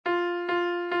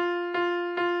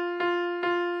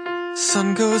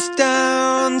Sun goes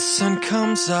down, sun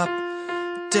comes up.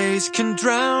 Days can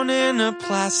drown in a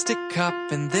plastic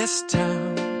cup in this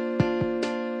town.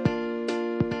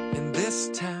 In this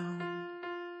town.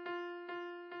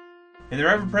 In the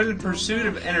ever-present pursuit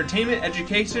of entertainment,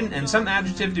 education, and some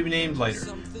adjective to be named later,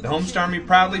 the Homestar Army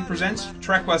proudly presents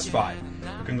Trek West 5,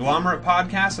 a conglomerate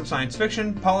podcast of science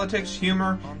fiction, politics,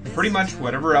 humor, and pretty much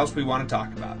whatever else we want to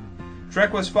talk about.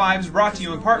 Trek West 5 is brought to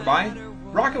you in part by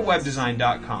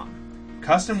RocketWebDesign.com.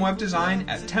 Custom web design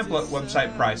at template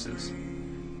website prices.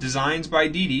 Designs by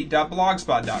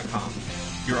Didi.blogspot.com.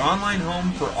 Your online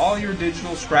home for all your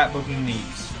digital scrapbooking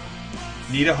needs.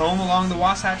 Need a home along the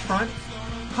Wasatch Front?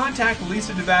 Contact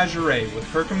Lisa DeBageray with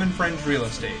Kirkham & Friends Real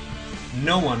Estate.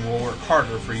 No one will work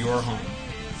harder for your home.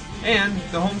 And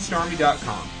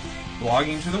thehomestarmy.com,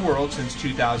 blogging to the world since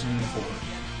 2004.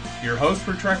 Your hosts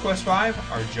for Trek West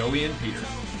 5 are Joey and Peter.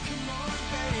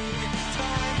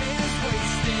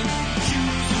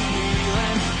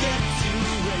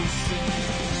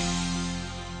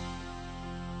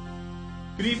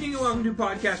 Good evening and welcome to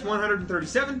podcast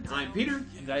 137. I'm Peter.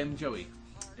 And I am Joey.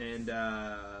 And,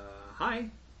 hi.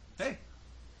 Hey.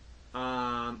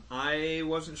 I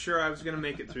wasn't sure I was going to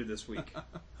make it through this week.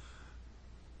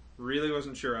 Really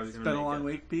wasn't sure I was going to make it. Been a long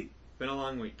week, Pete? Been a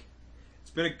long week.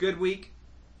 It's been a good week.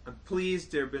 I'm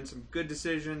pleased. There have been some good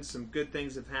decisions. Some good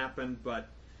things have happened. But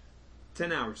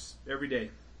 10 hours every day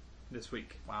this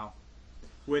week. Wow.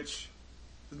 Which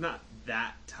is not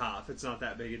that tough. It's not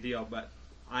that big a deal. But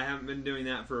I haven't been doing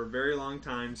that for a very long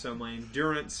time. So my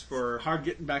endurance for... Hard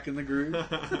getting back in the groove.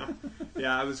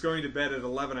 Yeah, I was going to bed at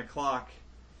 11 o'clock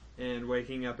and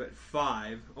waking up at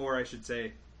 5. Or I should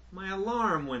say, my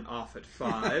alarm went off at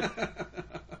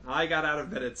 5. I got out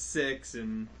of bed at 6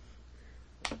 and...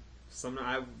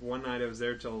 one night I was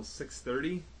there till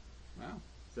 6:30. Wow.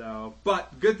 So,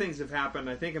 but good things have happened.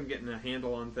 I think I'm getting a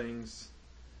handle on things.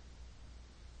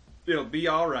 It'll be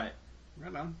all right.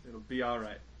 Right on. It'll be all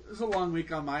right. It was a long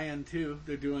week on my end, too.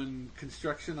 They're doing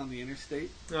construction on the interstate.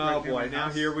 Oh, boy. Now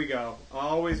here we go.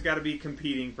 Always got to be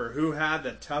competing for who had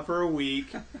the tougher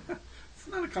week. It's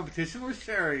not a competition. We're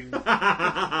sharing.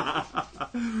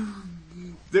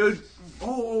 Dude,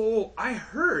 I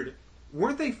heard...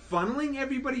 Weren't they funneling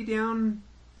everybody down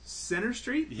Center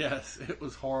Street? Yes, it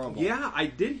was horrible. Yeah, I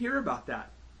did hear about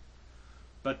that.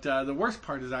 But the worst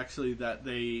part is actually that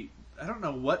I don't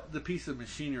know what the piece of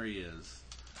machinery is,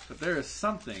 but there is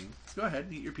something. Go ahead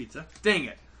and eat your pizza. Dang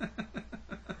it.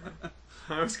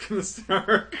 I was going to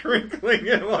start crinkling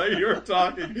it while you were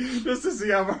talking, just to see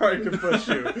how far I can push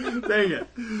you. Dang it.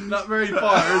 Not very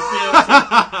far.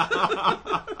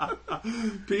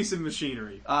 Piece of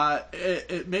machinery.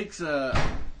 It makes an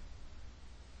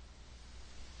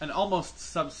almost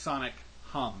subsonic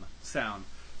hum sound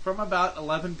from about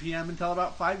 11 p.m. until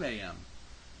about 5 a.m.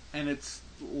 And it's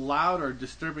loud or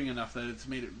disturbing enough that it's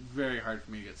made it very hard for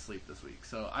me to get sleep this week.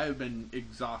 So I have been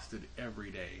exhausted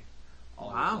every day all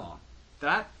week long.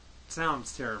 That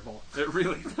sounds terrible. It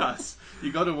really does.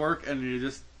 You go to work and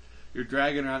you're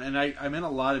dragging around, and I'm in a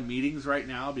lot of meetings right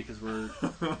now because we're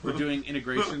doing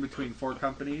integration between 4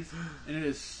 companies, and it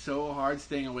is so hard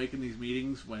staying awake in these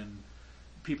meetings when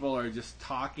people are just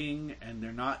talking and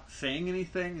they're not saying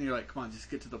anything, and you're like, come on, just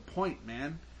get to the point,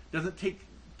 man. It doesn't take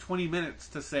 20 minutes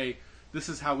to say, this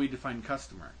is how we define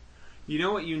customer. You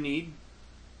know what you need?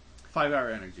 5-hour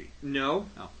energy. No.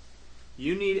 Oh.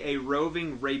 You need a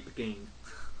roving rape gang.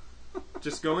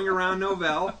 Just going around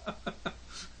Novell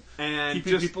and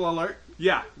keeping people alert?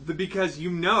 Yeah, because you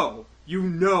know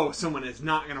someone is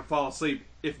not going to fall asleep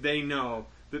if they know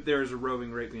that there is a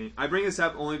roving rape gang. I bring this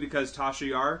up only because Tasha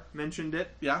Yar mentioned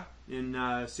it. Yeah. In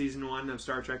season 1 of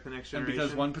Star Trek: The Next Generation. And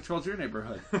because one patrols your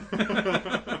neighborhood.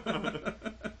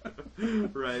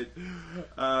 Right.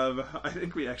 I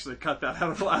think we actually cut that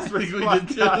out of last week's we did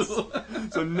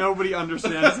podcast. So nobody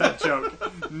understands that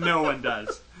joke. No one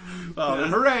does. Oh,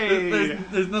 hooray!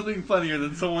 There's nothing funnier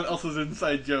than someone else's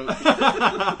inside joke.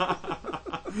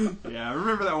 Yeah, I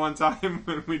remember that one time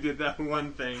when we did that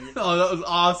one thing. Oh, that was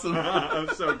awesome. That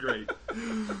was so great.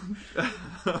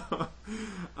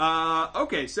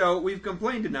 Okay, so we've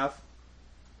complained enough.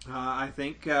 I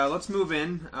think. Let's move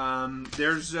in.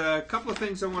 There's a couple of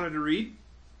things I wanted to read.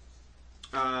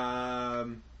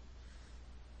 I'm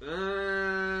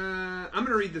going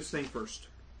to read this thing first.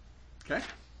 Okay.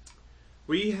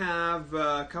 We have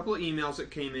a couple of emails that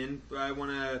came in. I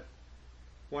want to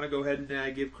go ahead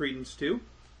and give credence to.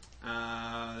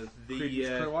 Creedence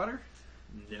Clearwater?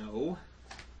 No.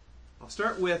 I'll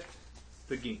start with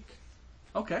the Gink.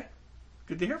 Okay.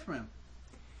 Good to hear from him.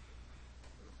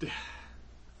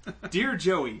 Dear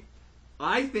Joey,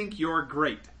 I think you're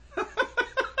great.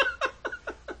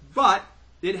 But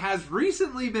it has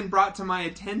recently been brought to my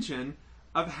attention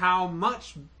of how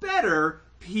much better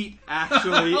Pete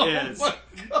actually is. Oh my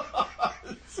God.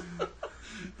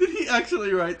 Did he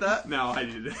actually write that? No, I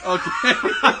didn't. Okay.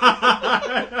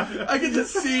 I can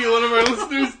just see one of our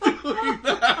listeners doing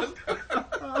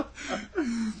that.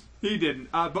 He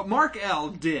didn't. But Mark L.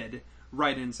 did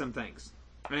write in some things.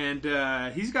 And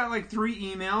he's got like 3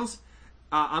 emails.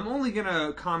 I'm only going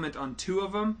to comment on 2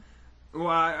 of them. Well,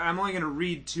 I'm only going to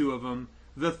read 2 of them.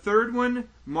 The third one,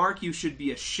 Mark, you should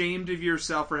be ashamed of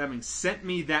yourself for having sent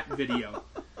me that video.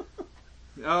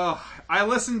 Oh, I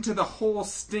listened to the whole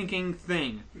stinking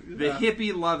thing. The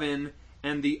hippie lovin'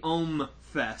 and the Ohm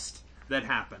Fest that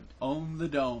happened. Ohm the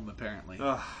Dome, apparently.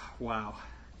 Oh, wow.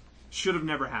 Should have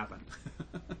never happened.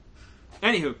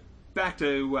 Anywho, back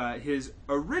to his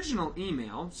original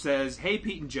email. Says, hey,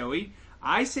 Pete and Joey,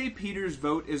 I say Peter's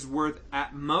vote is worth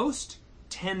at most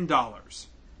 $10.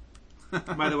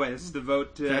 By the way, this is the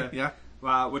vote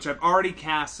which I've already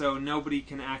cast, so nobody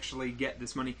can actually get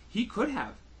this money. He could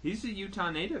have. He's a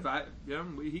Utah native.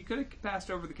 He could have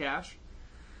passed over the cash.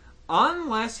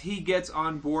 Unless he gets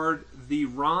on board the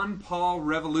Ron Paul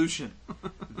revolution.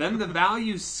 Then the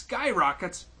value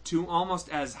skyrockets to almost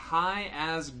as high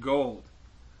as gold.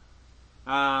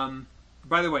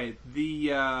 By the way,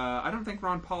 I don't think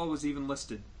Ron Paul was even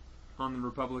listed on the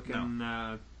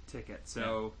Republican ticket,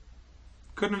 so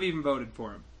couldn't have even voted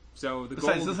for him. So the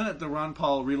Besides, gold... isn't it the Ron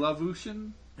Paul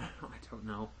revolution? I don't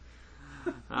know.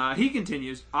 He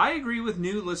continues, I agree with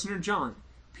new listener John.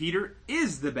 Peter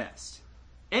is the best.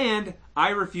 And I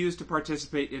refuse to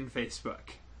participate in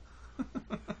Facebook.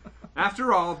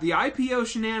 After all, the IPO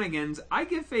shenanigans, I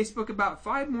give Facebook about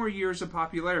 5 more years of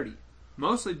popularity.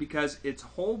 Mostly because its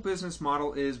whole business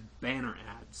model is banner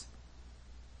ads.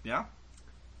 Yeah.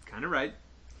 Kind of right.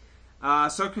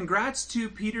 So congrats to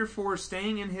Peter for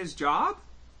staying in his job?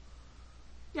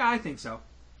 Yeah, I think so.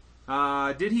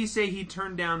 Did he say he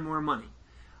turned down more money?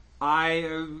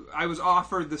 I was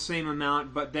offered the same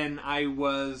amount, but then I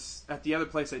was at the other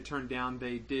place I turned down.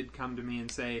 They did come to me and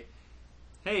say,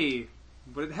 "Hey,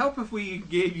 would it help if we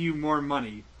gave you more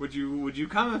money? Would you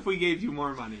come if we gave you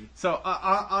more money?" So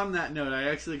on that note, I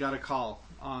actually got a call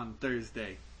on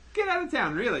Thursday. Get out of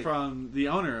town, really? From the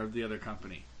owner of the other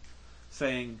company,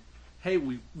 saying, "Hey,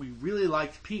 we really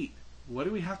liked Pete. What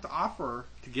do we have to offer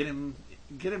to get him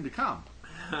to come?"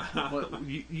 Well,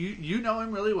 you know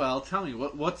him really well. Tell me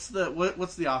what's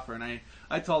the offer? And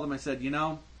I told him, I said,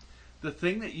 the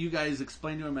thing that you guys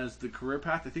explained to him as the career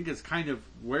path, I think is kind of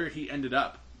where he ended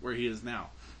up, where he is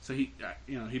now. So he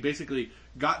basically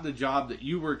got the job that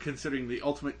you were considering the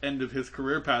ultimate end of his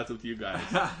career path with you guys.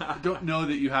 I don't know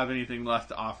that you have anything left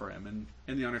to offer him.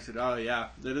 And the owner said, "Oh yeah,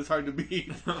 that is hard to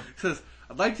beat." He says,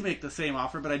 "I'd like to make the same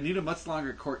offer, but I need a much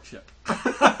longer courtship."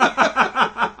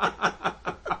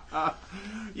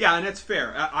 Yeah, and it's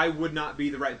fair. I would not be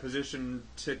the right position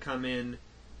to come in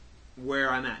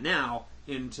where I'm at now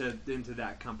into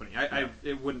that company.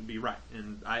 It wouldn't be right,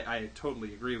 and I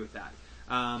totally agree with that.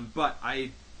 But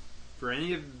for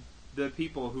any of the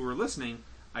people who were listening,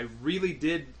 I really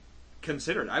did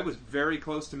consider it. I was very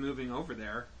close to moving over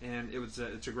there, and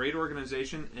it's a great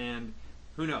organization, and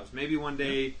who knows, maybe one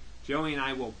day Joey and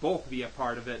I will both be a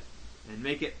part of it and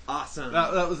make it awesome.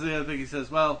 That was the other thing. He says,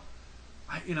 "Well,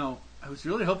 I was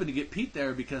really hoping to get Pete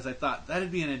there because I thought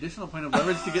that'd be an additional point of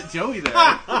leverage to get Joey there."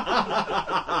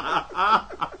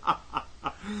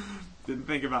 Didn't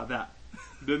think about that.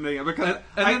 Because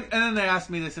and then they asked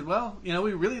me. They said, "Well, we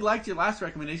really liked your last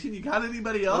recommendation. You got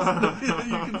anybody else that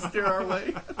you can steer our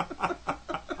way?"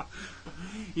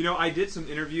 I did some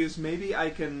interviews. Maybe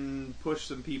I can push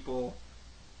some people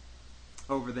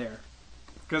over there,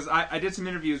 because I did some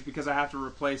interviews because I have to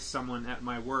replace someone at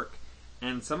my work,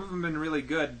 and some of them have been really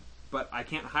good, but I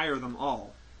can't hire them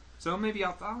all. So maybe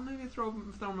I'll throw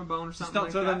them a bone or something. Just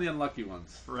don't throw them the unlucky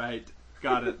ones. Right.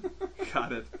 Got it.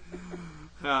 Got it.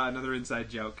 Another inside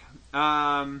joke.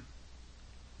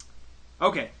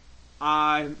 Okay.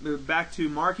 Back to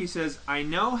Mark. He says, I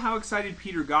know how excited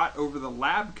Peter got over the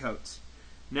lab coats.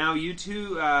 Now you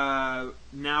two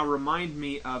now remind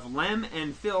me of Lem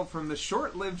and Phil from the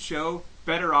short-lived show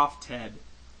Better Off Ted.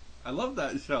 I love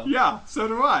that show. Yeah, so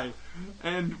do I.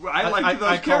 And I like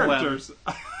those characters.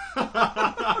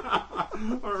 I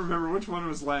don't remember which one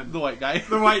was Lem. The white guy.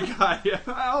 The white guy. Yeah.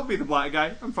 I'll be the black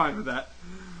guy. I'm fine with that.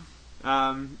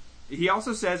 He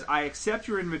also says, I accept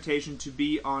your invitation to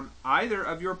be on either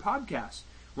of your podcasts.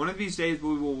 One of these days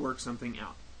we will work something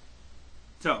out.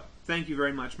 So, thank you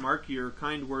very much, Mark. Your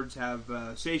kind words have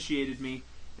satiated me,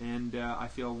 and I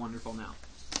feel wonderful now.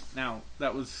 Now,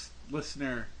 that was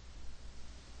listener...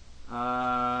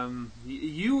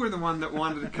 you were the one that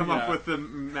wanted to come up with the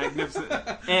magnificent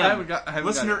I M. haven't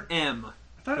Listener got it. M.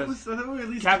 I thought we at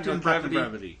least Captain go Captain Brevity.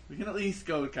 Brevity. We can at least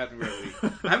go with Captain Brevity.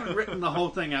 I haven't written the whole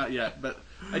thing out yet, but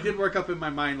I did work up in my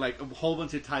mind like a whole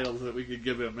bunch of titles that we could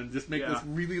give him and just make this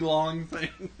really long thing.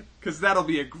 Because that'll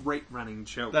be a great running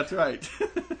joke. That's right.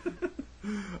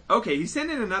 Okay, he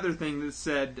sent in another thing that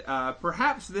said,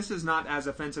 perhaps this is not as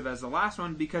offensive as the last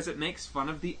one because it makes fun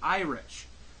of the Irish.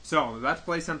 So, let's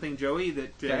play something, Joey,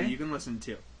 that you can listen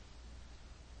to.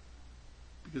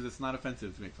 Because it's not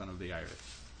offensive to make fun of the Irish.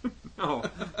 Oh.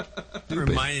 I'm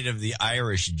reminded of the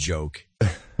Irish joke.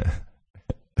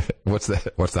 What's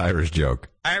the Irish joke?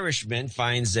 Irishman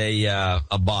finds a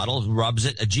bottle, rubs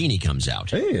it, a genie comes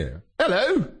out. Hey,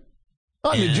 hello.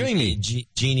 I'm the And genie.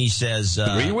 Genie says,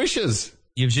 3 wishes.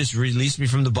 you've just released me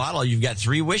from the bottle. You've got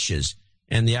 3 wishes.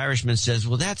 And the Irishman says,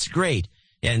 well, that's great.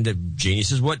 And the genie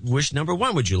says, what wish number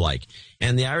 1 would you like?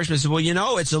 And the Irishman says, well, you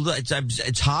know,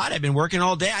 it's hot. I've been working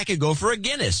all day. I could go for a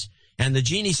Guinness. And the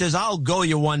genie says, I'll go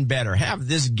you one better. Have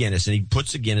this Guinness. And he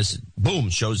puts the Guinness, boom,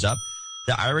 shows up.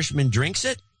 The Irishman drinks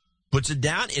it, puts it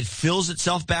down. It fills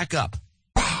itself back up.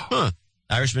 Huh.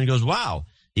 Irishman goes, wow.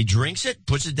 He drinks it,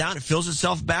 puts it down. It fills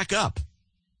itself back up.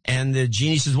 And the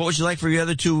genie says, what would you like for your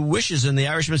other 2 wishes? And the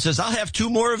Irishman says, I'll have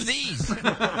 2 more of these.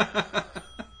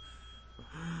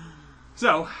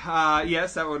 So,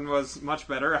 yes, that one was much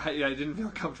better. I didn't feel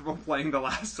comfortable playing the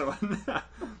last one.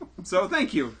 So,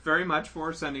 thank you very much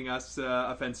for sending us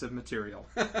offensive material.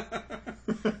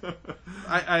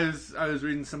 I was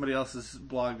reading somebody else's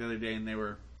blog the other day, and they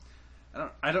were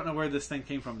I don't know where this thing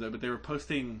came from though, but they were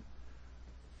posting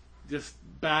just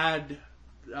bad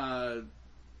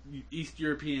East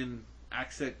European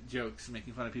accent jokes,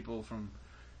 making fun of people from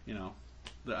the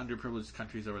underprivileged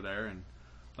countries over there, and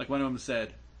like one of them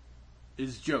said,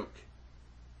 "Is joke.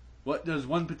 What does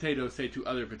one potato say to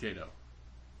other potato?"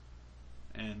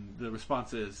 And the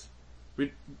response is,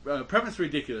 premise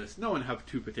ridiculous. No one have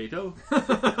 2 potato. I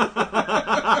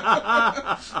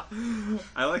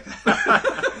like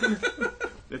that.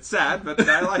 It's sad, but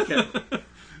I like it.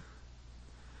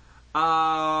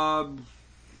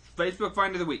 Facebook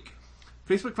Find of the Week.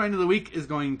 Facebook Find of the Week is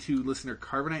going to listener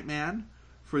Carbonite Man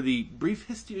for the brief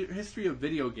history of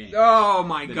video games. Oh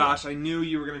my gosh, I knew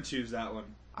you were going to choose that one.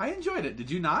 I enjoyed it.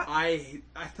 Did you not? I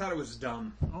thought it was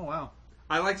dumb. Oh, wow.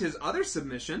 I liked his other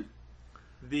submission.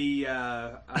 The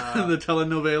the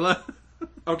telenovela.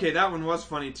 Okay, that one was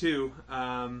funny too.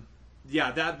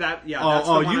 Yeah, that's the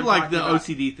Oh, one you I'm liked the talking about.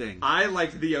 OCD thing. I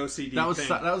liked the OCD That was thing.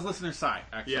 that was listener Cy,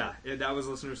 actually. Yeah, that was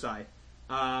listener Cy.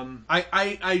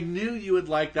 I knew you would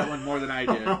like that one more than I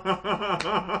did.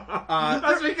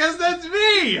 That's because that's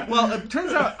me. Well, it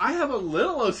turns out I have a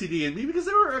little OCD in me because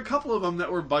there were a couple of them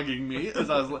that were bugging me as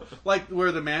I was like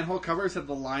where the manhole covers had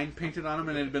the line painted on them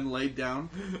and it had been laid down.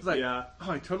 I was like, Yeah.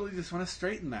 oh, I totally just want to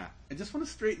straighten that. I just want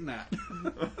to straighten that.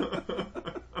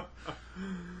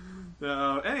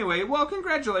 Anyway, well,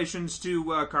 congratulations to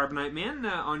Carbonite Man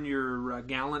on your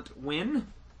gallant win.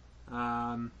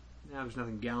 There's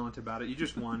nothing gallant about it. You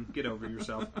just won. Get over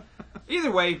yourself. Either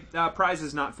way, prize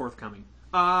is not forthcoming.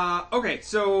 Okay,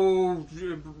 so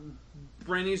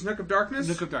Brainy's Nook of Darkness?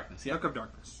 Nook of Darkness, yeah. Nook of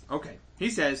Darkness. Okay. He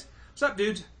says, "What's up,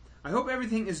 dudes? I hope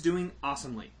everything is doing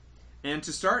awesomely. And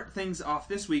to start things off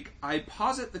this week, I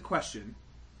posit the question,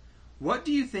 what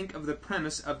do you think of the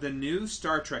premise of the new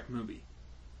Star Trek movie?"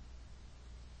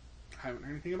 I haven't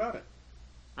heard anything about it.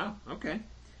 Oh, okay.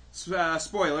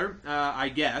 Spoiler, I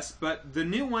guess, but the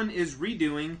new one is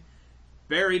redoing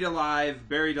Buried Alive,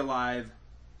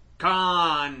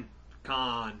 Khan.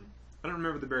 I don't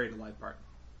remember the Buried Alive part.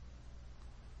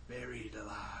 Buried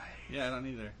Alive. Yeah, I don't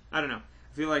either. I don't know.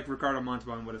 I feel like Ricardo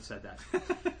Montalban would have said that.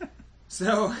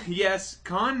 So, yes,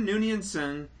 Khan Noonien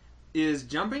Sung is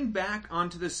jumping back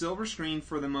onto the silver screen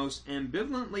for the most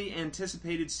ambivalently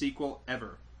anticipated sequel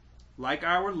ever. Like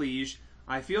Our Liege,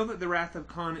 I feel that The Wrath of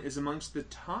Khan is amongst the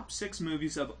top 6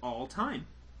 movies of all time.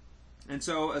 And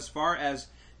so, as far as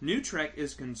new Trek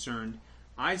is concerned,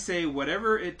 I say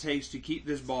whatever it takes to keep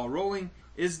this ball rolling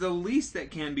is the least that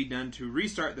can be done to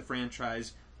restart the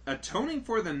franchise, atoning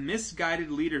for the misguided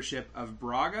leadership of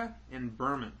Braga and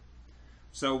Berman.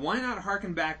 So why not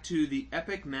harken back to the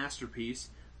epic masterpiece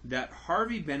that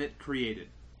Harvey Bennett created?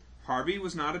 Harvey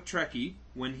was not a Trekkie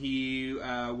when he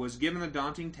was given the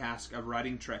daunting task of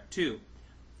writing Trek 2.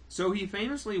 So he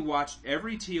famously watched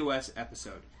every TOS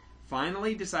episode,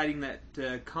 finally deciding that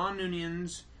Khan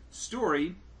Noonien's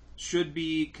story should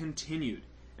be continued.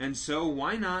 And so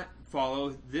why not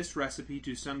follow this recipe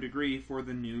to some degree for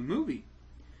the new movie?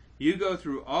 You go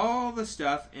through all the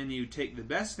stuff and you take the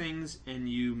best things and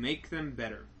you make them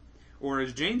better. Or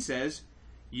as Jane says,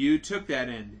 you took that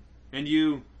end and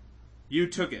you You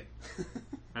took it.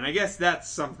 And I guess that's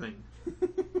something.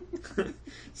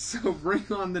 So bring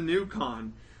on the new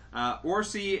Khan.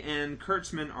 Orci and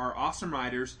Kurtzman are awesome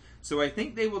writers, so I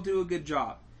think they will do a good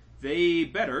job. They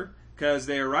better, because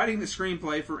they are writing the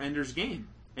screenplay for Ender's Game.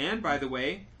 And, by the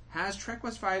way, has Trek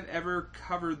West 5 ever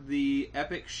covered the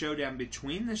epic showdown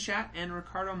between the Shat and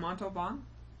Ricardo Montalban?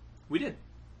 We did.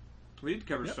 We did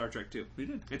cover Star Trek 2. We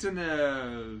did. It's in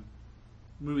the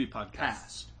Movie podcast.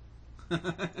 past.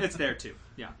 It's there too,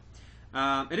 yeah.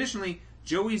 Additionally,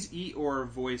 Joey's Eeyore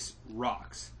voice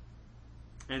rocks.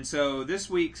 And so this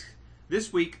week,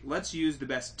 let's use the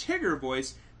best Tigger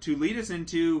voice to lead us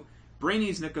into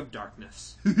Brainy's Nook of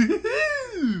Darkness.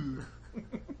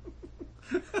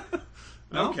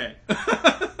 No? Okay.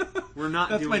 We're not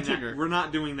That's doing my that. Tigger. We're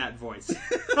not doing that voice.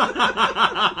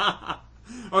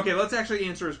 Okay, let's actually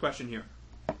answer his question here.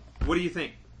 What do you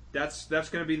think? That's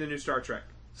going to be the new Star Trek.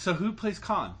 So who plays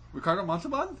Khan? Ricardo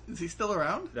Montalban? Is he still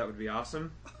around? That would be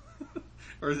awesome.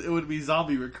 Or it would be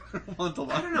zombie Ricardo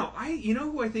Montalban? I don't know. You know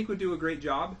who I think would do a great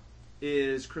job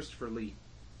is Christopher Lee.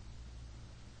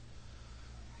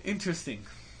 Interesting.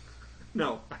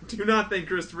 No, I do not think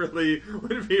Christopher Lee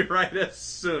would be right as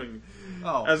Sung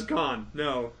as Khan.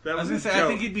 No, that I was was a going to say, joke. I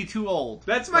think he'd be too old.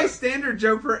 That's my standard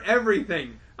joke for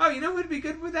everything. Oh, you know who'd be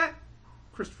good with that?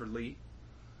 Christopher Lee.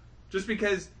 Just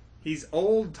because he's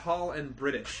old, tall, and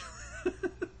British.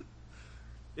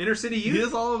 Inner City He Youth?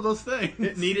 is all of those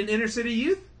things. Need an Inner City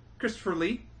Youth? Christopher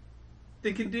Lee.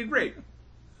 Think he'd do great.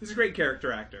 He's a great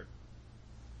character actor.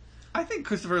 I think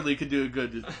Christopher Lee could do a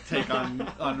good take on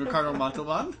Ricardo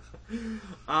Montalban.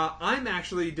 I'm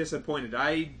actually disappointed.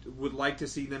 I would like to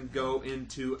see them go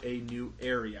into a new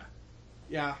area.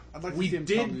 Yeah, I'd like We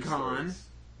did Khan.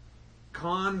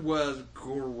 Khan was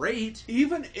great.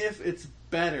 Even if it's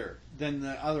better than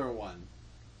the other one,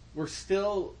 I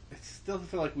still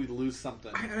feel like we lose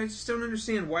something. I just don't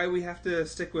understand why we have to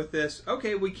stick with this.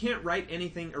 Okay, we can't write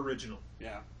anything original.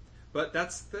 Yeah. But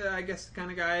that's I guess the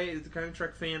kind of guy, the kind of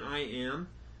Trek fan I am.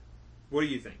 What do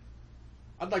you think?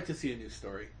 I'd like to see a new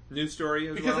story. New story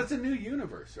as Because well? it's a new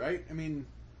universe, right? I mean,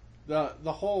 the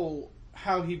whole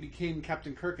how he became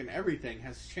Captain Kirk and everything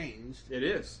has changed. It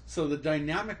is. So the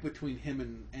dynamic between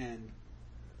him and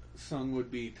Sung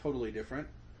would be totally different.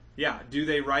 Yeah, do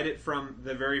they write it from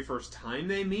the very first time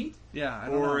they meet? Yeah, I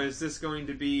don't Or know. is this going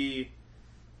to be,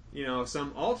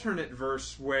 some alternate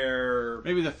verse where...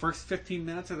 Maybe the first 15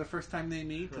 minutes are the first time they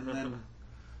meet, and then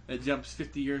it jumps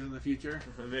 50 years in the future.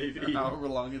 Maybe. Or however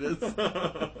long it is.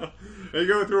 They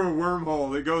go through a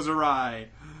wormhole that goes awry.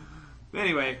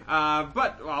 Anyway,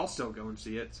 but I'll still go and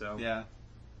see it, so... Yeah.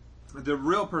 The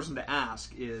real person to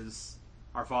ask is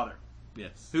our father,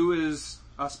 Yes. who is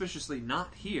auspiciously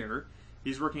not here.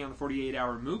 He's working on the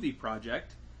 48-hour movie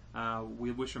project.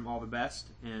 We wish him all the best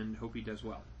and hope he does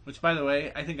well. Which, by the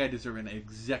way, I think I deserve an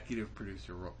executive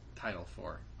producer title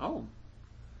for. Oh.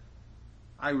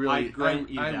 I grant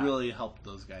you that. really helped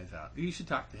those guys out. You should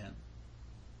talk to him.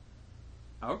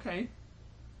 Okay.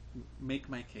 Make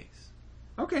my case.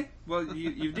 Okay. Well,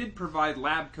 you did provide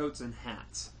lab coats and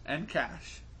hats. And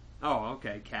cash. Oh,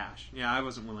 okay, cash. Yeah, I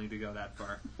wasn't willing to go that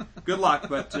far. Good luck,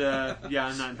 but yeah,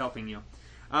 I'm not helping you.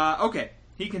 Okay,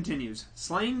 he continues.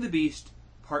 Slaying the Beast,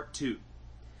 Part 2.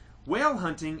 Whale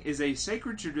hunting is a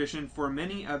sacred tradition for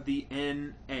many of the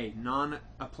NA,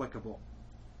 non-applicable.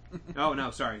 Oh, no,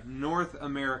 sorry, North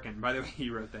American. By the way, he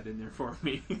wrote that in there for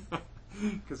me,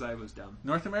 because I was dumb.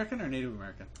 North American or Native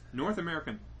American? North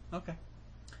American. Okay.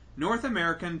 North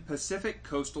American Pacific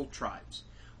coastal tribes.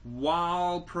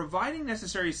 While providing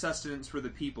necessary sustenance for the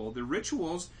people, the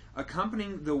rituals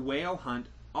accompanying the whale hunt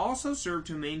also serve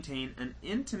to maintain an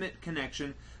intimate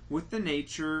connection with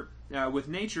nature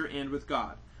and with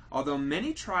God. Although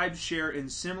many tribes share in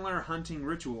similar hunting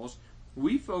rituals,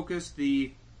 we focus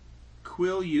the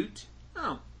Quileute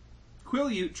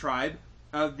tribe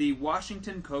of the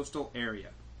Washington coastal area.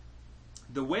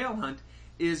 The whale hunt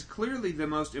is clearly the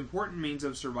most important means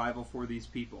of survival for these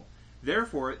people.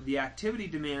 Therefore, the activity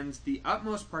demands the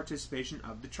utmost participation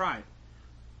of the tribe.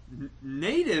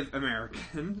 Native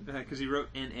American, because he wrote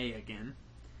N-A again,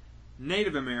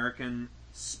 Native American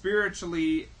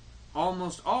spiritually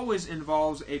almost always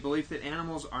involves a belief that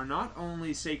animals are not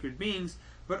only sacred beings,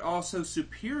 but also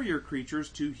superior creatures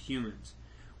to humans.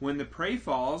 When the prey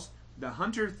falls, the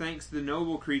hunter thanks the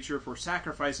noble creature for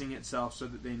sacrificing itself so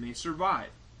that they may survive.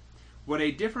 What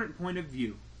a different point of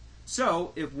view.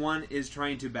 So, if one is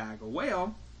trying to bag a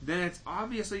whale, then it's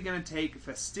obviously going to take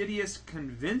fastidious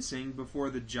convincing before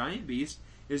the giant beast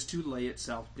is to lay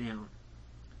itself down.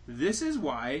 This is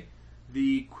why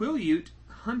the Quileute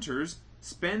hunters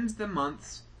spends the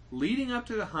months leading up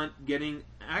to the hunt getting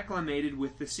acclimated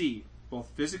with the sea. both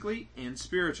physically and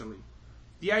spiritually.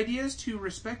 The idea is to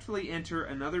respectfully enter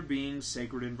another being's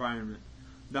sacred environment.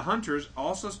 The hunters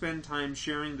also spend time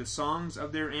sharing the songs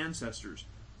of their ancestors,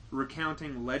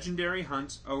 recounting legendary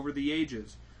hunts over the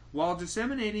ages, while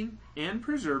disseminating and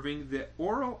preserving the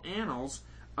oral annals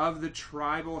of the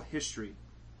tribal history.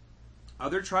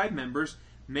 Other tribe members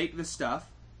make the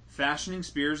stuff, fashioning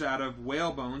spears out of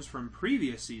whale bones from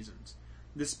previous seasons.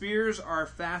 The spears are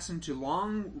fastened to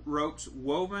long ropes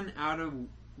woven out of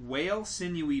whale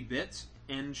sinewy bits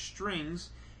and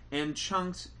strings and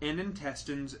chunks and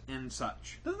intestines and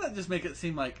such. Doesn't that just make it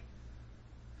seem like...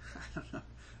 I don't know.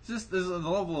 It's just there's a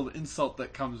level of insult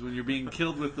that comes when you're being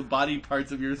killed with the body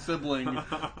parts of your sibling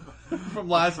from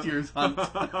last year's hunt.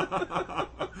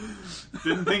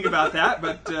 Didn't think about that,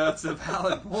 but it's a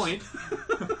valid point.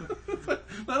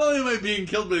 Not only am I being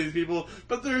killed by these people,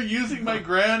 but they're using my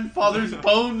grandfather's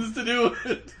bones to do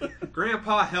it.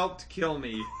 Grandpa helped kill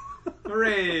me.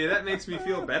 Hooray, that makes me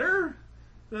feel better?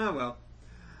 Oh, well.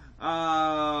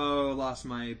 Oh, lost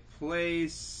my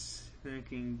place.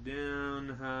 Thinking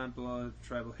down, blah,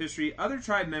 tribal history. Other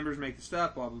tribe members make the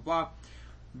stuff, blah, blah, blah.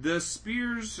 The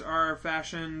spears are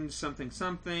fashioned something,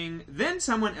 something. Then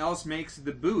someone else makes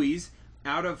the buoys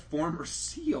out of former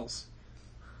seals.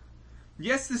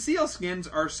 Yes, the seal skins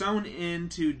are sewn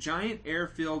into giant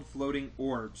air-filled floating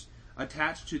orbs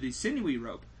attached to the sinewy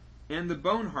rope and the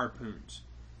bone harpoons.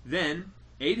 Then,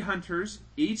 8 hunters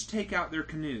each take out their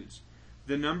canoes.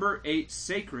 The number 8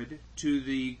 sacred to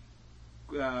the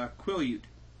Quileute.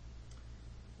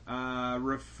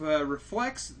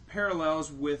 Reflects parallels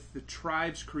with the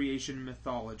tribe's creation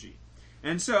mythology.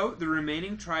 And so, the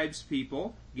remaining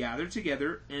tribespeople gather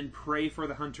together and pray for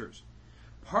the hunters.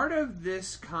 Part of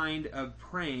this kind of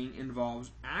praying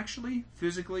involves actually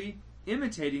physically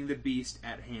imitating the beast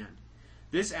at hand.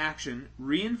 This action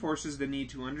reinforces the need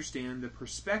to understand the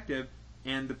perspective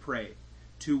and the prey,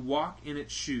 to walk in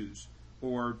its shoes,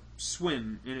 or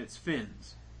swim in its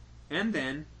fins. And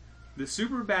then, the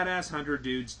super badass hunter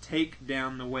dudes take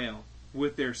down the whale,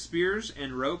 with their spears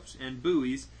and ropes and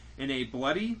buoys in a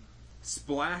bloody,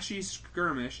 splashy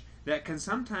skirmish that can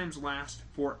sometimes last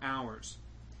for hours.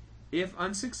 If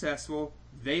unsuccessful,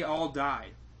 they all die.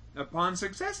 Upon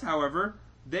success, however,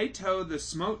 they tow the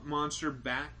smote monster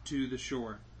back to the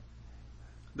shore.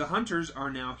 The hunters are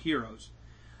now heroes.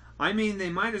 I mean, they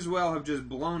might as well have just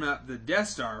blown up the Death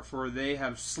Star, for they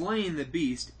have slain the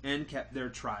beast and kept their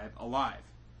tribe alive.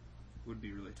 Would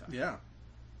be really tough. Yeah.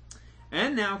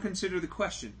 And now consider the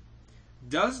question.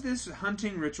 Does this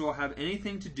hunting ritual have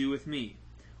anything to do with me?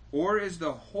 Or is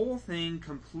the whole thing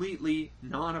completely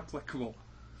non-applicable?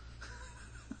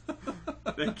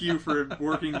 Thank you for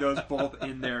working those both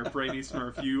in there, Brady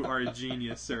Smurf. You are a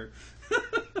genius, sir.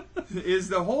 Is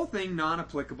the whole thing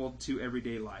non-applicable to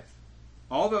everyday life?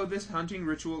 Although this hunting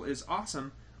ritual is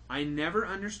awesome, I never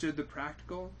understood the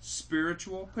practical,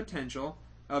 spiritual potential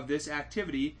of this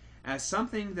activity as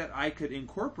something that I could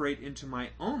incorporate into my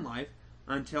own life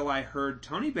until I heard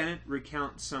Tony Bennett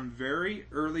recount some very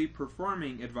early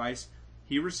performing advice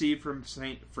he received from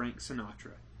St. Frank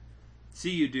Sinatra.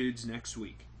 See you dudes next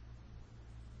week.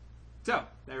 So,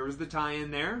 there was the tie-in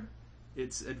there.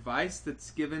 It's advice that's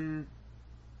given.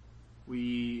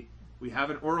 We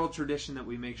have an oral tradition that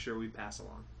we make sure we pass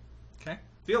along. Okay.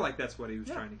 Feel like that's what he was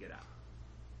trying to get at.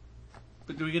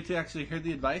 But do we get to actually hear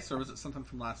the advice, or was it something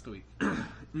from last week?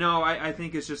 No, I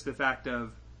think it's just the fact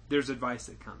of there's advice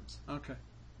that comes. Okay.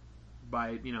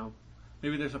 By,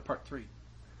 Maybe there's a part 3.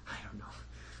 I don't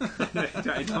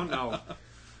know. I don't know.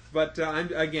 But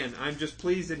I'm just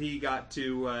pleased that he got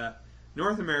to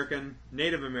North American,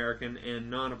 Native American, and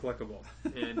non-applicable.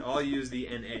 And I'll use the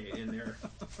NA in there.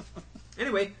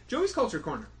 Anyway, Joey's Culture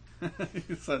Corner.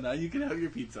 So now you can have your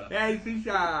pizza. Hey,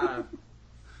 pizza!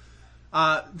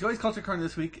 Joey's Culture Corner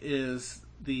this week is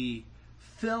the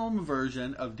film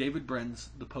version of David Brenn's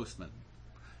The Postman,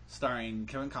 starring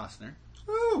Kevin Costner.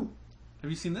 Ooh!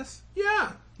 Have you seen this?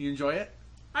 Yeah! You enjoy it?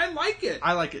 I like it!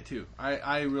 I like it too.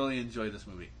 I really enjoy this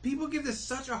movie. People give this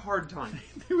such a hard time.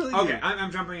 They really do. Okay,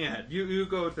 I'm jumping ahead. You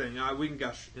go with thing. We can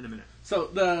gush in a minute.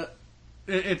 So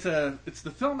it's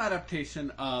the film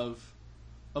adaptation of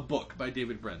a book by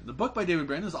David Brenn. The book by David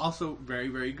Brenn is also very,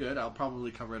 very good. I'll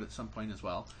probably cover it at some point as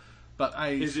well. But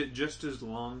Is it just as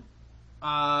long?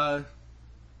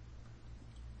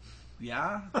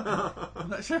 Yeah. I'm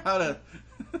not sure how to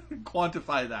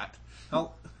quantify that.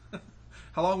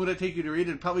 How long would it take you to read it?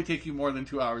 It'd probably take you more than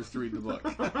 2 hours to read the book.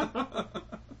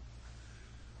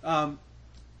 A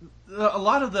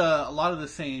lot of the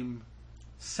same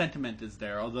sentiment is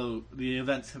there, although the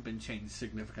events have been changed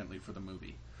significantly for the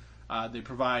movie. They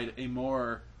provide a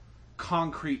more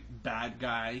concrete bad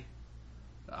guy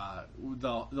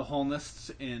The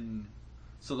Holnists in...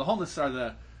 So the Holnists are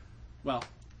the... Well,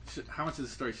 how much of the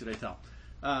story should I tell?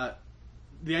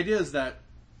 The idea is that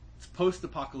it's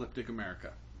post-apocalyptic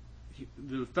America.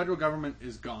 The federal government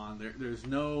is gone. There's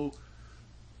no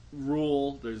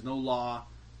rule. There's no law.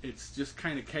 It's just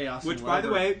kind of chaos. Which, by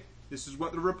the way, this is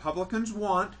what the Republicans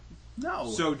want. No.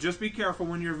 So just be careful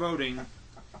when you're voting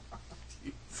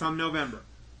from November.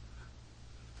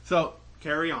 So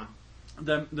carry on.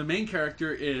 The main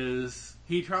character is...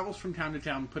 He travels from town to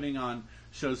town putting on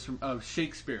shows of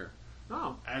Shakespeare.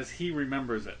 Oh. As he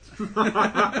remembers it.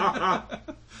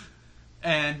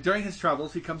 And during his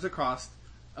travels, he comes across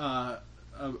a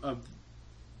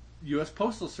U.S.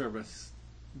 Postal Service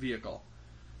vehicle.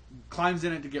 Climbs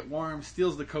in it to get warm,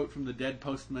 steals the coat from the dead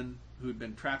postman who had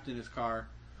been trapped in his car.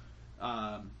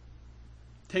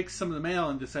 Takes some of the mail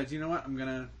and decides, you know what, I'm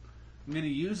gonna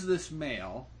use this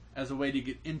mail as a way to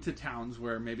get into towns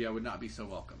where maybe I would not be so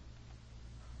welcome.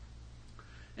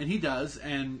 And he does,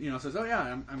 and says, "Oh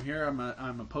yeah, I'm here.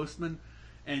 I'm a postman."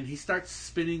 And he starts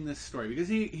spinning this story because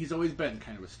he's always been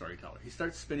kind of a storyteller. He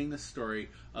starts spinning this story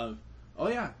of, "Oh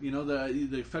yeah,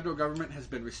 the federal government has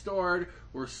been restored.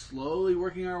 We're slowly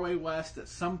working our way west. At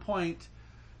some point,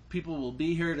 people will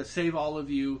be here to save all of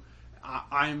you.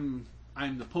 I'm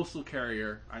the postal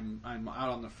carrier. I'm out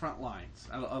on the front lines."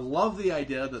 I love the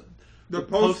idea that the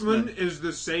postman is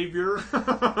the savior.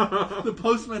 The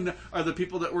postmen are the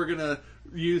people that we're going to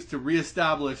use to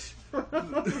reestablish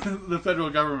the federal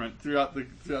government throughout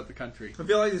the country. I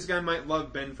feel like this guy might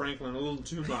love Ben Franklin a little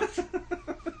too much.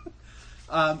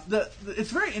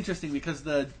 It's very interesting because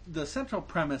the central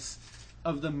premise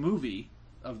of the movie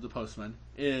of The Postman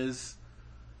is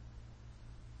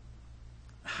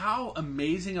how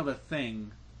amazing of a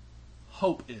thing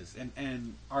hope is,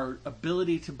 and our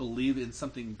ability to believe in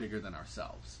something bigger than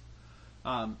ourselves,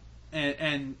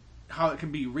 and how it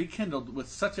can be rekindled with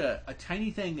such a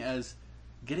tiny thing as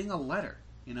getting a letter,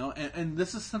 and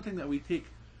this is something that we take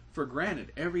for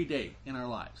granted every day in our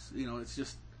lives. It's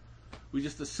just, we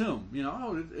just assume,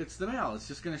 it's the mail, it's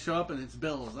just going to show up and it's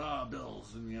bills,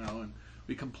 bills, and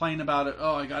we complain about it.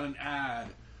 I got an ad.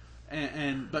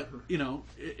 But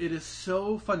it is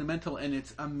so fundamental, and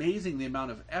it's amazing the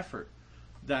amount of effort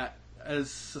that as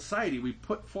society we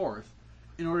put forth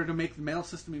in order to make the mail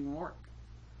system even work.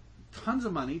 Tons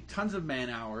of money, tons of man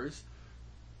hours,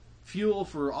 fuel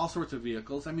for all sorts of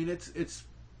vehicles. I mean, it's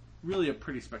really a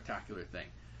pretty spectacular thing.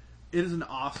 It is an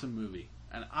awesome movie,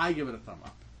 and I give it a thumb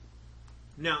up.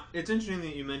 Now, it's interesting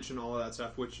that you mentioned all of that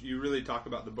stuff, which you really talk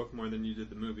about the book more than you did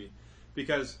the movie,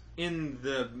 because in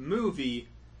the movie,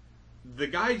 the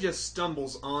guy just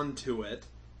stumbles onto it,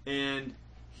 and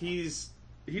he's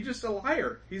just a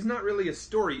liar. He's not really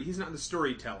he's not the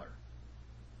storyteller.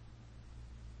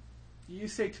 You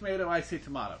say tomato, I say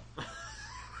tomato.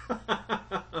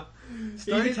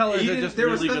 Storytellers are just there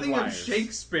really was good nothing of liars.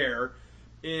 Shakespeare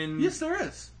in... Yes, there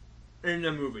is. In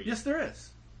the movie. Yes, there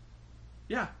is.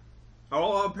 Yeah. Oh,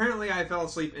 well, apparently I fell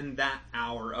asleep in that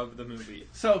hour of the movie.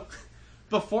 So,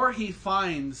 before he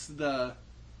finds the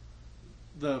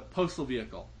postal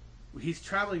vehicle, he's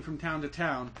traveling from town to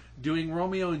town doing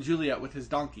Romeo and Juliet with his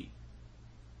donkey.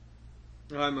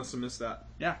 Oh, I must have missed that.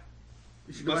 Yeah.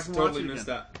 You should go Must back have and watch totally it missed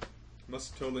again. that.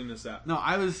 Must have totally missed that. No,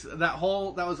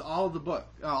 that was all the book,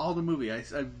 all the movie. I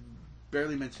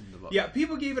barely mentioned the book. Yeah,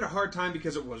 people gave it a hard time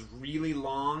because it was really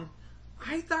long.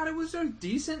 I thought it was a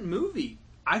decent movie.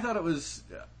 I thought it was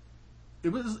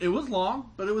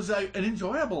long, but it was an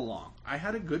enjoyable long. I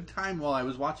had a good time while I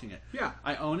was watching it. Yeah.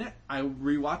 I own it. I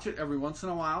rewatch it every once in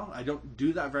a while. I don't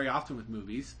do that very often with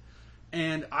movies,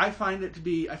 and I find it to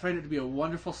be a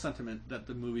wonderful sentiment that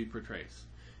the movie portrays.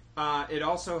 It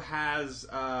also has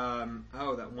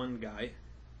that one guy,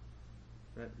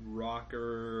 that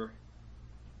rocker.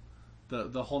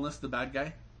 The Wholeness, the bad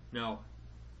guy. No.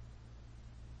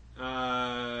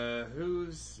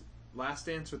 Who's Last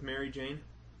Dance with Mary Jane?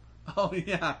 Oh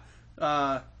yeah.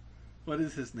 What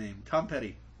is his name? Tom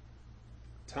Petty.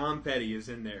 Tom Petty is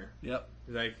in there. Yep.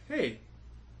 He's like, hey,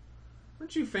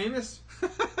 aren't you famous?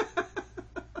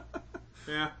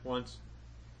 Yeah, once.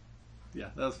 Yeah,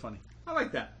 that was funny. I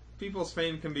like that. People's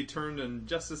fame can be turned in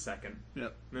just a second.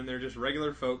 Yep. And then they're just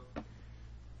regular folk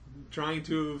trying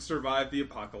to survive the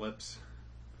apocalypse.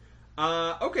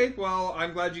 Okay, well,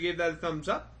 I'm glad you gave that a thumbs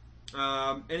up.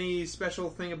 Any special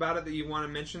thing about it that you want to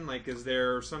mention? Like, is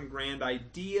there some grand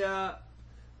idea?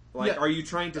 Like, are you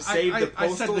trying to save the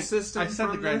postal system? I said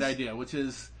from the grand this? idea, which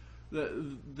is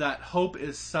that hope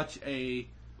is such a...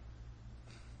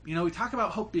 we talk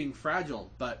about hope being fragile,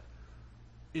 but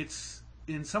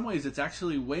in some ways it's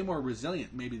actually way more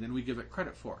resilient maybe than we give it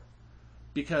credit for.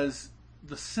 Because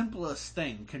the simplest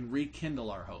thing can rekindle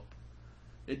our hope.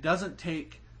 It doesn't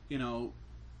take,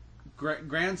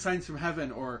 grand signs from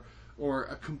heaven or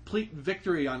a complete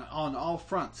victory on all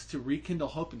fronts to rekindle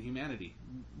hope in humanity.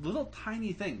 Little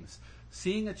tiny things.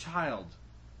 Seeing a child,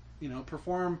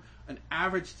 perform an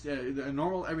average, a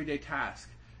normal everyday task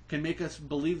can make us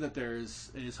believe that there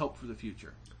is hope for the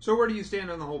future. So where do you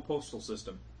stand on the whole postal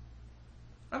system?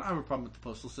 I don't have a problem with the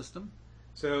postal system.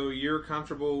 So you're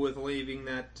comfortable with leaving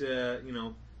that,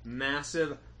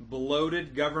 massive,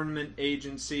 bloated government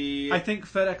agency? I think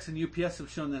FedEx and UPS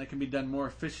have shown that it can be done more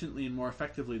efficiently and more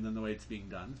effectively than the way it's being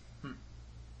done.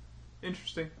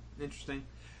 Interesting.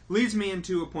 Leads me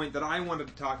into a point that I wanted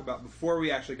to talk about before we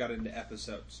actually got into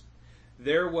episodes.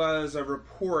 There was a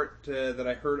report that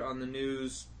I heard on the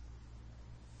news,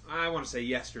 I want to say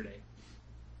yesterday.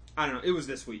 I don't know, it was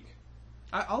this week.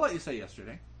 I'll let you say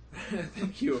yesterday.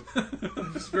 Thank you.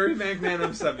 It's very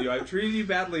magnanimous of you. I've treated you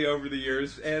badly over the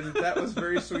years, and that was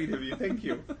very sweet of you. Thank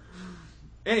you.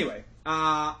 Anyway,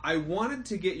 I wanted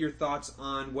to get your thoughts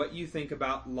on what you think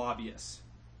about lobbyists.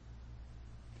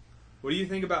 What do you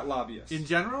think about lobbyists? In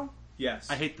general? Yes.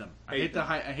 I hate them. I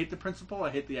hate the principle. I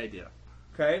hate the idea.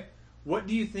 Okay. What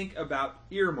do you think about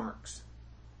earmarks?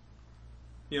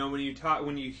 When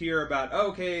you hear about,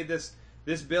 okay, this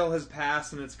bill has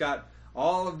passed and it's got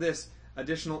all of this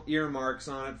additional earmarks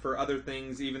on it for other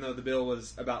things, even though the bill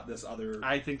was about this other.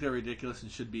 I think they're ridiculous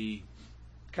and should be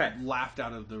laughed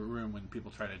out of the room when people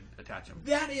try to attach them.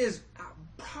 That is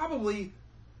probably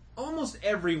almost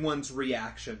everyone's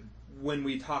reaction when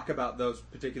we talk about those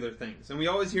particular things. And we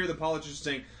always hear the politicians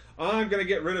saying, I'm going to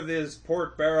get rid of these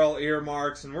pork barrel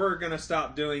earmarks and we're going to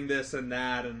stop doing this and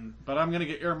that. But I'm going to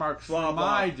get earmarks for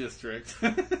my district.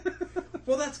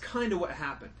 Well, that's kind of what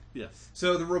happened. Yes.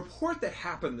 So the report that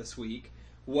happened this week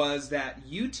was that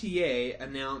UTA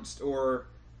announced, or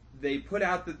they put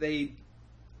out that they,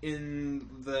 in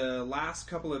the last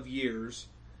couple of years,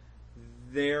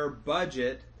 their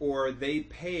budget, or they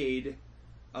paid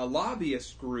a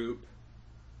lobbyist group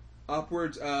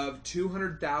upwards of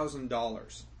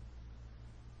 $200,000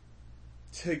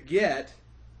 to get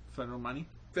federal money,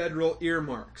 federal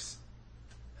earmarks.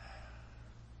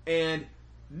 And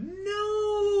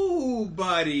nobody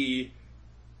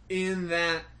in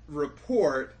that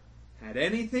report had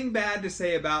anything bad to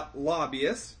say about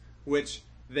lobbyists, which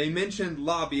they mentioned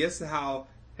lobbyists, how,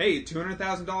 hey,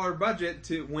 $200,000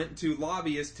 budget went to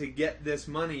lobbyists to get this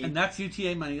money. And that's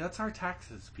UTA money. That's our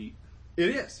taxes, Pete. It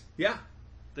is, yeah.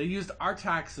 They used our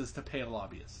taxes to pay a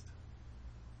lobbyist.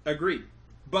 Agreed.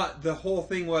 But the whole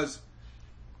thing was,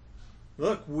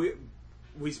 look, we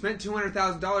spent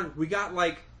 $200,000. We got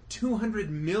like $200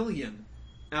 million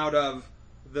out of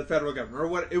the federal government, or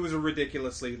what? It was a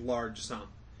ridiculously large sum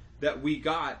that we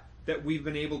got, that we've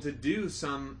been able to do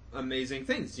some amazing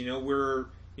things. We're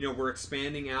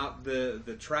expanding out the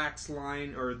Trax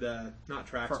line, or the not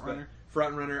Trax,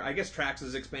 Front Runner. I guess Trax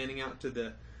is expanding out to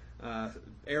the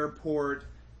airport.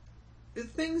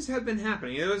 Things have been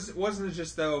happening. It wasn't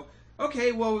just though.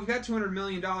 Okay, well, we've got $200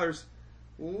 million.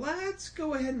 Let's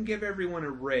go ahead and give everyone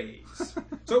a raise.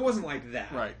 So it wasn't like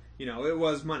that. Right. It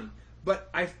was money. But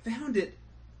I found it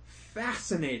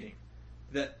fascinating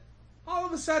that all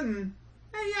of a sudden,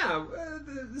 hey, yeah,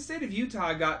 the state of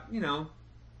Utah got,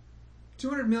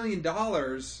 $200 million,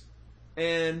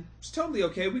 and it's totally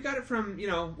okay. We got it from,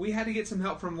 we had to get some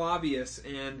help from lobbyists,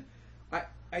 and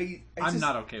I'm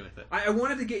not okay with it. I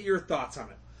wanted to get your thoughts on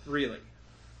it, really.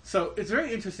 So it's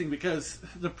very interesting because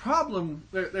the problem,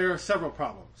 there are several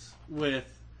problems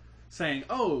with saying,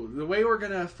 oh, the way we're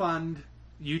going to fund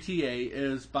UTA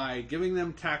is by giving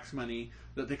them tax money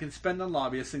that they can spend on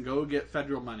lobbyists and go get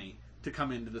federal money to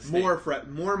come into the state.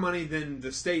 More money than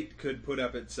the state could put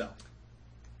up itself.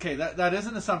 Okay, that is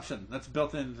an assumption that's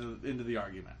built into the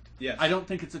argument. Yes. I don't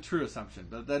think it's a true assumption,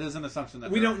 but that is an assumption that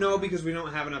we don't know because we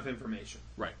don't have enough information.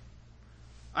 Right.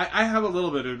 I have a little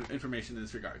bit of information in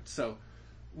this regard. So,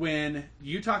 when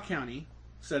Utah County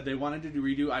said they wanted to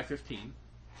redo I-15,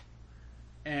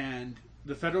 and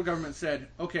the federal government said,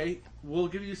 okay, we'll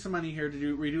give you some money here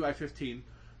to redo I-15,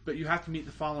 but you have to meet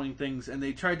the following things, and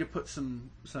they tried to put some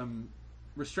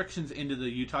restrictions into the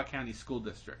Utah County School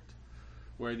District,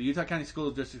 where the Utah County School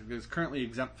District is currently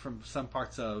exempt from some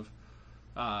parts of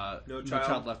No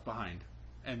Child Left Behind.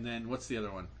 And then, what's the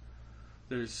other one?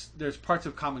 There's parts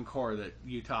of Common Core that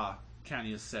Utah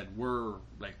County has said we're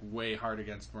like way hard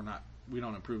against. We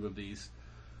don't approve of these,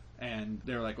 and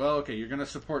they're like, well, okay, you're going to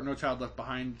support No Child Left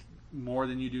Behind more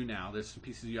than you do now. There's some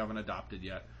pieces you haven't adopted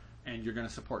yet, and you're going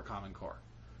to support Common Core.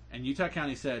 And Utah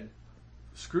County said,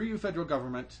 screw you, federal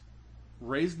government,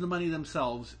 raised the money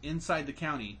themselves inside the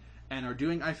county, and are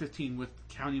doing I-15 with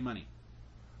county money.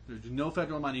 There's no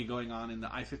federal money going on in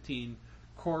the I-15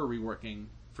 core reworking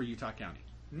for Utah County.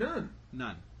 None.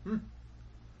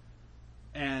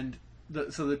 And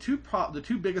the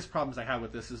two biggest problems I have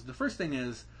with this is the first thing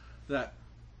is that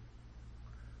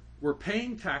we're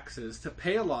paying taxes to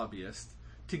pay a lobbyist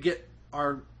to get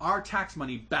our tax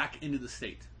money back into the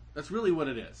state. That's really what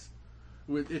it is.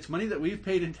 It's money that we've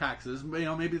paid in taxes.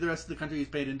 Maybe the rest of the country has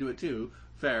paid into it too.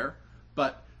 Fair,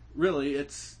 but really,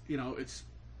 it's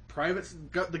private.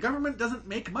 The government doesn't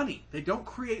make money. They don't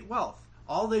create wealth.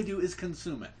 All they do is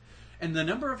consume it. And the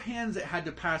number of hands it had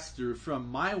to pass through from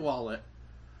my wallet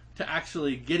to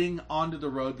actually getting onto the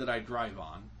road that I drive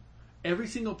on, every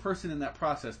single person in that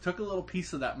process took a little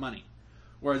piece of that money.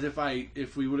 Whereas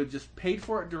if we would have just paid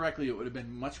for it directly, it would have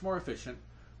been much more efficient,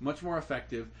 much more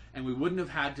effective, and we wouldn't have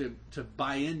had to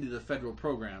buy into the federal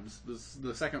programs.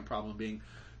 The second problem being,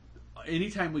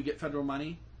 anytime we get federal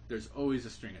money, there's always a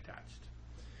string attached.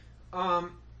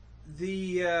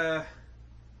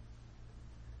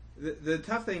 The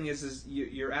tough thing is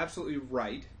you're absolutely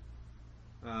right.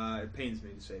 It pains me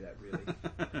to say that, really.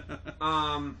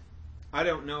 I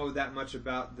don't know that much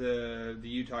about the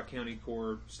Utah County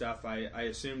Core stuff. I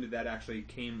assumed that actually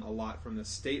came a lot from the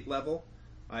state level.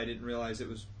 I didn't realize it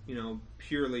was,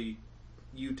 purely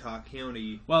Utah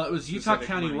County. Well, it was Utah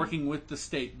County money. working with the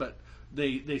state, but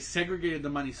they segregated the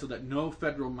money so that no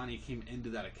federal money came into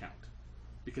that account.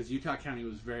 Because Utah County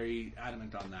was very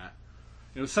adamant on that.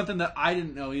 It was something that I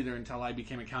didn't know either until I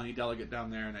became a county delegate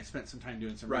down there, and I spent some time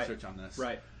doing some research on this.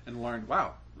 Right. And learned,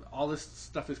 wow, all this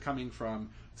stuff is coming from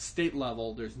state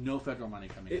level. There's no federal money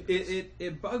coming in.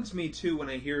 It bugs me, too, when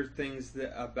I hear things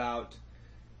about,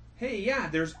 hey, yeah,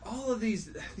 there's all of these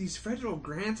federal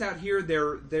grants out here.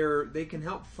 They can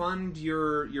help fund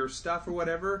your stuff or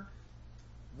whatever.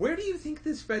 Where do you think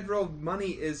this federal money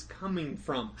is coming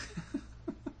from?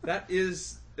 That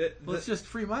is... it's just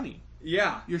free money.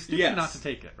 Yeah. You're stupid not to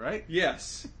take it, right?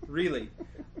 Yes, really.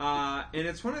 And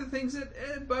it's one of the things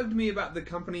that bugged me about the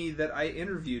company that I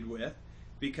interviewed with,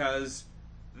 because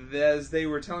as they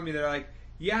were telling me, they're like,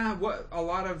 yeah, what a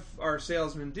lot of our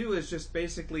salesmen do is just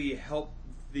basically help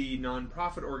the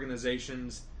nonprofit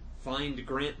organizations find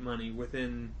grant money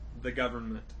within the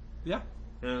government. Yeah.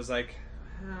 And I was like,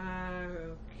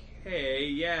 okay,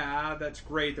 yeah, that's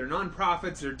great. They're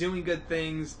nonprofits. They're doing good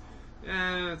things.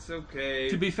 It's okay.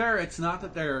 To be fair, it's not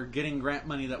that they're getting grant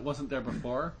money that wasn't there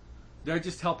before. They're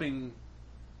just helping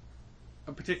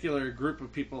a particular group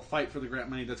of people fight for the grant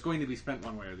money that's going to be spent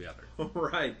one way or the other.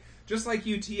 Right. Just like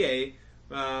UTA,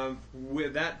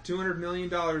 with that $200 million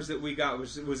that we got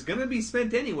was going to be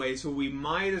spent anyway, so we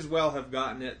might as well have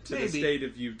gotten it to the state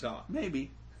of Utah. Maybe.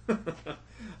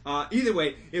 Either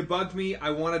way, it bugged me.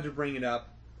 I wanted to bring it up,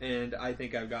 and I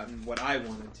think I've gotten what I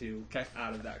wanted to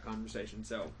out of that conversation.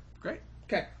 So great.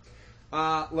 Okay.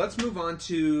 Let's move on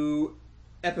to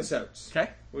episodes. Okay.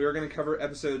 We are going to cover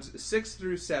episodes 6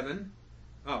 through 7.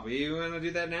 Oh, you want to do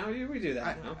that now? We do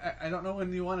that now. I don't know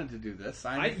when you wanted to do this.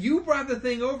 You brought the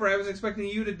thing over. I was expecting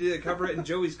you to cover it in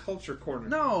Joey's Culture Corner.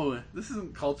 No, this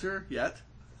isn't culture yet.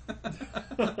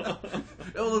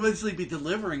 It will eventually be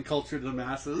delivering culture to the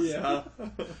masses. Yeah.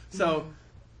 So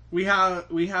we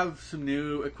have some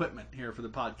new equipment here for the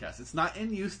podcast. It's not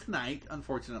in use tonight,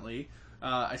 unfortunately.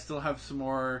 I still have some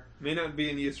more... May not be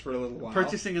in use for a little while.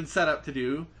 Purchasing and setup to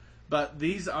do. But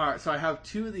these are... So I have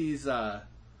two of these MXL...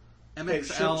 Okay,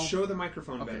 show the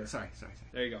microphone better. Sorry.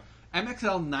 There you go.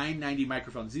 MXL 990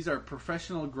 microphones. These are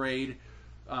professional grade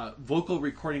vocal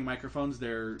recording microphones.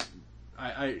 They're...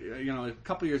 a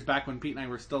couple years back when Pete and I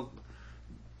were still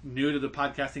new to the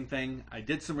podcasting thing, I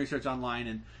did some research online,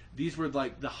 and these were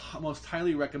like the most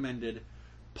highly recommended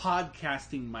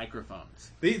podcasting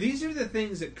microphones. These are the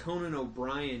things that Conan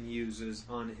O'Brien uses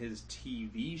on his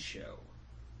TV show.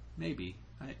 Maybe.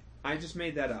 I just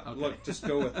made that up. Okay. Look, just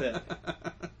go with it.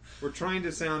 We're trying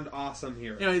to sound awesome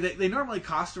here. Anyway, they normally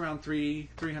cost around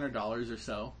 $300 or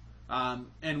so.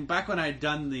 And back when I had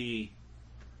done the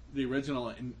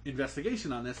original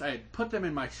investigation on this, I had put them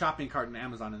in my shopping cart in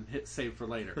Amazon and hit save for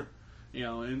later.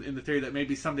 In the theory that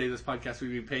maybe someday this podcast would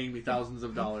be paying me thousands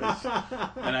of dollars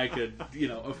and I could,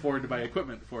 afford to buy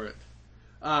equipment for it.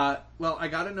 Well, I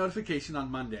got a notification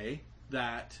on Monday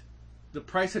that the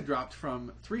price had dropped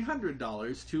from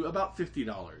 $300 to about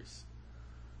 $50.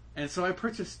 And so I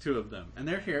purchased two of them, and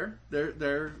they're here.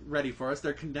 They're ready for us.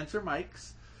 They're condenser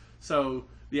mics. So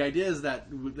the idea is that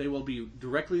they will be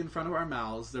directly in front of our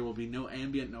mouths. There will be no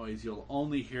ambient noise. You'll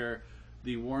only hear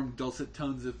the warm, dulcet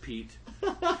tones of Pete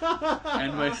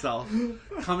and myself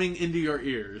coming into your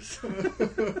ears.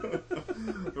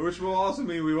 Which will also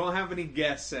mean we won't have any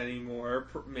guests anymore,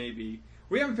 maybe.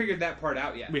 We haven't figured that part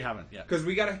out yet. We haven't yet. Because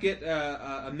we got to get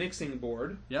a mixing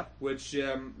board. Yep. Which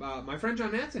my friend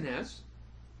John Manson has.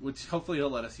 Which hopefully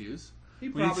he'll let us use. He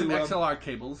We need some will. XLR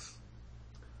cables.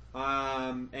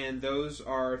 And those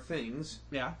are things.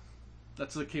 Yeah.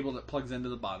 That's the cable that plugs into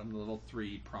the bottom, the little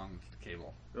 3-pronged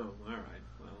cable. Oh, all right.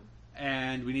 Well,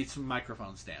 And we need some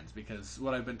microphone stands, because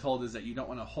what I've been told is that you don't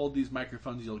want to hold these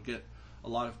microphones. You'll get a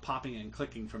lot of popping and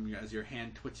clicking from you as your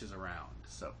hand twitches around.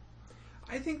 So,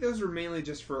 I think those are mainly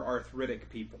just for arthritic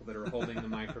people that are holding the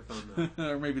microphone.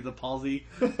 or maybe the palsy.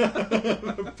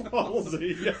 The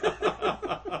palsy.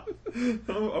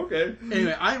 Oh, okay.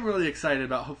 Anyway, I'm really excited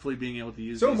about hopefully being able to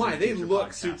use. So these am I. in They future look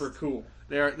podcasts. super cool.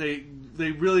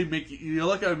 They really make you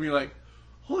look at them and you're like,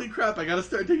 holy crap! I got to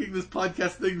start taking this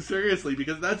podcast thing seriously,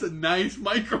 because that's a nice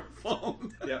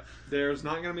microphone. Yeah. There's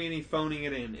not going to be any phoning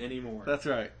it in anymore. That's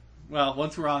right. Well,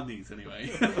 once we're on these, anyway.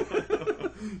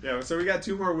 Yeah, so we got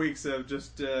 2 more weeks of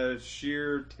just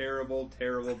sheer terrible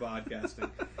podcasting.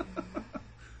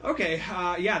 Okay,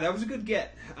 yeah, that was a good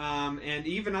get. And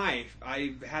even I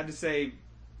had to say,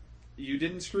 you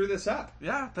didn't screw this up.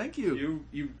 Yeah, thank you.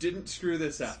 You didn't screw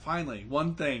this up. Finally,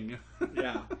 one thing.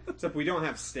 Yeah, except we don't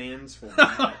have stands for it.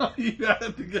 you had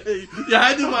to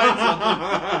find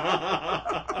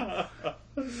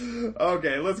something.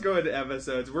 Okay, let's go into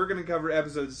episodes. We're going to cover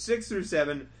episodes 6 through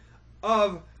 7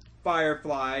 of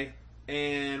Firefly,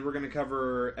 and we're going to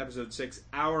cover episode 6,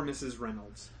 Our Mrs.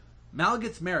 Reynolds. Mal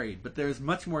gets married, but there's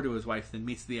much more to his wife than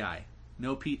meets the eye.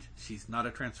 No, Pete, she's not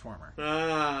a transformer.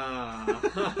 Ah,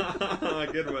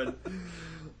 good one.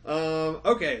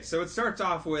 Okay, so it starts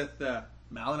off with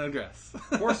Mal in a dress.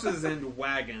 horses and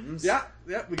wagons. Yeah,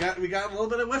 we got a little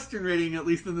bit of Western rating, at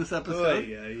least in this episode.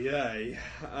 Ay.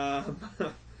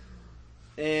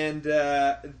 And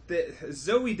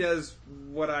Zoe does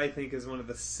what I think is one of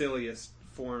the silliest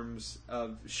forms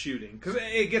of shooting, because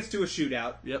it gets to a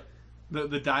shootout. Yep.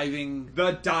 The diving.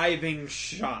 The diving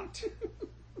shot.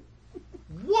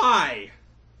 Why?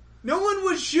 No one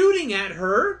was shooting at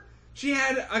her. She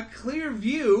had a clear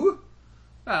view.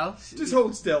 Well, Just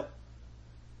hold still.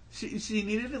 she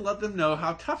needed to let them know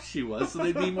how tough she was, so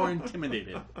they'd be more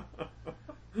intimidated.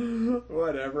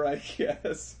 Whatever, I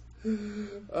guess.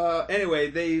 Anyway,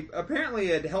 they apparently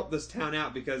had helped this town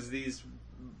out because these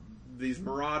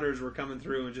marauders were coming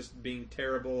through and just being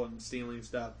terrible and stealing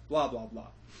stuff. Blah blah blah.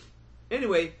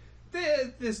 Anyway,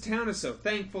 this town is so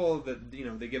thankful that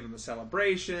they give them a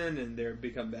celebration and they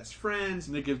become best friends.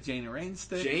 And they give Jane a rain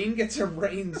stick. Jane gets a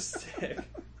rain stick.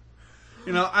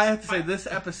 I have to say, this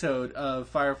episode of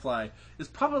Firefly is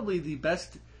probably the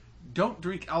best don't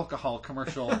drink alcohol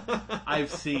commercial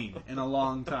I've seen in a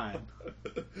long time.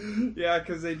 Yeah,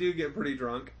 because they do get pretty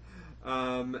drunk.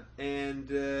 It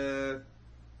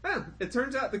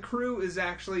turns out the crew is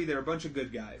actually, they're a bunch of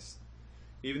good guys.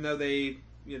 Even though they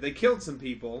killed some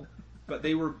people, but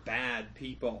they were bad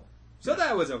people. So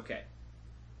that was okay.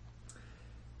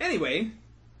 Anyway,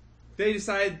 they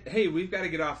decide, hey, we've got to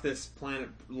get off this planet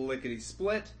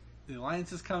lickety-split. The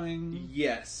Alliance is coming.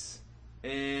 Yes.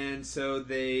 And so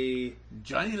they...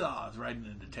 Johnny Law's riding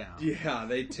into town. Yeah,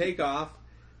 they take off,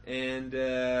 and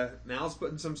Mal's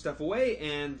putting some stuff away,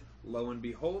 and lo and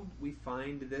behold, we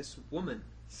find this woman.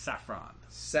 Saffron.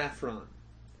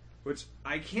 Which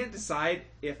I can't decide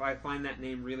if I find that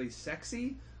name really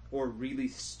sexy or really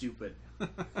stupid.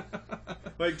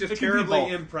 Like, just terribly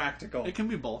impractical. It can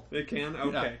be both. It can?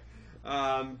 Okay.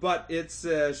 Yeah. But it's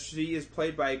she is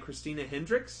played by Christina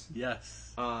Hendricks.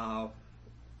 Yes.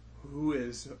 Who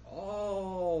is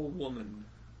all woman.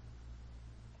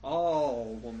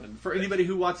 All woman. For anybody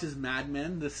who watches Mad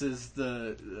Men, this is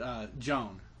the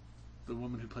Joan. The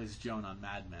woman who plays Joan on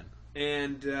Mad Men.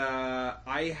 And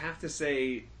I have to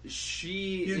say,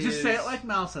 she You is... just say it like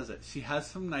Mal says it. She has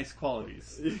some nice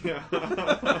qualities. Yeah.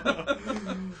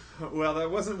 Well, that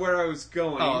wasn't where I was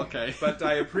going. Oh, okay. But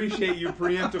I appreciate you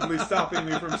preemptively stopping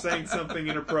me from saying something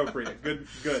inappropriate. Good.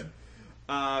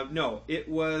 No, it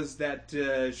was that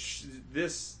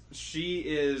she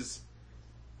is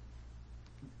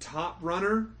top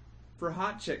runner for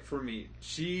Hot Chick for me.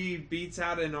 She beats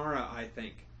out Inara, I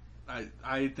think.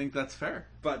 I think that's fair.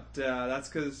 But that's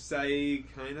because I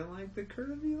kind of like the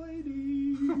curvy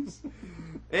ladies.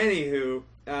 Anywho,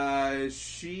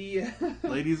 she...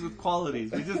 Ladies with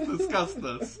qualities. We just discussed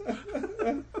this.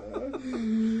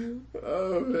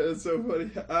 Oh, that's so funny.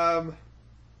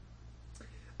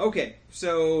 Okay,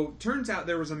 so turns out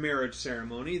there was a marriage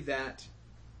ceremony that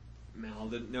Mal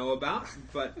didn't know about,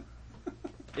 but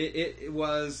it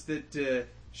was that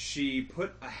she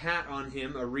put a hat on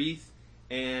him, a wreath,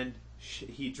 and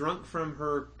he drank from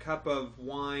her cup of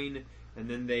wine, and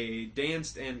then they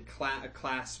danced and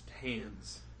clasped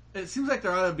hands. It seems like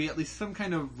there ought to be at least some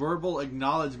kind of verbal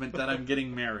acknowledgement that I'm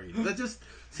getting married. That just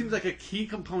seems like a key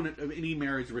component of any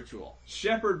marriage ritual.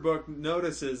 Shepherd Book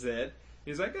notices it.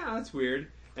 He's like, oh, that's weird.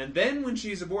 And then when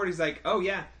she's aboard, he's like, oh,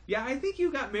 yeah, I think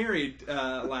you got married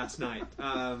last night.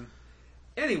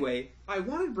 Anyway, I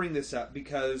wanted to bring this up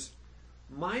because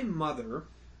my mother,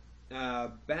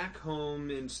 back home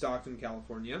in Stockton,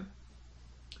 California...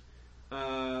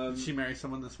 Did she marry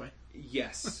someone this way?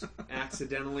 Yes,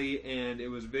 accidentally, and it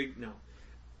was big. No,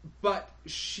 but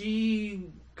she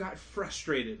got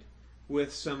frustrated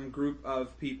with some group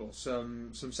of people,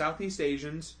 some Southeast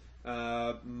Asians,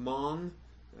 Hmong,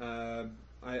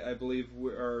 I believe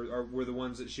were the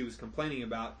ones that she was complaining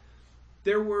about.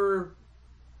 There were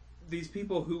these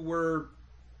people who were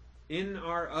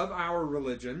of our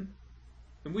religion,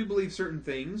 and we believe certain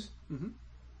things,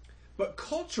 but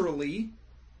culturally,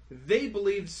 they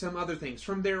believed some other things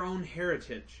from their own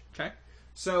heritage. Okay.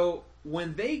 So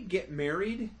when they get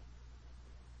married,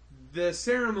 the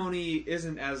ceremony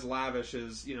isn't as lavish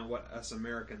as, what us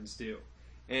Americans do.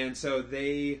 And so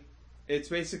it's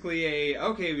basically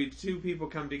two people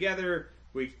come together,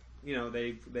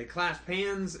 they clasp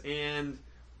hands, and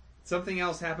something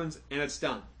else happens, and it's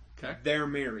done. Okay. They're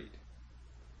married.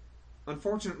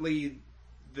 Unfortunately,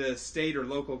 the state or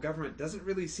local government doesn't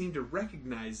really seem to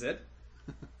recognize it.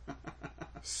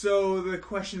 So the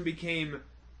question became,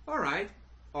 all right,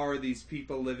 are these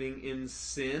people living in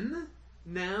sin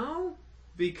now?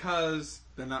 Because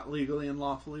they're not legally and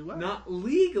lawfully wed. Not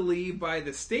legally by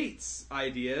the state's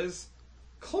ideas.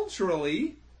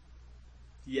 Culturally,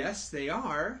 yes, they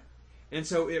are. And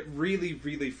so it really,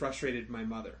 really frustrated my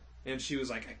mother. And she was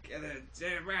like, I get it. It's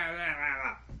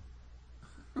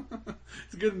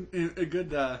a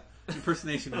good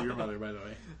impersonation of your mother, by the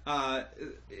way.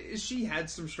 She had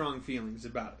some strong feelings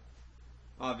about it,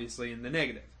 obviously in the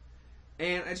negative.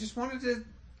 And I just wanted to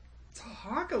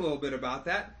talk a little bit about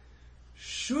that.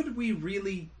 Should we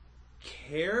really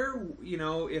care,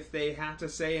 if they have to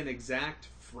say an exact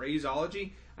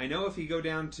phraseology? I know if you go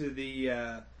down to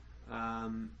the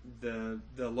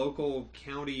local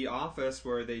county office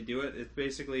where they do it, it's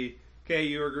basically, okay,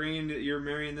 you're agreeing that you're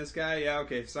marrying this guy? Yeah,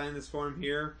 okay, sign this form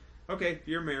here. Okay,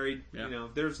 you're married. Yeah.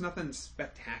 There's nothing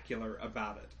spectacular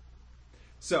about it.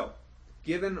 So,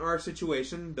 given our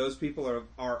situation, those people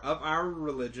are of our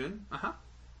religion.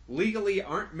 Legally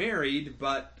aren't married,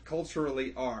 but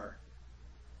culturally are.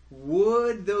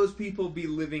 Would those people be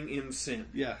living in sin?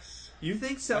 Yes. You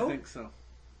think so? I think so.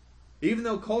 Even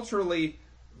though culturally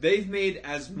they've made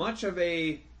as much of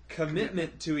a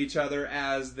commitment to each other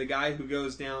as the guy who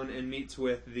goes down and meets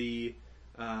with the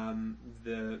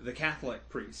Catholic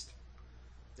priest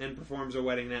and performs a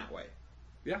wedding that way.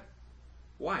 Yeah.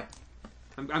 Why?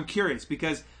 I'm curious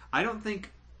because I don't think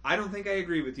I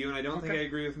agree with you, and I don't think I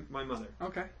agree with my mother.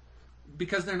 Okay.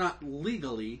 Because they're not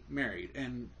legally married,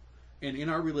 and in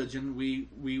our religion we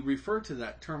refer to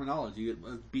that terminology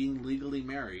of being legally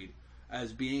married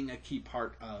as being a key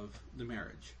part of the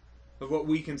marriage. Of what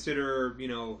we consider,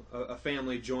 a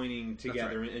family joining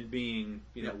together right. and being,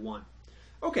 one.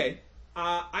 Okay.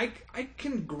 I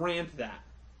can grant that.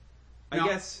 I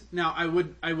guess. Now, I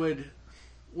would.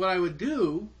 What I would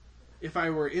do if I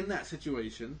were in that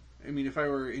situation, if I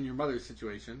were in your mother's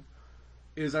situation,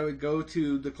 is I would go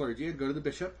to the clergy, I'd go to the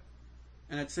bishop,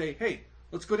 and I'd say, hey,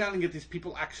 let's go down and get these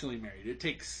people actually married. It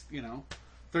takes,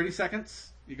 30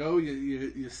 seconds. You go,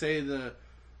 you say the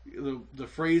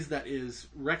phrase that is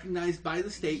recognized by the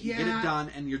state, you get it done,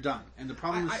 and you're done. And the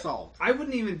problem is solved. I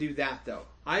wouldn't even do that, though.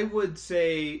 I would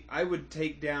say, I would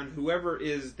take down whoever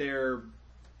is their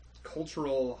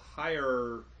cultural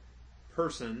higher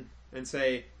person and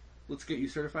say, let's get you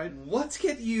certified. Let's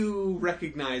get you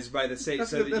recognized by the state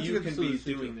so that you can be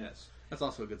doing this. That's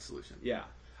also a good solution. Yeah.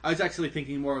 I was actually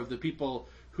thinking more of the people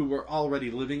who were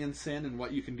already living in sin and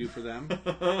what you can do for them.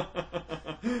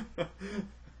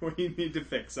 We need to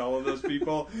fix all of those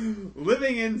people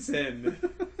living in sin.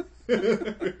 I've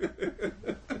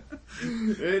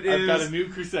got a new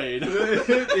crusade.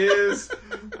 It is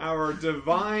our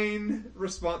divine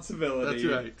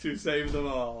responsibility to save them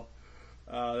all.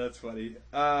 That's funny.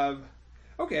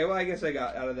 Okay, well, I guess I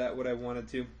got out of that what I wanted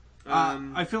to.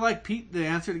 I feel like, Pete, the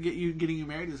answer to getting you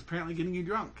married is apparently getting you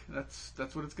drunk. That's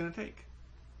what it's going to take.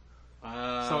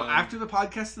 So after the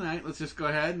podcast tonight, let's just go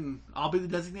ahead and I'll be the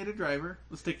designated driver.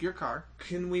 Let's take your car.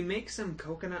 Can we make some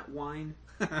coconut wine?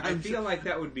 I feel like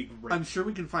that would be great. I'm sure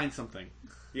we can find something.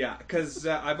 Yeah, because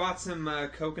I bought some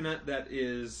coconut that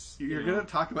is... You're going to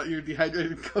talk about your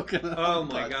dehydrated coconut. Oh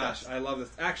my gosh, I love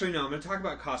this. Actually, no, I'm going to talk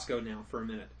about Costco now for a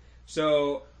minute.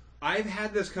 So, I've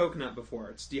had this coconut before.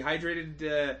 It's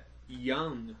dehydrated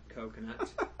young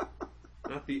coconut.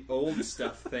 Not the old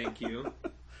stuff, thank you.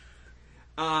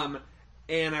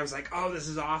 And I was like, oh, this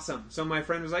is awesome. So my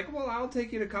friend was like, well, I'll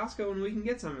take you to Costco and we can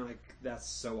get some. I'm like, that's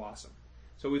so awesome.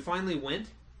 So we finally went.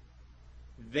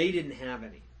 They didn't have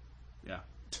any. Yeah.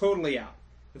 Totally out.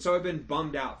 And so I've been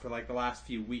bummed out for like the last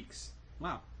few weeks.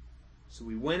 Wow. So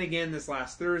we went again this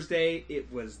last Thursday. It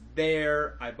was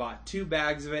there. I bought 2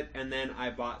 bags of it, and then I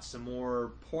bought some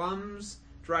more plums,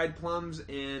 dried plums,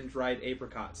 and dried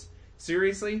apricots.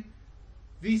 Seriously,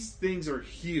 these things are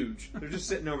huge. They're just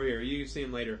sitting over here. You can see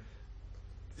them later.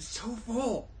 It's so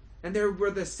full. And they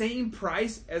were the same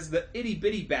price as the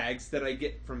itty-bitty bags that I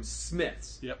get from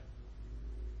Smith's. Yep.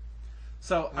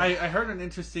 So I heard an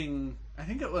interesting, I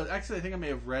think I may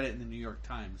have read it in the New York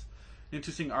Times, an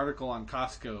interesting article on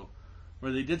Costco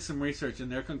where they did some research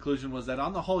and their conclusion was that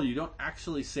on the whole you don't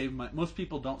actually save money. Most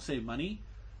people don't save money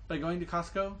by going to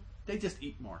Costco. They just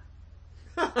eat more.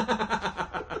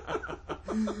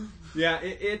 Yeah,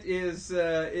 it is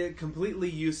completely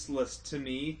useless to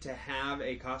me to have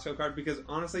a Costco card because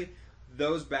honestly,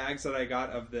 those bags that I got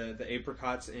of the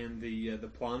apricots and the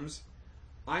plums,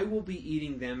 I will be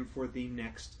eating them for the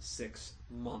next 6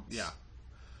 months. Yeah.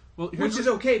 Well, which is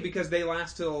okay because they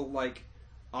last till like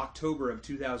October of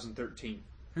 2013.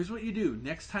 Here's what you do.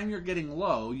 Next time you're getting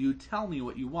low, you tell me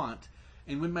what you want.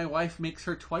 And when my wife makes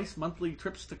her twice monthly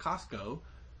trips to Costco,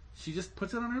 she just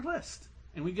puts it on her list.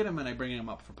 And we get them and I bring them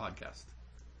up for podcast.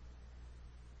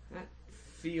 That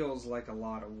feels like a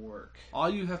lot of work. All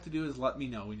you have to do is let me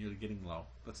know when you're getting low.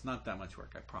 That's not that much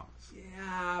work, I promise.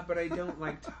 Yeah, but I don't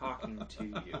like talking to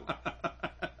you.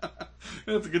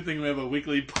 That's a good thing we have a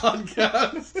weekly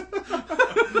podcast.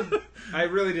 I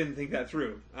really didn't think that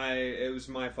through. It was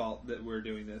my fault that we're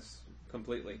doing this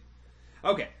completely.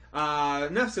 Okay,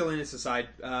 enough silliness aside.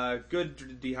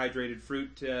 Good dehydrated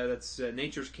fruit. That's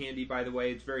nature's candy, by the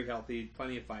way. It's very healthy,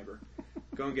 plenty of fiber.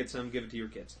 Go and get some, give it to your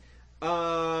kids.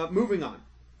 Moving on.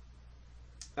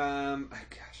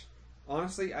 Gosh,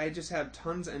 honestly, I just have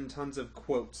tons and tons of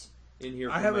quotes in here.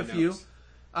 I have a few. Notes.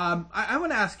 I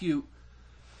want to ask you.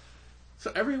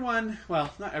 So everyone,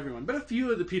 well, not everyone, but a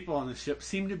few of the people on the ship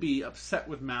seem to be upset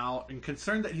with Mal and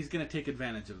concerned that he's going to take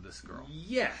advantage of this girl.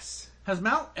 Yes. Has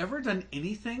Mal ever done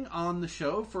anything on the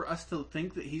show for us to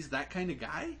think that he's that kind of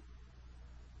guy?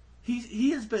 He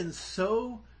has been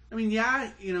so. I mean, yeah,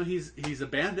 you know, he's a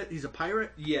bandit, he's a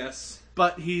pirate. Yes.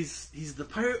 But he's the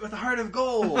pirate with a heart of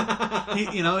gold.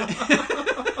 You know.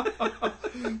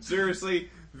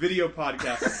 Seriously, video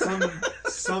podcast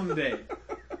someday.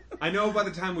 I know by the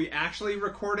time we actually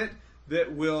record it,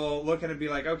 that we'll look at it and be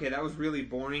like, okay, that was really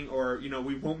boring, or, you know,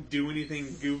 we won't do anything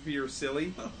goofy or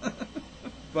silly.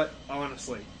 But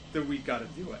honestly, that we got to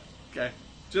do it. Okay.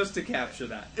 Just to capture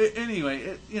that.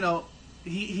 Anyway, you know,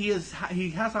 he has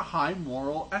a high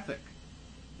moral ethic.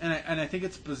 And I think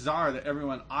it's bizarre that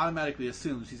everyone automatically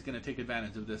assumes he's going to take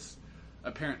advantage of this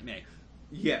apparent naif.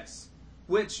 Yes.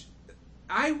 Which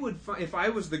I would if I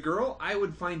was the girl, I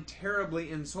would find terribly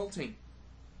insulting.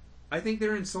 I think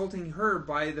they're insulting her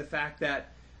by the fact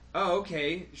that, oh,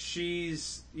 okay,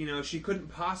 she's, you know, she couldn't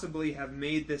possibly have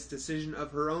made this decision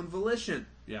of her own volition.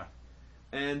 Yeah.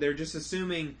 And they're just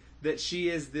assuming that she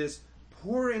is this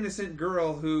poor innocent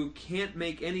girl who can't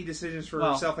make any decisions for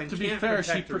herself and to can't be fair,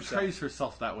 protect she portrays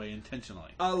herself. herself that way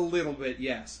intentionally. A little bit,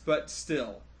 yes, but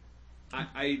still,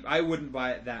 I wouldn't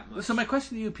buy it that much. So my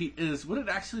question to you, Pete, is would it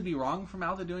actually be wrong for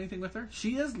Mal to do anything with her?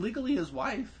 She is legally his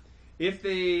wife. If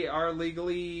they are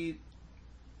legally...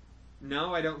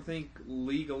 No, I don't think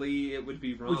legally it would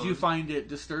be wrong. Would you find it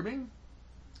disturbing?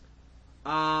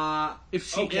 If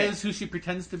she is who she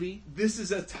pretends to be? This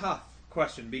is a tough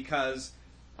question because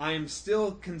I'm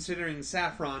still considering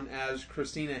Saffron as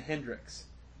Christina Hendricks.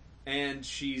 And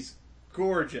she's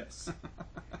gorgeous.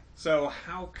 So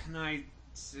how can I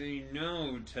say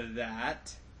no to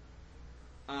that?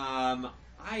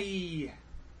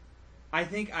 I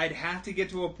think I'd have to get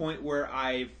to a point where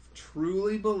I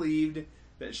truly believed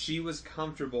that she was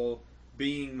comfortable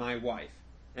being my wife.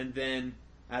 And then,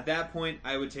 at that point,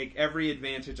 I would take every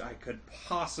advantage I could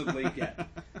possibly get.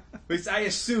 At least I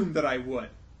assume that I would.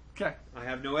 Okay. I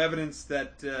have no evidence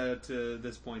that to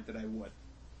this point that I would.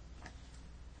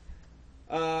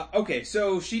 Okay,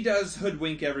 so she does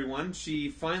hoodwink everyone. She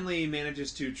finally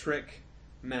manages to trick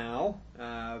Mal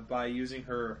by using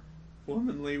her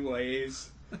womanly ways.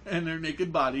 And her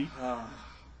naked body.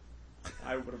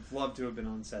 I would have loved to have been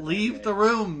on set. Leave the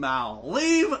room, Mal.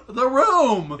 Leave the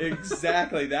room!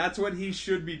 Exactly. That's what he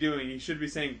should be doing. He should be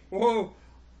saying, "Whoa,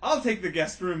 I'll take the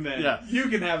guest room then. Yeah. You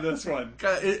can have this one."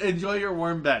 Enjoy your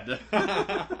warm bed.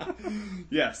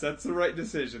 Yes, that's the right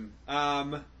decision.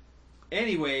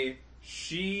 Anyway,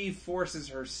 she forces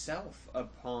herself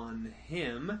upon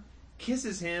him,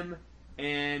 kisses him,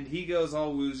 and he goes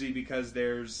all woozy because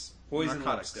there's poison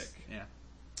Narcotics. lipstick. Yeah.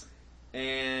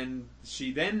 And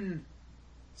she then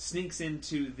sneaks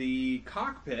into the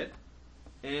cockpit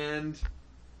and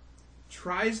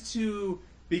tries to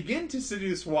begin to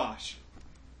seduce Wash,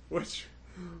 which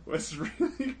was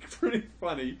really pretty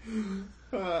funny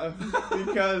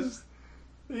because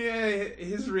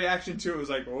his reaction to it was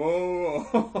like,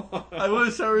 "Whoa!" I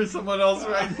wish I were someone else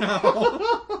right now.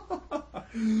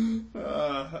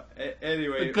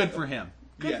 Anyway, But good for him.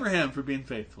 Good Yes. for him for being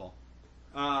faithful.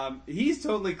 He's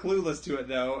totally clueless to it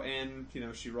though, and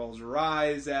she rolls her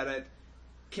eyes at it,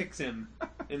 kicks him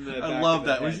in the. I back love of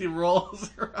the that when head. she rolls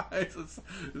her eyes.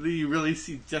 You really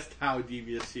see just how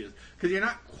devious she is because you're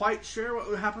not quite sure what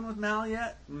would happen with Mal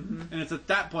yet, and it's at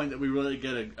that point that we really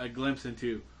get a glimpse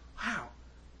into, wow,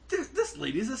 this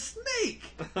lady's a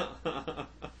snake.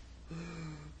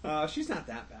 She's not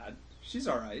that bad. She's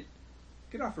all right.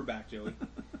 Get off her back, Joey.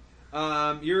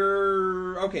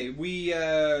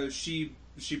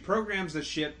 She programs the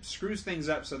ship, screws things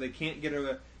up so they can't get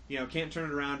can't turn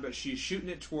it around, but she's shooting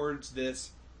it towards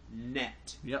this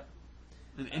net. Yep,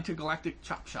 an intergalactic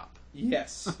chop shop.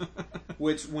 Yes,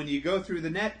 which when you go through the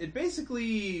net, it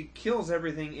basically kills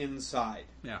everything inside.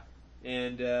 Yeah.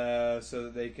 And so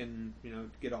that they can,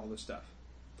 get all this stuff.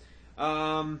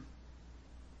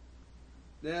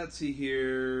 Let's see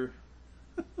here.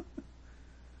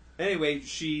 Anyway,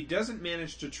 she doesn't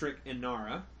manage to trick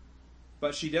Inara,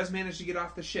 but she does manage to get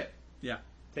off the ship. Yeah.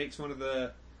 Takes one of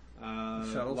the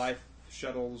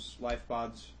Shuttles? life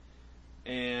pods,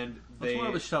 and What's more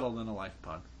of a shuttle than a life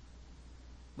pod?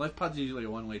 Life pod's usually a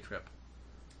one-way trip.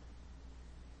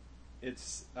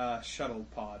 It's a shuttle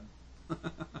pod.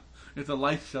 It's a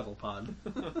life shuttle pod.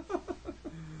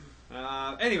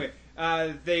 Anyway,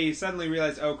 they suddenly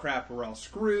realize, oh crap, we're all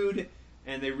screwed,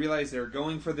 and they realize they're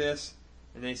going for this,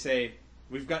 and they say,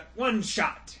 we've got one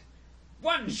shot!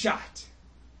 One shot!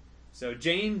 So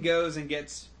Jane goes and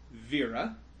gets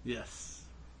Vera, Yes.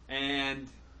 and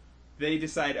they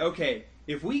decide, okay,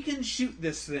 if we can shoot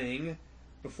this thing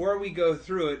before we go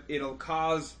through it, it'll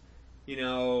cause,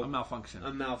 A malfunction.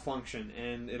 a malfunction,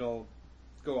 and it'll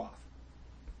go off.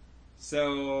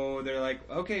 So they're like,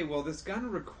 okay, well, this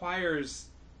gun requires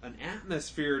an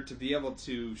atmosphere to be able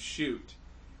to shoot.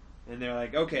 And they're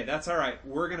like, okay, that's all right.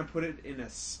 We're going to put it in a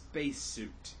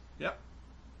spacesuit. Yep.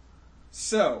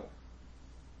 So,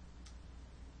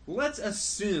 let's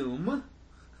assume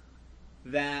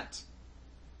that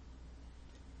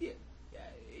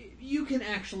you can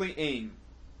actually aim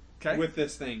Okay. with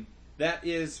this thing. That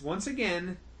is, once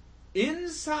again,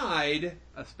 inside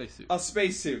a spacesuit. a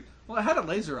spacesuit. Well, it had a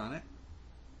laser on it.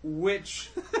 Which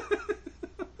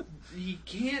he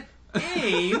can't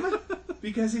aim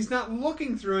because he's not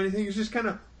looking through anything. He's just kind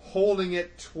of holding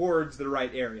it towards the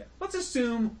right area. Let's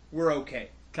assume we're okay.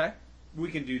 Okay. We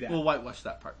can do that. We'll whitewash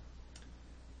that part.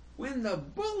 When the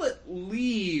bullet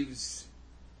leaves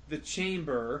the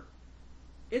chamber,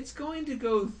 it's going to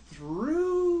go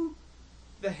through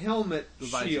the helmet The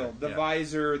visor, shield, the yeah.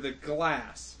 visor, the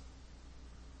glass.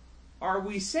 Are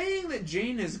we saying that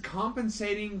Jane is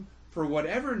compensating for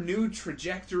whatever new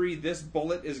trajectory this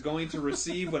bullet is going to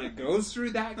receive when it goes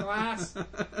through that glass?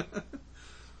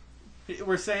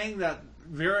 We're saying that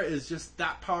Vera is just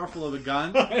that powerful of a gun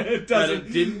It that doesn't.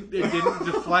 it didn't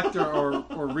deflect or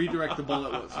redirect the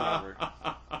bullet whatsoever.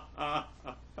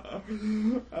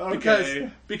 Okay.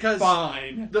 Because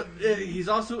Fine. he's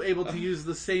also able to use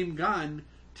the same gun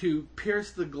to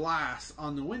pierce the glass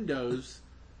on the windows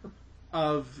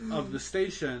of the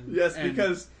station. Yes, and-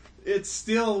 because it's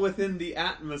still within the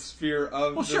atmosphere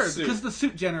of well, the sure, suit. because the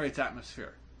suit generates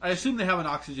atmosphere. I assume they have an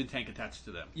oxygen tank attached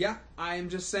to them. Yeah, I'm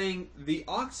just saying the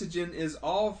oxygen is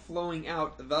all flowing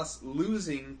out, thus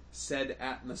losing said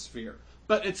atmosphere.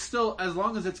 But it's still, as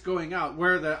long as it's going out,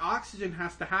 where the oxygen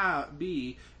has to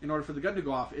be in order for the gun to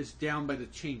go off is down by the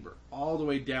chamber, all the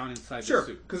way down inside Sure, the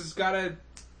suit. because it's got to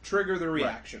trigger the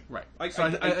reaction. Right. I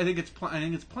think it's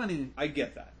plenty. I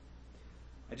get that.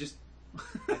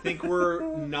 I think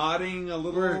we're nodding a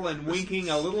little and winking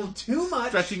a little too much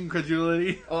Stretching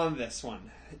incredulity. on this one.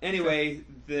 Anyway,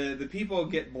 the people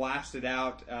get blasted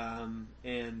out,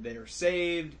 and they're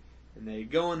saved, and they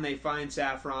go and they find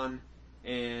Saffron,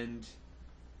 and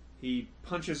he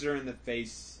punches her in the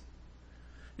face.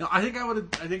 No, I think I would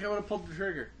have pulled the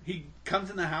trigger. He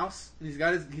comes in the house and he's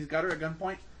got her at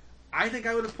gunpoint. I think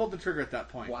I would have pulled the trigger at that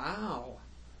point. Wow.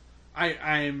 I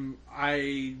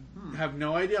have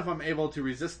no idea if I'm able to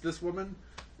resist this woman.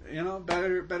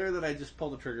 Better that I just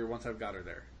pull the trigger once I've got her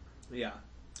there. Yeah.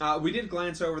 We did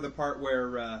glance over the part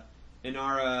where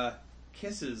Inara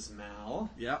kisses Mal.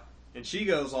 Yep. And she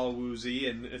goes all woozy,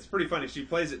 and it's pretty funny. She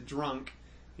plays it drunk.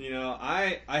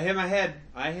 I hit my head.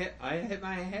 I hit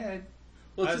my head.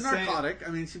 Well, it's a I was narcotic.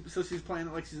 I mean, so she's playing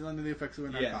it like she's under the effects of a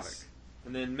narcotic. Yes.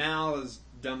 And then Mal, as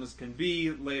dumb as can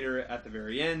be, later at the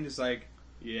very end, is like,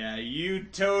 "Yeah, you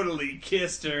totally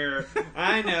kissed her.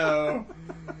 I know."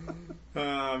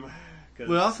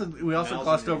 We also Mal's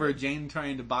glossed an over idiot. Jane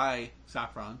trying to buy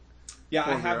Saffron. Yeah, I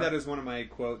for have Vera. that as one of my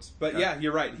quotes. But Okay. yeah,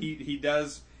 you're right. He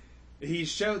does.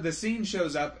 The scene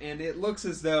shows up, and it looks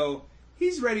as though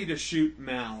he's ready to shoot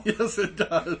Mal. Yes, it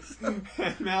does.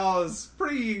 And Mal is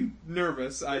pretty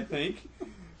nervous, I think.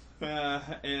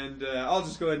 I'll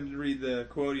just go ahead and read the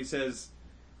quote. He says,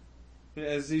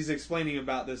 as he's explaining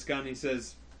about this gun, he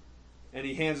says, and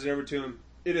he hands it over to him,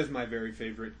 "It is my very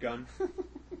favorite gun."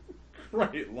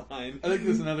 Great line. I think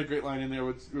there's another great line in there,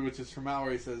 which is from Mal,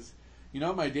 where he says,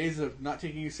 "My days of not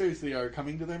taking you seriously are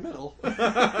coming to their middle."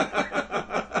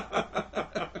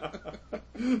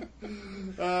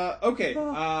 Okay,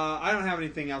 I don't have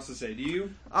anything else to say. Do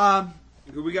you?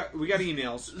 We got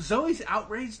emails. Zoe's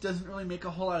outrage doesn't really make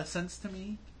a whole lot of sense to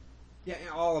me. Yeah,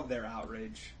 all of their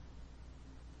outrage.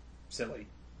 Silly.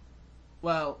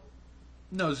 Well,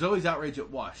 no, Zoe's outrage at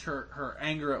Wash, her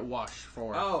anger at Wash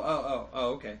for Oh,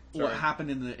 okay. Sorry. what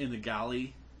happened in the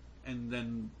galley, and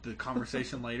then the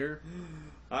conversation later.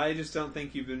 I just don't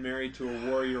think you've been married to a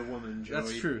warrior woman, Joey.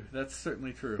 That's true. That's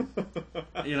certainly true.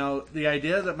 The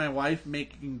idea that my wife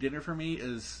making dinner for me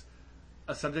is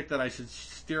a subject that I should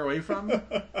steer away from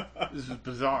is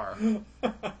bizarre.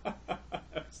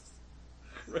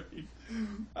 Great.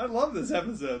 I love this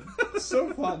episode. It's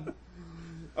so fun.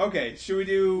 Okay, should we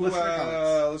do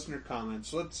listener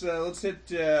comments? Let's hit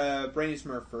Brainy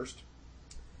Smurf first.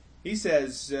 He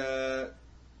says,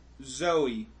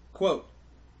 Zoe, quote,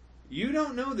 "You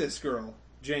don't know this girl,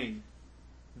 Jane.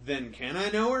 Then can I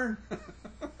know her?"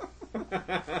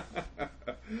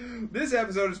 This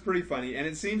episode is pretty funny, and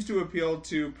it seems to appeal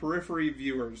to periphery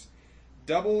viewers.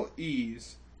 Double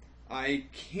E's. I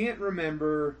can't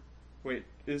remember...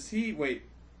 did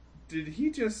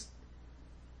he just...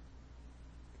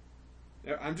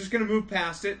 I'm just going to move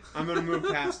past it.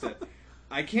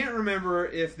 I can't remember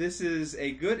if this is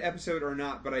a good episode or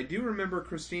not, but I do remember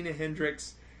Christina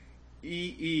Hendricks'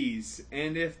 EEs,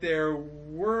 and if there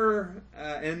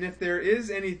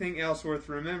is anything else worth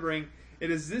remembering,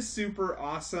 it is this super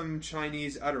awesome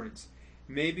Chinese utterance.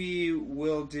 Maybe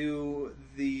we'll do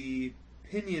the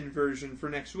pinyin version for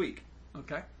next week.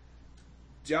 Okay.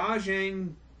 Jia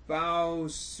Zhang Bao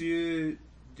Su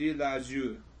de la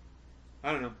Zhu.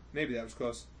 I don't know. Maybe that was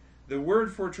close. The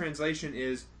word for translation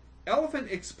is elephant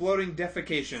exploding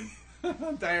defecation.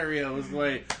 Diarrhea was the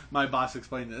way my boss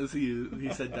explained this. He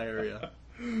said diarrhea.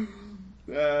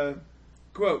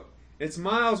 Quote, "It's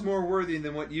miles more worthy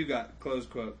than what you got," close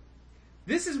quote.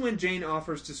 This is when Jane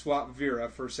offers to swap Vera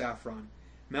for Saffron.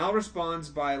 Mal responds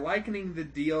by likening the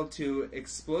deal to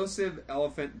explosive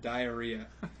elephant diarrhea,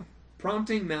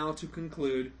 prompting Mal to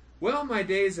conclude, "Well, my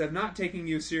days of not taking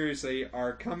you seriously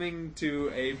are coming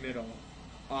to a middle."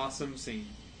 Awesome scene.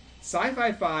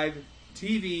 Sci-Fi 5,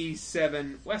 TV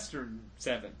 7, Western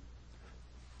 7.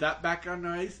 That background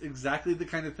noise, exactly the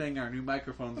kind of thing our new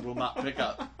microphones will not pick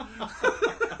up.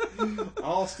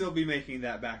 I'll still be making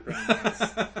that background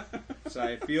noise. So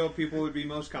I feel people would be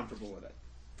most comfortable with it.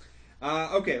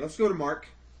 Okay, let's go to Mark.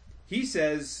 He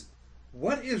says,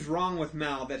 "What is wrong with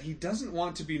Mal that he doesn't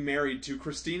want to be married to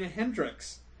Christina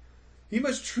Hendricks? He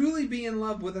must truly be in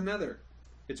love with another.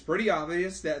 It's pretty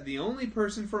obvious that the only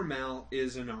person for Mal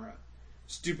is Inara.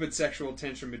 Stupid sexual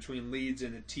tension between leads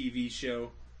in a TV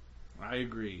show." I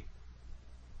agree.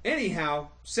 Anyhow,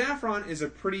 Saffron is a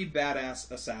pretty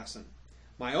badass assassin.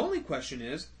 My only question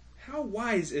is, how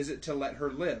wise is it to let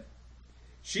her live?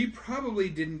 She probably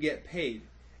didn't get paid,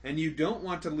 and you don't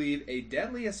want to leave a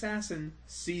deadly assassin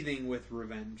seething with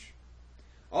revenge.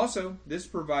 Also, this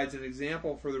provides an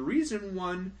example for the reason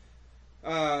one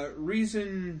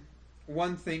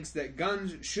thinks that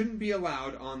guns shouldn't be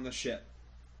allowed on the ship.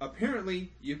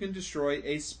 Apparently, you can destroy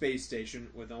a space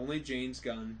station with only Jane's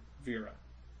gun, Vera.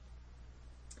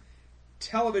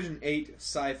 Television 8,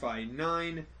 Sci-Fi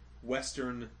 9,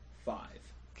 Western 5.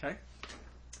 Okay.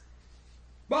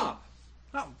 Bob.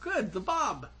 Oh, good. The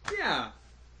Bob. Yeah.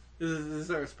 Is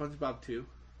there a SpongeBob too?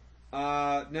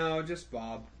 No, just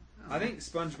Bob. Oh. I think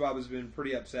SpongeBob has been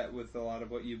pretty upset with a lot of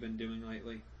what you've been doing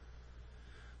lately.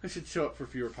 I should show up for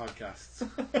fewer podcasts.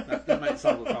 that might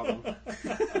solve the problem.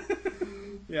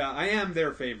 Yeah, I am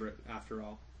their favorite, after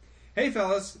all. Hey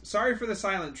fellas, sorry for the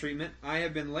silent treatment. I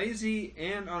have been lazy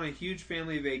and on a huge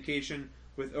family vacation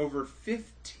with over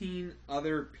 15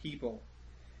 other people.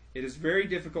 It is very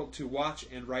difficult to watch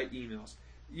and write emails.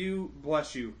 You,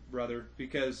 bless you, brother,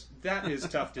 because that is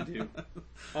tough to do.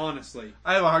 Honestly.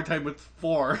 I have a hard time with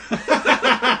 4.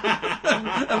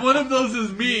 And one of those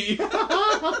is me.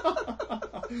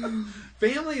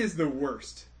 Family is the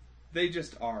worst. They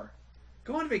just are.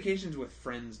 Go on vacations with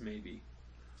friends, maybe.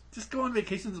 Just go on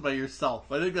vacations by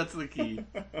yourself. I think that's the key.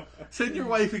 Send your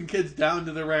wife and kids down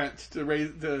to the ranch to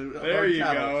raise the There you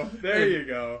go. There you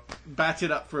go. Batch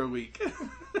it up for a week.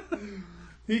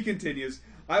 He continues,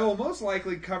 I will most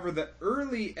likely cover the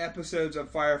early episodes of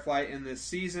Firefly in the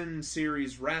season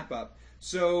series wrap-up,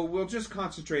 so we'll just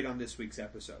concentrate on this week's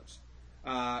episodes.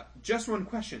 Just one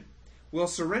question. Will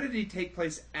Serenity take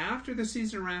place after the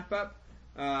season wrap-up,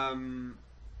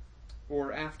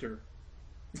 or after?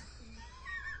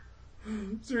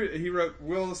 He wrote,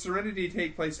 will Serenity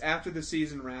take place after the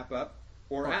season wrap-up,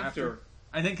 or after?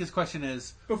 I think his question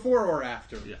is... Before or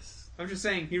after? Yes. I'm just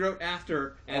saying, he wrote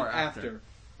after and Or after.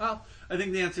 Well, I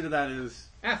think the answer to that is...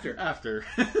 After. After.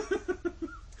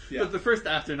 Yeah. But the first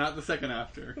after, not the second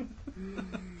after.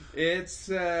 Its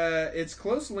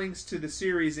close links to the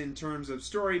series in terms of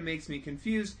story makes me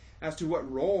confused as to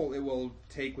what role it will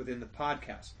take within the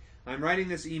podcast. I'm writing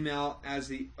this email as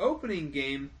the opening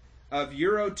game of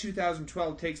Euro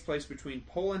 2012 takes place between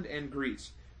Poland and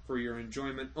Greece. For your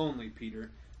enjoyment only, Peter.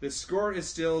 The score is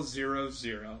still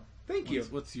 0-0. Thank you.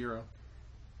 What's Euro?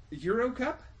 Euro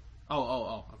Cup?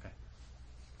 Oh, okay.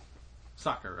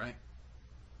 Soccer, right?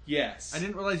 Yes. I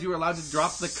didn't realize you were allowed to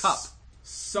drop the cup.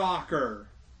 Soccer.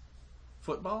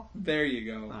 Football? There you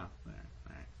go. Oh, there. All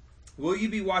right. Will you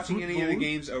be watching any of the Football?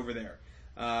 games over there?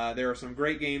 There are some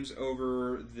great games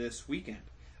over this weekend.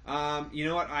 You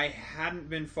know what? I hadn't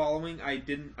been following. I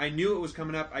knew it was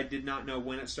coming up. I did not know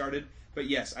when it started. But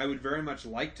yes, I would very much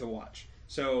like to watch.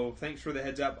 So thanks for the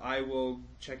heads up. I will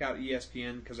check out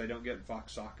ESPN because I don't get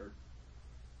Fox Soccer.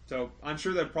 So I'm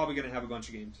sure they're probably going to have a bunch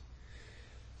of games.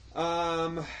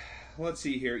 Let's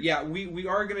see here. Yeah, we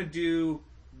are going to do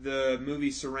the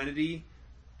movie Serenity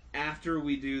after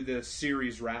we do the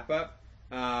series wrap-up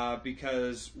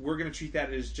because we're going to treat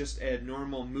that as just a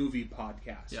normal movie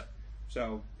podcast. Yep.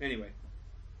 So, anyway.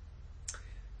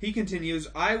 He continues,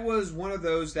 I was one of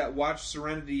those that watched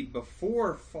Serenity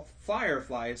before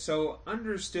Firefly, so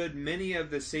understood many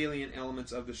of the salient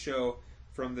elements of the show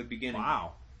from the beginning.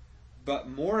 Wow. But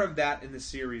more of that in the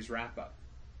series wrap-up.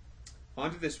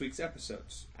 On to this week's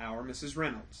episodes. Our Mrs.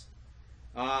 Reynolds.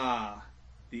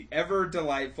 The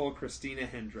ever-delightful Christina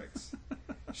Hendricks.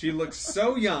 She looks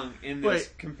so young in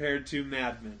this compared to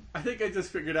Mad Men. I think I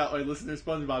just figured out why listener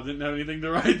SpongeBob didn't have anything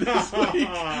to write this week.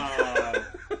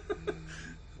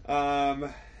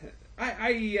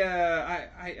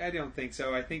 I don't think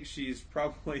so. I think she's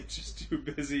probably just too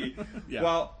busy.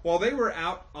 Yeah. While they were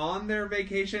out on their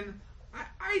vacation,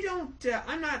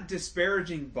 I'm not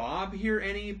disparaging Bob here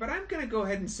any, but I'm going to go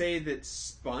ahead and say that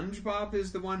SpongeBob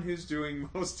is the one who's doing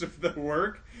most of the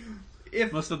work.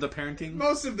 Most of the parenting?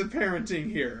 Most of the parenting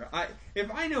here.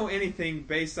 If I know anything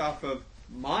based off of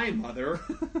my mother,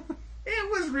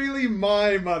 it was really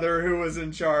my mother who was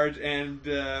in charge and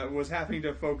was having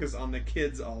to focus on the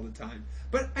kids all the time.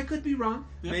 But I could be wrong.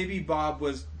 Yeah. Maybe Bob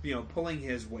was, pulling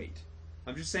his weight.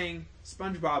 I'm just saying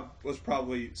SpongeBob was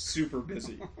probably super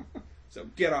busy. So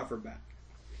get off her back.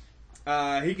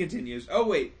 He continues, oh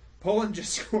wait, Poland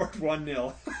just scored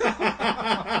 1-0.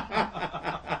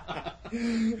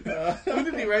 When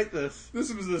did he write this?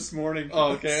 This was this morning.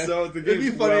 Oh, okay. So the It'd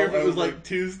game's be funnier well if it was over. like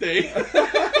Tuesday.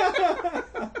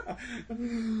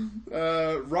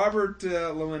 Robert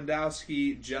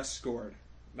Lewandowski just scored.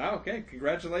 Okay,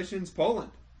 congratulations,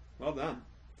 Poland. Well done.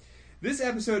 This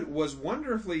episode was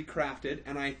wonderfully crafted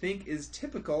and I think is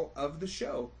typical of the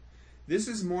show. This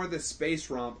is more the space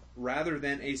romp rather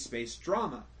than a space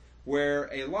drama, where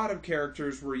a lot of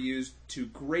characters were used to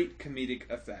great comedic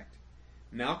effect.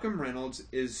 Malcolm Reynolds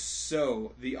is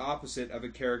so the opposite of a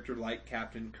character like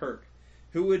Captain Kirk,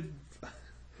 who would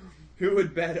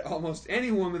bed almost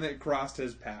any woman that crossed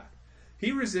his path.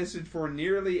 He resisted for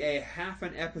nearly a half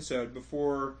an episode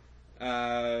before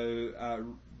giving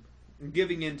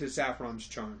in to Saffron's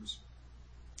charms.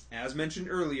 As mentioned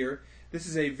earlier, this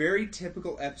is a very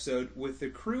typical episode with the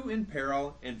crew in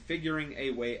peril and figuring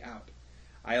a way out.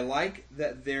 I like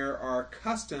that there are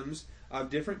customs of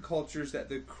different cultures that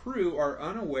the crew are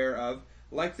unaware of,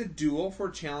 like the duel for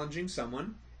challenging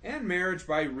someone, and marriage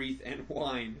by wreath and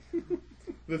wine.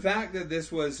 The fact that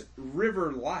this was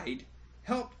River Light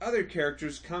helped other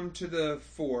characters come to the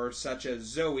fore, such as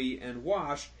Zoe and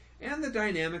Wash, and the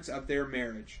dynamics of their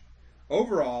marriage.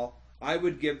 Overall, I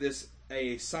would give this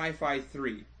a sci-fi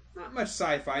 3. Not much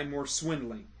sci-fi, more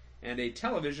swindling. And a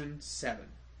television 7.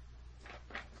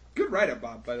 Good write-up,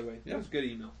 Bob, by the way. That was a good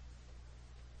email.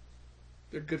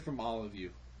 They're good from all of you.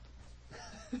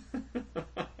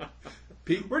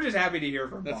 Pete, We're just happy to hear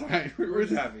from that's Bob. right. We're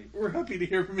just happy. We're happy to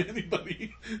hear from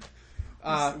anybody.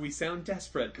 We sound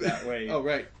desperate that way. Oh,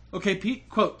 right. Okay, Pete,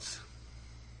 quotes.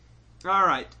 All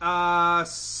right.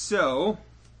 So,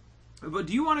 but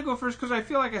do you want to go first? Because I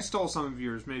feel like I stole some of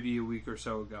yours maybe a week or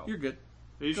so ago. You're good.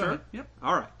 Are you Go sure? ahead. Yep.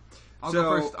 All right. I'll So-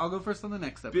 go first. I'll go first on the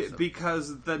next episode.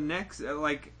 Because the next,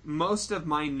 most of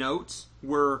my notes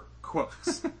were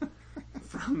quotes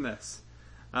from this.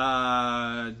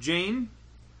 Jane,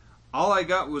 all I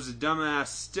got was a dumbass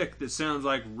stick that sounds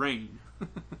like rain.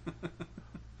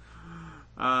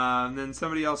 And then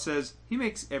somebody else says, he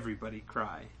makes everybody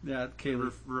cry. Yeah,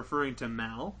 Kaylee. Referring to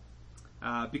Mal.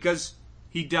 Because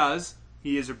he does.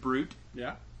 He is a brute.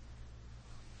 Yeah.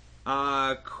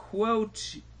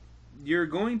 Quote, you're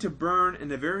going to burn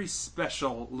in a very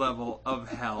special level of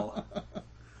hell.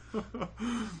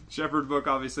 Shepherd Book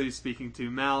obviously is speaking to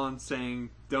Mal and saying,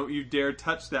 don't you dare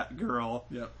touch that girl.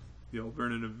 Yep. You'll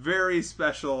burn in a very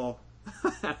special...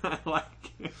 I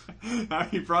like how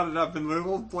he brought it up in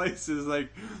little places,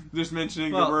 like just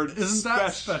mentioning the word isn't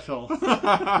that special?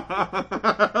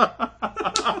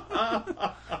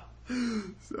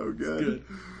 So good.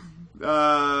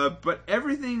 But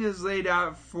everything is laid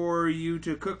out for you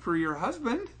to cook for your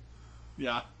husband.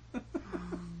 Yeah.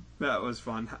 That was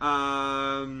fun.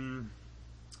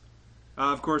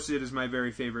 Of course, it is my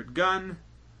very favorite gun.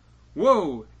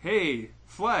 Whoa! Hey,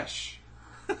 flesh.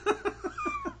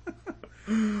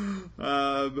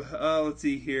 Let's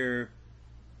see here.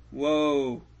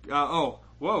 Whoa.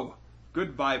 Whoa.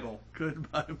 Good Bible. Good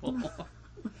Bible.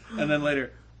 And then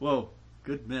later, whoa,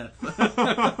 good myth.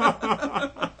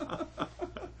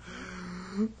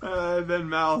 Then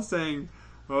Mal saying,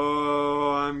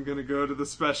 oh, I'm gonna go to the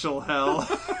special hell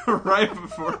right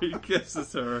before he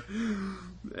kisses her.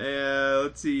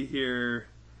 Let's see here.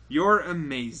 You're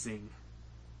amazing.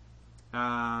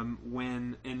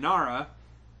 When Inara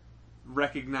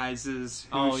recognizes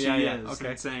who she is okay.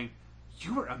 and saying,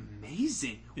 you're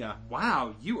amazing. Yeah.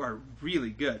 Wow, you are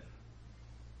really good.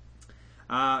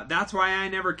 That's why I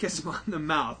never kiss him on the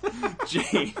mouth.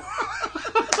 Jane.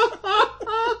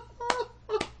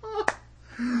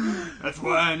 That's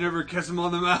why I never kiss him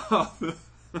on the mouth.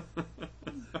 I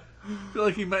feel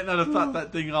like he might not have thought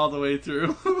that thing all the way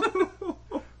through.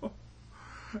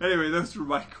 Anyway, those were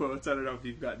my quotes. I don't know if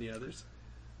you've got any others.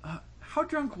 How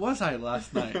drunk was I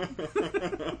last night?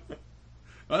 I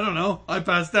don't know. I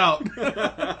passed out.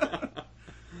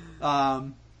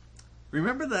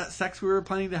 Remember that sex we were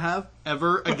planning to have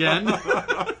ever again?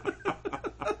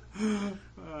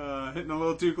 Hitting a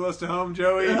little too close to home,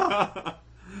 Joey. Yeah.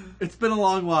 It's been a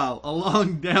long while. A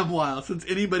long damn while since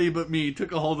anybody but me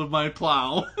took a hold of my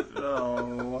plow.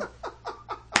 Oh.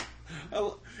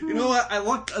 You know what? I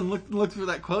looked and looked for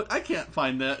that quote. I can't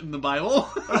find that in the Bible.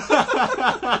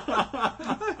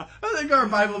 I think our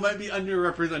Bible might be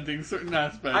underrepresenting certain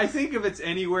aspects. I think if it's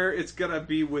anywhere, it's gonna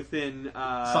be within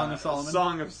Song of Solomon.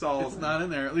 Song of Solomon. It's not in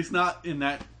there, at least not in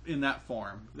that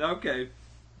form. Okay.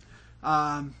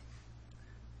 I've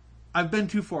been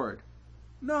too forward.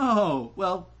 No.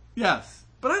 Well, yes.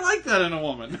 But I like that in a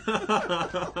woman.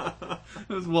 It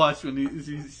was Watch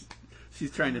when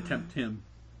she's trying to tempt him.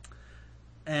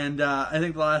 And I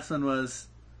think the last one was,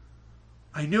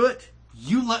 I knew it.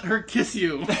 You let her kiss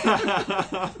you. Like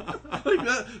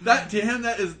that to him,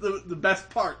 that is the best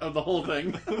part of the whole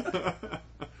thing.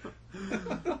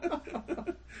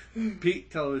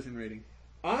 Pete, television rating.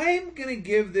 I'm gonna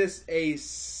give this a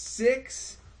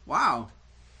 6. Wow.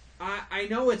 I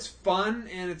know it's fun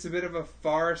and it's a bit of a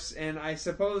farce, and I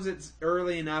suppose it's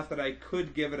early enough that I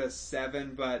could give it a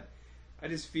 7, but I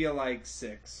just feel like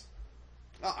 6.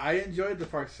 I enjoyed the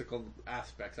farcical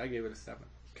aspects. I gave it a 7.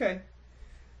 Okay.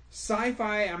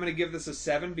 Sci-fi, I'm going to give this a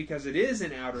 7 because it is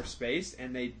in outer space,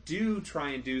 and they do try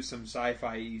and do some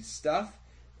sci-fi stuff.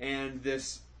 And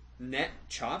this net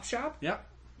chop shop, Yep.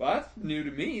 but new to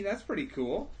me, that's pretty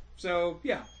cool. So,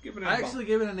 yeah, give it a I bump. actually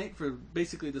gave it an 8 for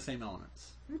basically the same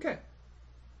elements. Okay.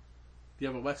 Do you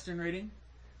have a Western rating?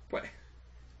 What?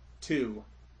 2.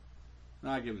 No,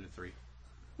 I give it a 3.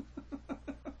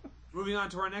 Moving on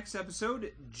to our next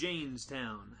episode,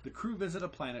 Janestown. The crew visit a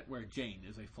planet where Jane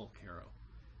is a folk hero.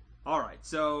 Alright,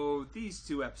 so these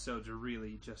 2 episodes are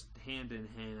really just hand in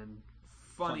hand,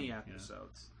 funny Funny,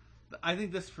 episodes. I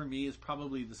think this, for me, is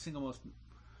probably the single most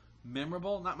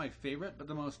memorable, not my favorite, but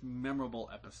the most memorable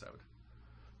episode.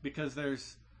 Because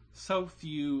there's so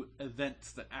few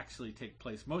events that actually take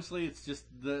place. Mostly it's just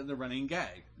the running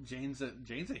gag. Jane's a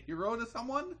hero to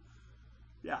someone?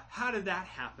 Yeah, how did that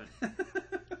happen?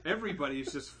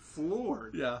 Everybody's just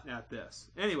floored at this.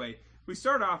 Anyway, we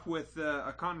start off with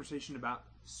a conversation about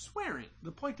swearing.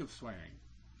 The point of swearing.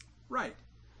 Right.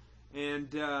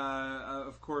 And,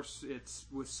 of course, it's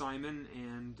with Simon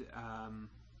and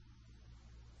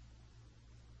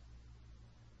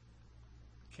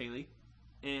Kaylee.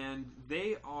 And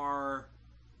they are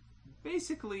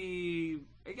basically...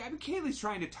 I mean, Kaylee's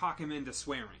trying to talk him into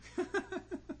swearing,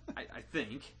 I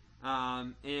think.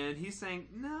 And he's saying,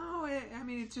 no, I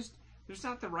mean, it's just... There's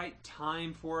not the right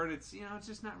time for it. It's, it's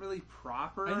just not really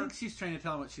proper. I think she's trying to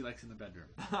tell him what she likes in the bedroom.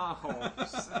 Oh,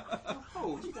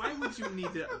 why would you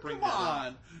need to bring Come that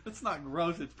on. It's not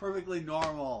gross. It's perfectly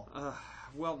normal.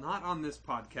 Well, not on this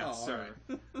podcast, sir.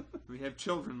 Right. We have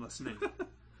children listening.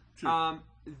 True.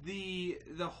 The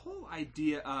whole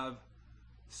idea of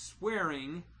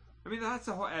swearing, I mean, that's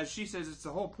the whole, as she says, it's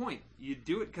the whole point. You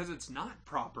do it because it's not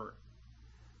proper.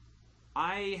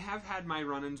 I have had my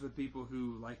run-ins with people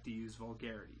who like to use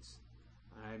vulgarities.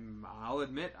 I'll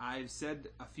admit I've said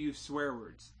a few swear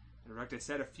words. In fact, I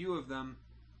said a few of them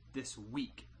this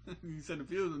week. You said a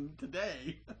few of them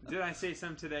today. Did I say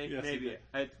some today? Yes, Maybe. you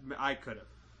did. I could have.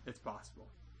 It's possible.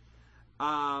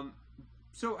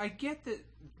 So I get that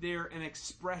they're an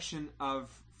expression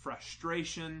of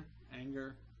frustration.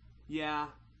 Anger. Yeah,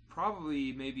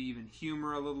 probably maybe even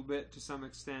humor a little bit to some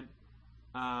extent.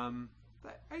 I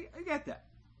get that.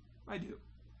 I do.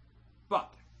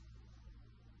 But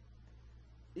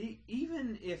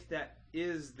even if that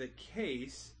is the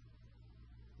case,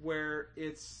 where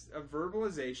it's a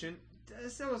verbalization,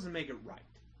 that still doesn't make it right.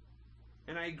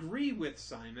 And I agree with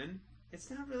Simon. It's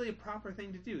not really a proper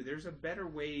thing to do. There's a better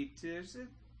way there's a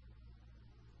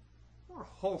more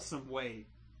wholesome way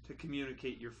to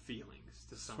communicate your feelings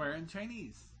to someone. Swear in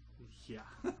Chinese. Yeah.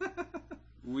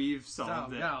 We've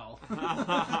solved it. No.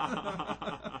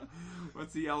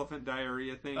 What's the elephant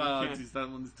diarrhea thing? Geez,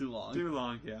 that one's too long. Too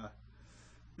long, yeah.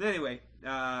 Anyway,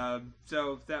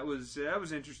 so that was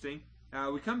interesting.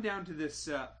 We come down to this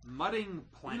mudding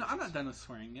planet. I'm not done with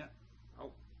swearing yet.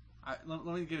 Oh. Let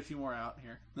me get a few more out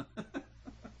here.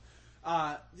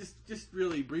 Just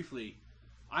really briefly,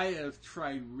 I have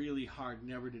tried really hard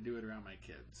never to do it around my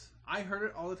kids. I heard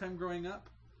it all the time growing up.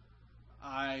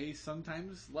 I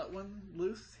sometimes let one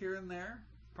loose here and there.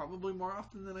 Probably more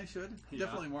often than I should. Yeah.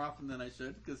 Definitely more often than I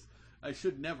should, because I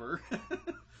should never.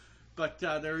 But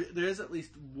there is at least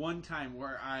one time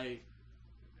where I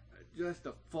just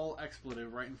a full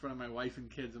expletive right in front of my wife and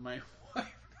kids, and my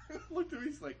wife looked at me,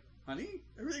 she's like, "Honey,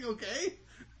 everything okay?"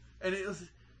 And it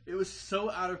was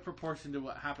so out of proportion to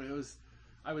what happened.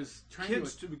 I was trying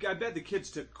I bet the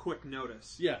kids took quick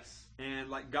notice. Yes. And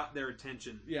got their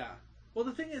attention. Yeah. Well,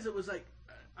 the thing is, it was like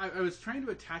I was trying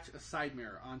to attach a side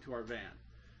mirror onto our van,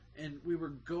 and we were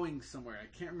going somewhere. I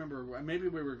can't remember. Maybe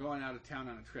we were going out of town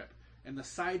on a trip, and the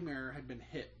side mirror had been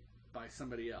hit by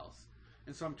somebody else.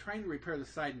 And so I'm trying to repair the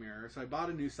side mirror. So I bought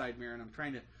a new side mirror, and I'm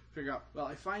trying to figure out. Well,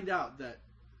 I find out that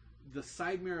the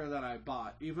side mirror that I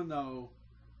bought, even though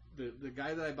the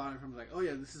guy that I bought it from was like, "Oh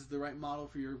yeah, this is the right model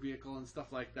for your vehicle" and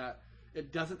stuff like that,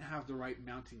 it doesn't have the right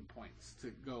mounting points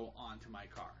to go onto my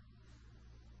car.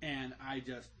 And I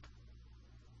just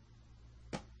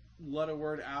let a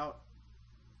word out,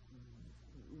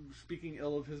 speaking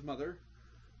ill of his mother.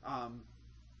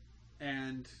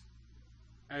 And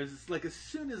I was like, as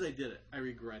soon as I did it, I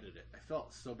regretted it. I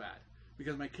felt so bad.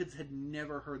 Because my kids had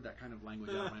never heard that kind of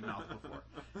language out of my mouth before.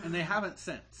 And they haven't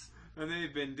since. And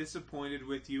they've been disappointed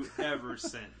with you ever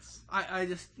since. I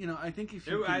just, I think if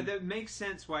you that makes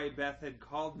sense why Beth had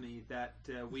called me that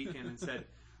weekend and said,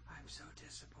 "I'm so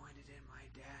disappointed in my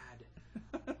dad."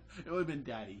 It would have been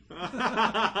Daddy.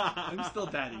 I'm still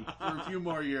Daddy for a few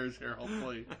more years here,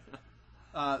 hopefully.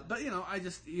 But I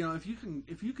just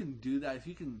if you can do that, if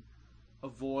you can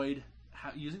avoid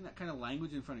using that kind of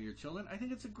language in front of your children, I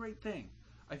think it's a great thing.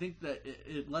 I think that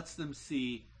it lets them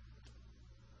see.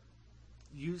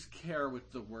 Use care with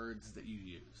the words that you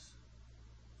use.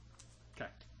 Okay.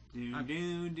 Do.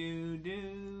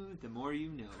 The more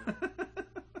you know.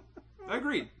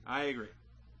 Agreed. I agree.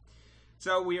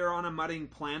 So we are on a mudding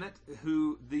planet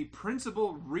who the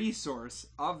principal resource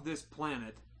of this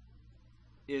planet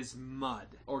is mud.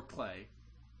 Or clay.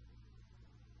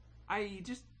 I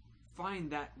just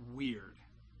find that weird.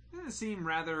 Doesn't it seem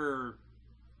rather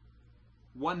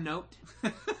one note?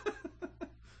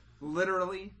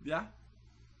 Literally. Yeah.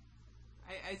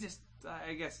 I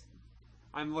guess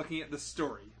I'm looking at the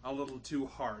story a little too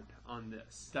hard on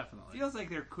this. Definitely. Feels like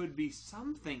there could be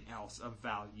something else of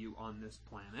value on this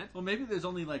planet. Well, maybe there's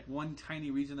only like one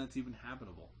tiny region that's even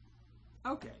habitable.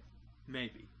 Okay.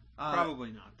 Maybe.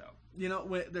 Probably not, though.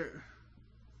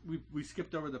 we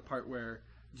skipped over the part where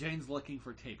Jane's looking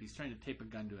for tape. He's trying to tape a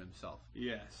gun to himself.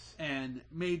 Yes. And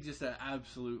made just an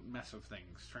absolute mess of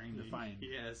things trying to find.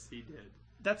 Yes, he did.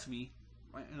 That's me.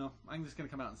 I'm just going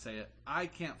to come out and say it. I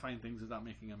can't find things without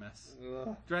making a mess.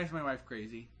 Ugh. Drives my wife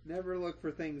crazy. Never look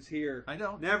for things here. I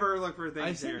don't. Never look for things I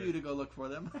here. sent you to go look for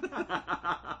them.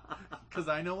 Because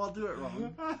I know I'll do it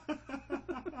wrong.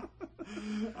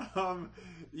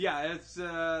 Yeah,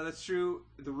 that's true.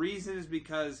 The reason is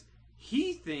because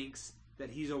he thinks that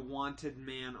he's a wanted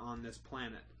man on this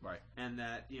planet. Right. And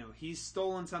that, he's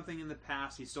stolen something in the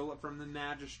past. He stole it from the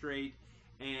magistrate.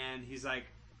 And he's like,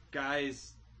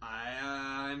 guys,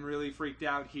 I'm really freaked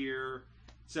out here.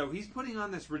 So he's putting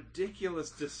on this ridiculous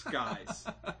disguise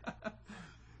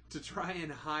to try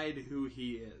and hide who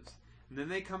he is. And then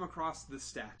they come across the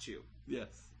statue. Yes.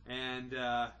 And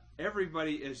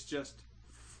everybody is just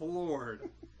floored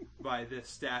by this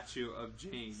statue of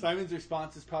Jane. Simon's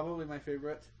response is probably my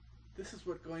favorite. This is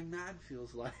what going mad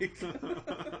feels like.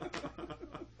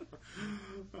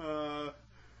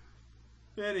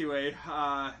 Anyway,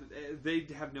 they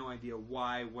have no idea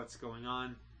what's going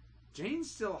on. Jane's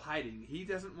still hiding. He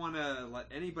doesn't want to let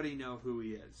anybody know who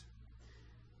he is.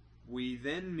 We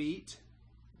then meet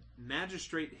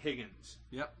Magistrate Higgins.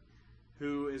 Yep.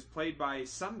 Who is played by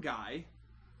some guy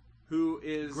who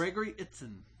is Gregory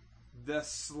Itzin. The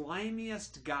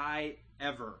slimiest guy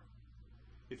ever.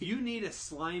 If you need a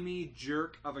slimy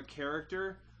jerk of a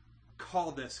character,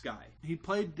 call this guy. He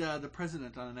played the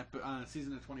president on a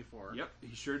season of 24. Yep,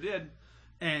 he sure did.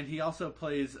 And he also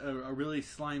plays a really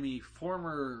slimy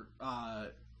former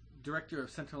director of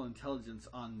Central Intelligence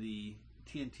on the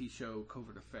TNT show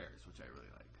Covert Affairs, which I really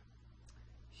like.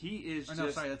 He is no,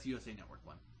 sorry, that's the USA Network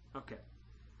one. Okay.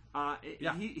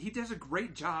 Yeah. He does a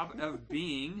great job of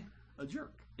being a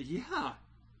jerk. Yeah.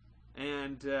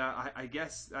 And I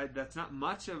guess that's not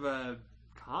much of a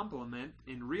compliment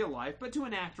in real life, but to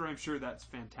an actor, I'm sure that's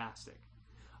fantastic.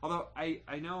 Although I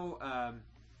know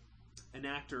an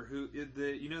actor who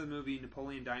the movie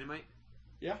Napoleon Dynamite.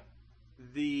 Yeah.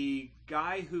 The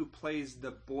guy who plays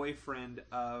the boyfriend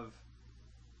of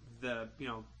the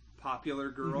popular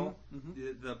girl,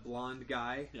 the blonde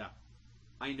guy. Yeah.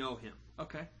 I know him.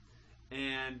 Okay.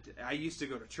 And I used to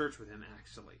go to church with him,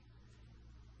 actually.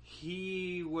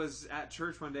 He was at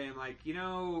church one day and like,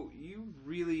 you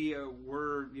really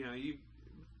were, you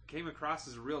came across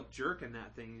as a real jerk in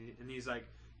that thing. And he's like,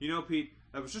 Pete,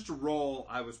 that was just a role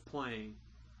I was playing.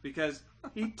 Because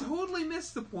he totally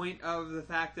missed the point of the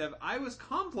fact that I was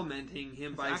complimenting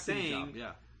him by saying,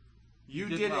 you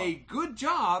did a good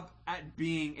job at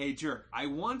being a jerk. I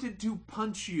wanted to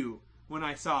punch you when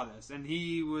I saw this. And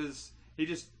he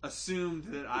just assumed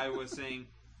that I was saying,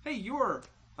 hey, you're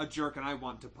a jerk and I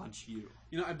want to punch you.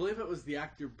 I believe it was the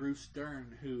actor Bruce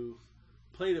Dern who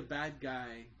played a bad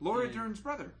guy. Laura Dern's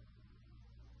brother.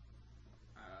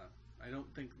 I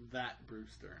don't think that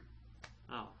Bruce Dern.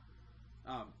 Oh.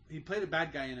 He played a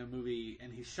bad guy in a movie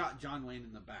and he shot John Wayne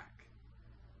in the back.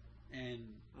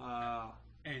 And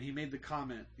he made the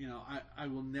comment, I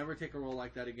will never take a role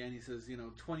like that again. He says,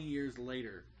 20 years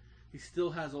later, he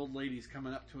still has old ladies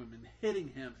coming up to him and hitting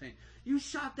him, saying, you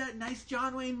shot that nice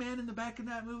John Wayne man in the back of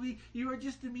that movie? You are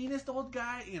just the meanest old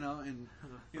guy, and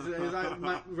he said,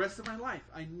 the rest of my life,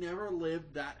 I never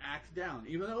lived that act down.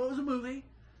 Even though it was a movie,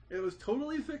 it was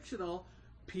totally fictional,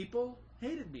 people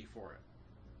hated me for it.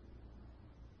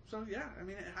 So, yeah, I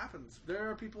mean, it happens. There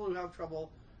are people who have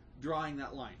trouble drawing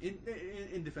that line,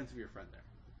 in defense of your friend there.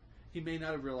 He may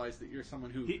not have realized that you're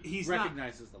someone who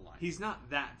recognizes the line. He's not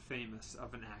that famous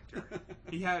of an actor.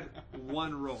 He had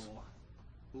one role.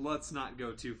 Let's not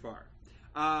go too far.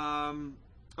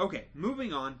 Okay,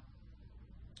 moving on.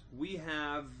 We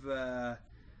have... the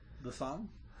song?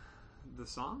 The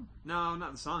song? No,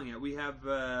 not the song yet. We have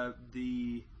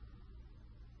the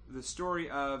story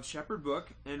of Shepherd Book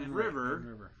and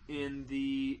River in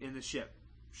the ship.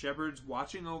 Shepherd's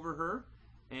watching over her,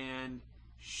 and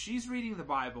she's reading the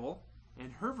Bible,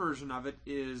 and her version of it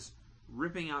is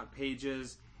ripping out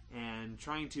pages and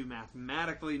trying to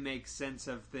mathematically make sense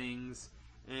of things,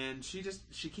 and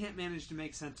she can't manage to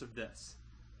make sense of this.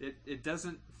 It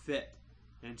doesn't fit,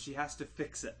 and she has to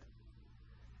fix it.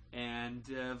 And,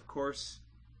 of course,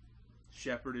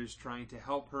 Shepherd is trying to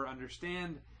help her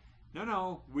understand,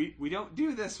 no, we don't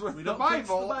do this with the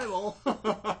Bible. Fix the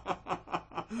Bible.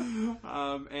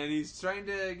 And he's trying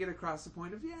to get across the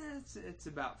point of, it's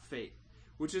about faith,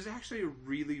 which is actually a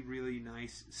really, really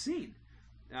nice scene.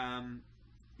 I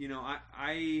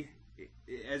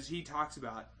as he talks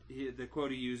about, the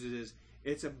quote he uses is,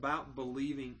 it's about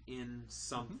believing in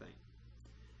something.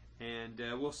 And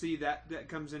we'll see that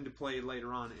comes into play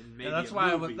later on in maybe that's a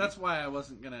why movie. that's why I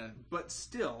wasn't gonna. But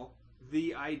still,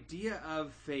 the idea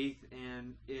of faith,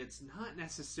 and it's not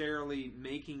necessarily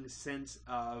making sense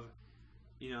of,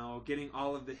 getting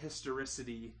all of the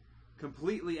historicity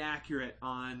completely accurate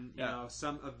on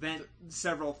some event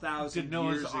several thousand Did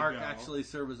Noah's years Ark ago. actually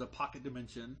serve as a pocket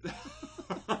dimension?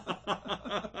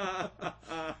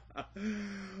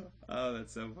 Oh,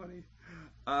 that's so funny.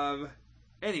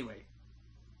 Anyway,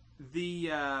 the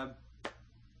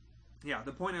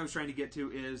point I was trying to get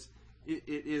to is it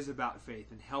is about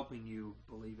faith and helping you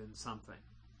believe in something.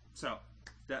 So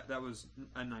that was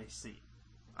a nice scene.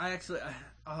 I'll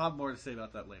have more to say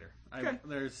about that later. Okay.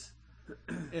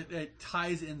 It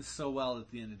ties in so well at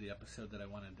the end of the episode that I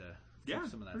wanted to keep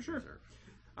some of that for sure.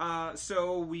 reserve.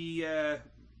 So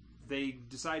they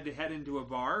decide to head into a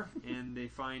bar and they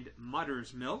find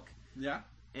Mutter's milk. Yeah.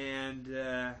 And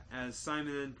as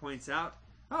Simon then points out,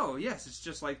 oh yes, it's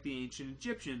just like the ancient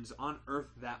Egyptians on Earth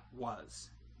that was.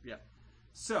 Yeah.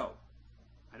 So,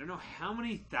 I don't know how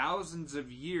many thousands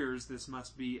of years this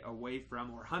must be away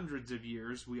from, or hundreds of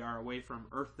years we are away from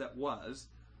Earth that was.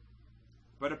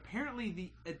 But apparently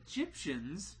the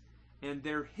Egyptians and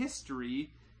their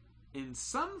history, in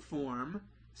some form,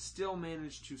 still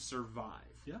managed to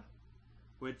survive. Yeah.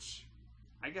 Which,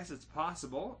 I guess it's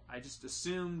possible. I just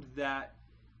assumed that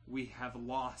we have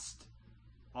lost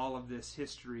all of this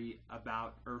history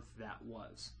about Earth that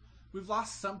was. We've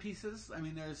lost some pieces. I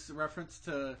mean, there's a reference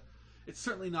to... It's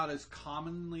certainly not as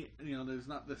commonly... there's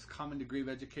not this common degree of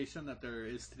education that there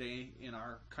is today in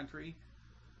our country.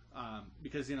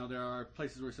 Because, there are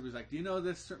places where somebody's like, do you know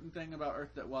this certain thing about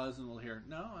Earth that was? And we'll hear,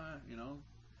 no,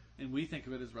 and we think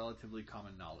of it as relatively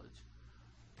common knowledge.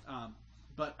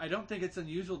 But I don't think it's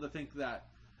unusual to think that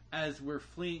as we're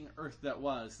fleeing Earth that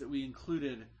was, that we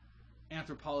included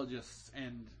anthropologists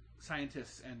and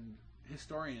scientists and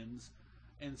historians,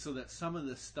 and so that some of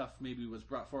this stuff maybe was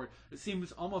brought forward. It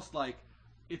seems almost like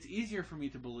it's easier for me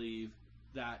to believe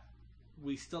that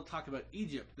we still talk about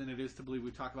Egypt than it is to believe we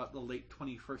talk about the late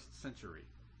 21st century.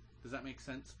 Does that make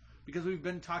sense? Because we've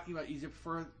been talking about Egypt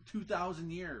for 2,000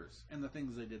 years and the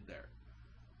things they did there.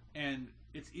 And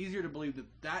it's easier to believe that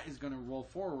that is going to roll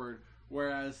forward,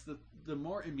 whereas the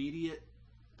more immediate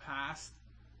past,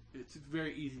 it's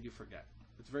very easy to forget.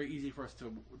 It's very easy for us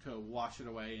to wash it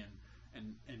away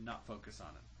and not focus on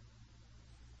it.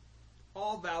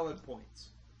 All valid points.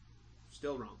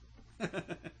 Still wrong.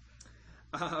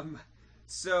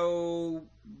 So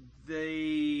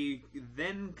they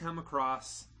then come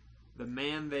across the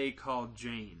man they call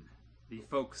Jane, the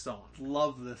folk song.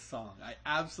 Love this song. I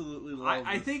absolutely love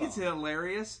I this think song. it's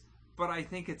hilarious, but I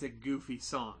think it's a goofy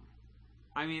song.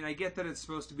 I mean, I get that it's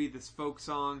supposed to be this folk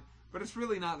song, but it's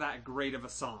really not that great of a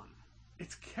song.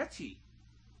 It's catchy.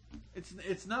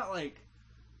 It's not like,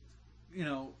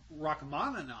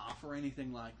 Rachmaninoff or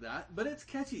anything like that, but it's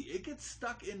catchy. It gets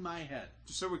stuck in my head.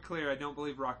 Just so we're clear, I don't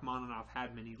believe Rachmaninoff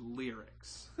had many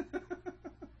lyrics.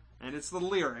 And it's the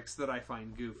lyrics that I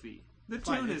find goofy. The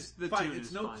tune is fine.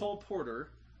 It's no Cole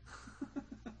Porter.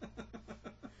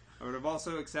 I would have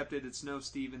also accepted it's no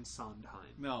Stephen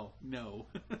Sondheim. No.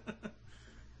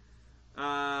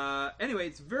 Anyway,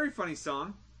 it's a very funny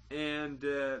song, and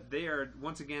they are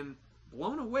once again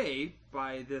blown away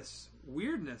by this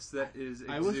weirdness that is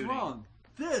exuding. I was wrong.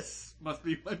 This must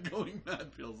be what going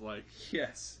mad feels like.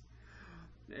 Yes,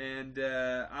 and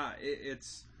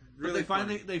it's really but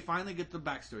funny. they finally get the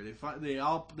backstory. They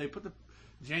put the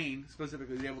Jane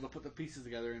specifically is able to put the pieces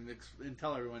together and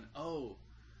tell everyone, oh,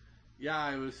 yeah,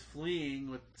 I was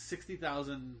fleeing with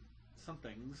 60,000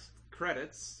 somethings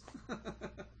credits.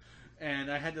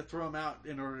 And I had to throw them out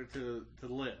in order to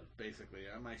live, basically.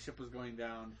 My ship was going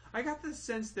down. I got the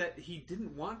sense that he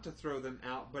didn't want to throw them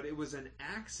out, but it was an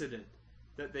accident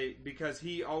because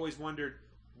he always wondered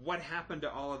what happened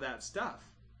to all of that stuff.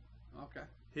 Okay.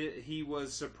 He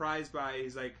was surprised by,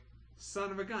 he's like,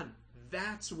 son of a gun,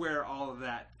 that's where all of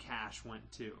that cash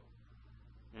went to.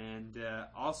 And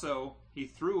also, he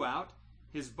threw out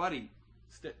his buddy,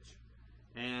 Stitch.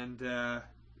 And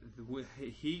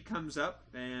he comes up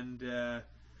and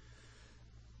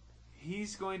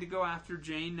he's going to go after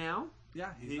Jane now.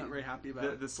 Yeah, he's not very happy about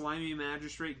it. The slimy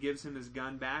magistrate gives him his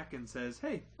gun back and says,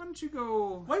 hey, why don't you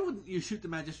go... Why wouldn't you shoot the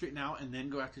magistrate now and then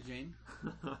go after Jane?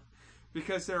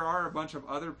 Because there are a bunch of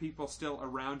other people still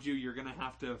around you. You're going to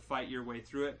have to fight your way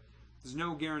through it. There's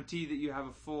no guarantee that you have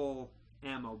a full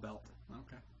ammo belt.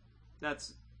 Okay.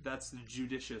 That's the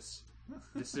judicious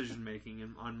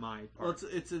decision-making on my part.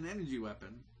 Well, it's an energy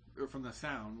weapon from the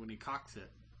sound when he cocks it.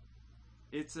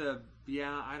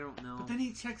 I don't know. But then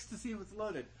he checks to see if it's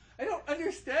loaded. I don't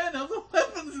understand how the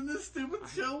weapons in this stupid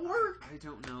show work. I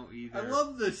don't know either. I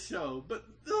love this show, but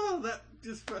that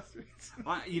just frustrates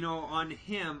me. On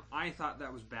him, I thought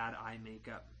that was bad eye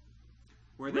makeup.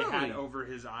 Where they had Really? over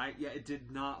his eye. Yeah, it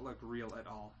did not look real at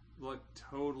all. Looked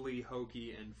totally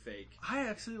hokey and fake. I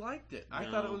actually liked it. I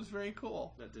No. thought it was very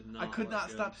cool. That did not I could look not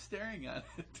good. stop staring at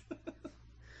it.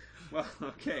 Well,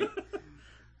 okay.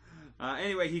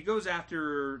 Anyway, he goes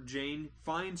after Jane,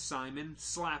 finds Simon,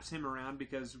 slaps him around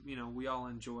because, we all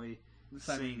enjoy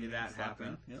Simon seeing getting that slapped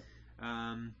happen.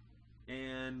 around. Yep.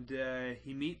 And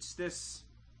he meets this...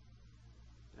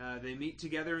 they meet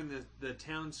together in the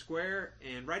town square,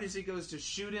 and right as he goes to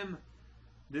shoot him,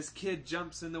 this kid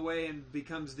jumps in the way and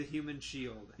becomes the human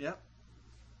shield. Yep.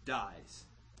 Dies.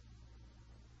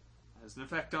 Has an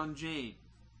effect on Jane.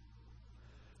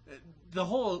 The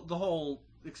whole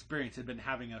experience had been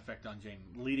having an effect on Jane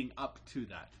leading up to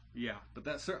that. Yeah. But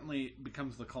that certainly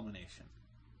becomes the culmination.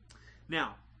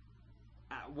 Now,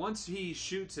 once he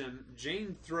shoots him,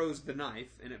 Jane throws the knife,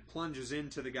 and it plunges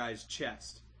into the guy's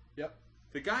chest. Yep.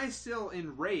 The guy, still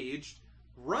enraged,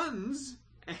 runs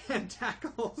and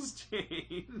tackles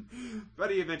Jane,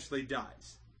 but he eventually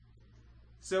dies.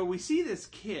 So we see this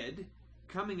kid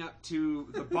coming up to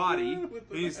the body.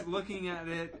 He's looking at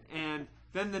it, and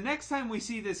then the next time we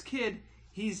see this kid,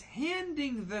 he's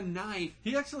handing the knife.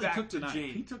 He actually back took the to knife.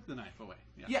 Jane. He took the knife away.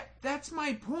 Yeah, that's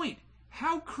my point.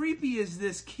 How creepy is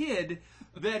this kid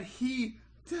that he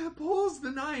pulls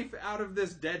the knife out of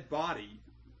this dead body?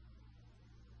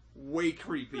 Way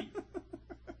creepy.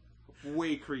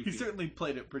 Way creepy. He certainly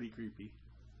played it pretty creepy.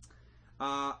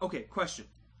 Okay, question.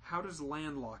 How does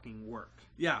landlocking work?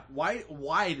 Yeah, why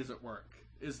does it work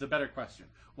is the better question.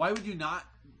 Why would you not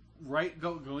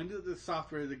go into the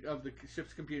software of the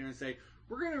ship's computer and say,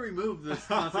 we're going to remove this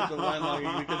concept of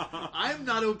landlocking because I'm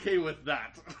not okay with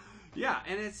that. Yeah,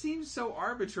 and it seems so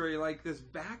arbitrary, like this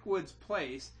backwoods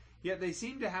place, yet they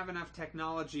seem to have enough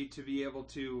technology to be able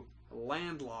to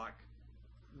landlock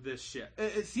this ship.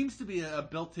 It seems to be a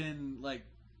built-in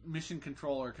mission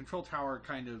control or control tower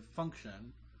kind of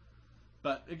function.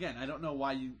 But again, I don't know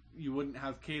why you wouldn't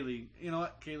have Kaylee. You know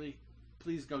what, Kaylee?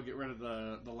 Please go get rid of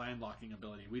the landlocking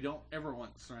ability. We don't ever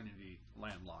want Serenity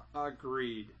landlocked.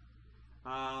 Agreed.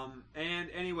 And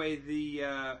anyway,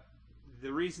 the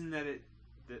reason that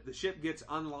the ship gets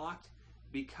unlocked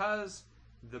because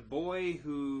the boy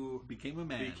who Became a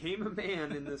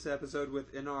man in this episode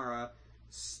with Inara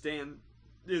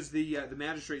is the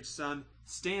magistrate's son,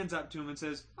 stands up to him and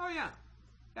says, "Oh yeah,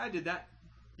 I did that.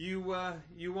 You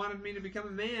wanted me to become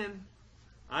a man.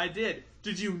 I did.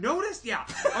 Did you notice? Yeah.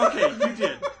 Okay, you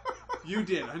did. You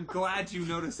did. I'm glad you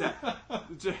noticed that.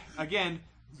 Again,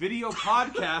 video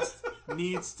podcast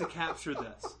needs to capture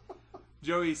this.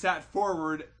 Joey sat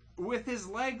forward with his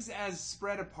legs as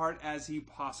spread apart as he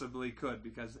possibly could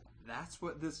because that's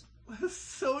what this That's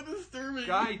so disturbing.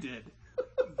 guy did.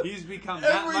 He's become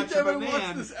that Every much time of a I watch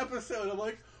man. this episode, I'm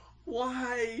like,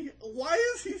 why?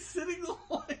 Why is he sitting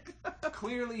like that?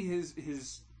 Clearly,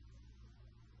 his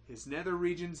nether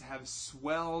regions have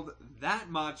swelled that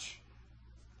much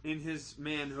in his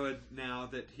manhood now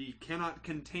that he cannot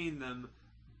contain them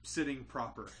sitting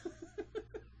proper.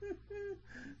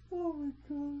 Oh my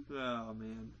god. Oh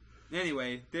man.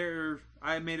 Anyway,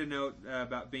 I made a note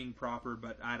about being proper,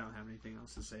 but I don't have anything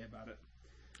else to say about it.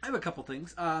 I have a couple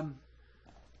things.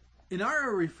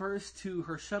 Inara refers to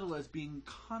her shuttle as being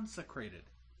consecrated.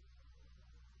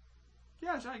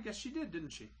 Yeah, I guess she did, didn't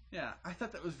she? Yeah, I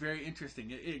thought that was very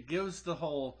interesting. It gives the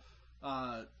whole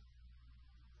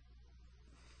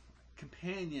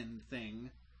companion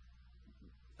thing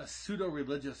a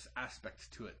pseudo-religious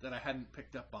aspect to it that I hadn't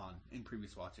picked up on in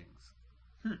previous watchings.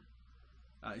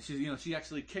 She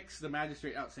actually kicks the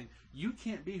magistrate out, saying, "You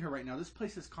can't be here right now. This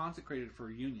place is consecrated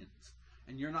for unions,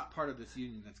 and you're not part of this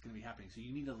union that's going to be happening. So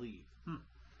you need to leave."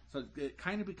 So it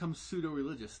kind of becomes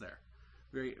pseudo-religious there.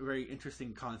 Very, very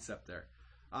interesting concept there.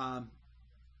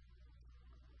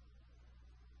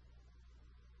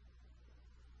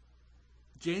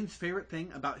 Jane's favorite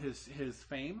thing about his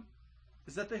fame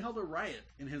is that they held a riot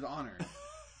in his honor.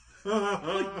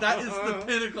 That is the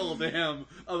pinnacle to him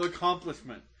of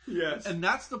accomplishment. Yes. And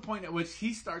that's the point at which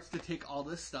he starts to take all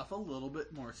this stuff a little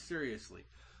bit more seriously.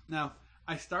 Now,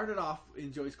 I started off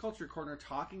in Joey's Culture Corner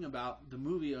talking about the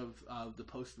movie of The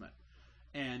Postman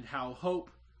and how hope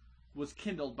was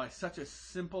kindled by such a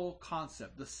simple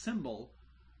concept, the symbol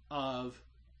of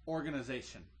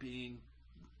organization being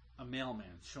a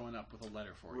mailman showing up with a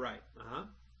letter for you. Right. Uh-huh.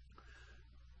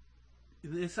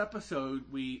 In this episode,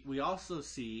 we also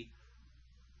see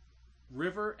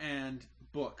River and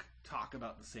Book talk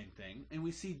about the same thing, and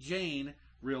we see Jane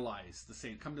realize the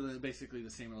same, come to basically the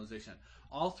same realization.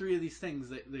 All three of these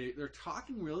things, they're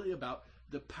talking really about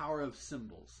the power of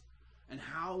symbols and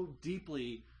how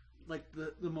deeply, like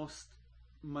the most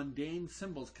mundane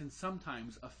symbols can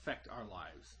sometimes affect our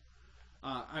lives.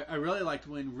 I really liked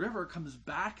when River comes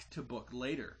back to Book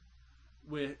later,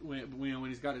 when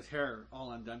he's got his hair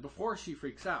all undone, before she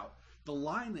freaks out. The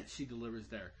line that she delivers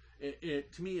there,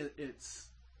 to me, it's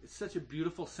such a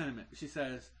beautiful sentiment. She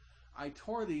says, "I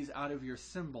tore these out of your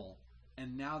symbol,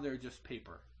 and now they're just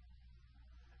paper."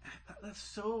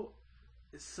 That's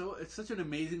it's such an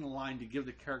amazing line to give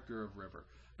the character of River,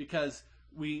 because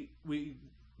we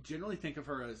generally think of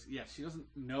her as, yes, she doesn't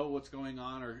know what's going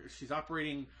on, or she's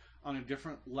operating on a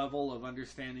different level of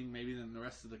understanding maybe than the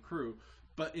rest of the crew.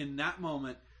 But in that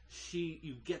moment,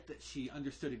 you get that she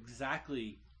understood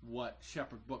exactly what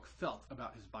Shepherd Book felt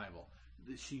about his Bible.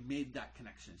 That she made that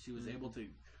connection. She was able to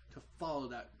follow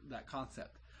that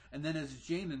concept. And then as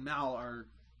Jane and Mal are,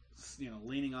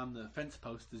 leaning on the fence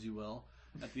post, as you will,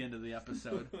 at the end of the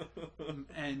episode,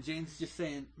 and Jane's just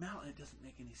saying, "Mal, it doesn't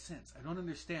make any sense. I don't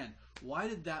understand. Why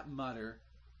did that mutter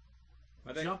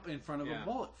jump in front of a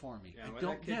bullet for me? I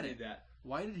don't get it.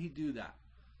 Why did he do that?"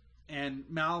 And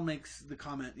Mal makes the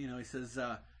comment, he says,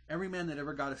 "Every man that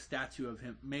ever got a statue of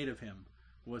him made of him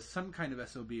was some kind of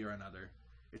SOB or another.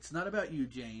 It's not about you,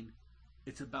 Jane.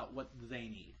 It's about what they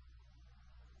need."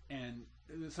 And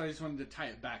so I just wanted to tie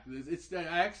it back.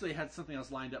 I actually had something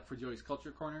else lined up for Joey's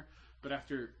Culture Corner, but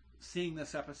after seeing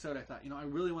this episode, I thought, I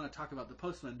really want to talk about the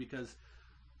Postman, because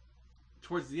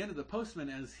towards the end of the Postman,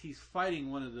 as he's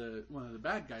fighting one of the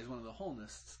bad guys, one of the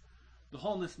Holnists, the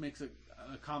Holnist makes a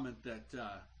comment that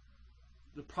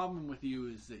the problem with you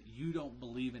is that you don't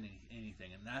believe in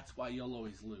anything, and that's why you'll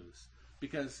always lose.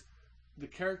 Because the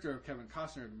character of Kevin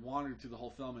Costner had wandered through the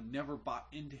whole film and never bought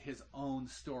into his own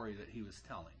story that he was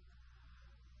telling.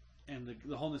 And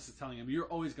the Holnist is telling him, "You're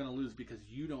always going to lose because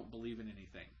you don't believe in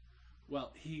anything."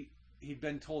 Well, he'd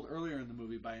been told earlier in the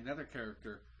movie by another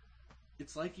character,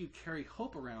 it's like you carry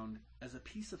hope around as a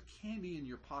piece of candy in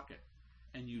your pocket,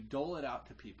 and you dole it out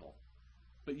to people,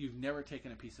 but you've never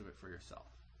taken a piece of it for yourself.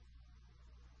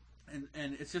 And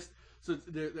it's just, so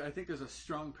I think there's a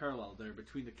strong parallel there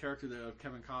between the character of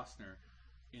Kevin Costner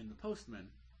in The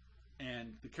Postman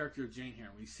and the character of Jane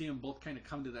here. We see them both kind of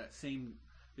come to that same,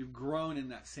 they've grown in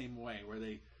that same way, where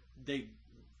they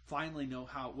finally know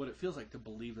what it feels like to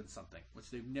believe in something, which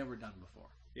they've never done before.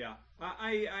 Yeah,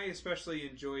 I especially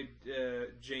enjoyed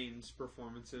Jane's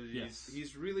performance.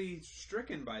 He's really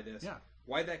stricken by this. Yeah.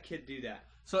 Why'd that kid do that?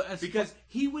 Because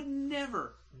he would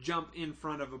never jump in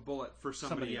front of a bullet for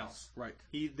somebody else. Right.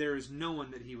 There is no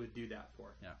one that he would do that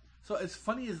for. Yeah. So as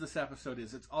funny as this episode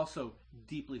is, it's also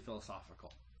deeply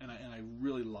philosophical, and I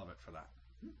really love it for that.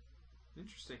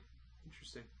 Interesting.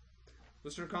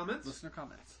 Listener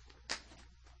comments?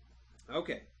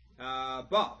 Okay.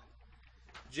 Bob.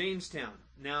 Jamestown.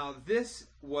 Now, this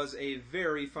was a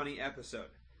very funny episode.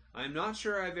 I'm not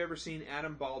sure I've ever seen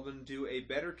Adam Baldwin do a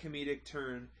better comedic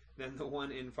turn than the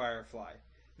one in Firefly.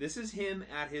 This is him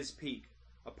at his peak,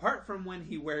 apart from when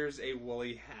he wears a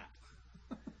woolly hat.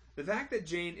 The fact that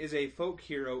Jane is a folk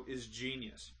hero is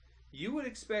genius. You would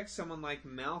expect someone like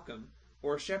Malcolm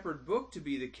or Shepherd Book to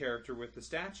be the character with the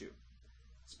statue.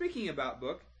 Speaking about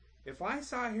Book, if I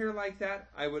saw hair like that,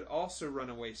 I would also run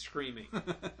away screaming.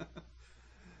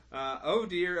 Oh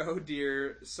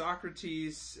dear,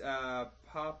 Socrates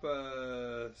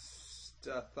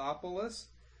Papastathopoulos,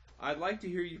 I'd like to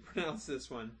hear you pronounce this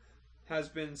one, has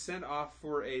been sent off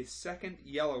for a second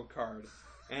yellow card,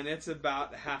 and it's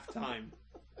about halftime.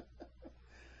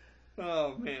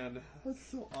 Oh, man. That's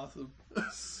so awesome.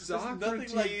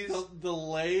 Socrates... Nothing like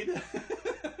delayed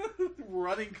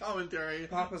running commentary.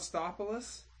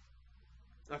 Papastopoulos?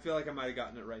 I feel like I might have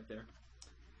gotten it right there.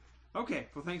 Okay,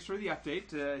 well, thanks for the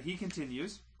update. He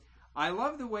continues. I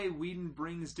love the way Whedon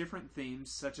brings different themes,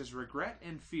 such as regret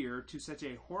and fear, to such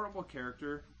a horrible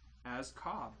character as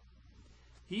Cobb.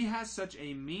 He has such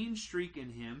a mean streak in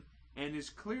him, and is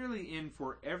clearly in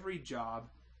for every job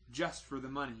just for the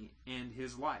money and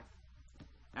his life.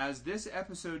 As this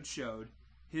episode showed,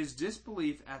 his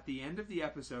disbelief at the end of the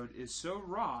episode is so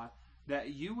raw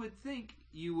that you would think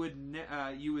you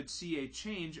would see a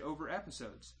change over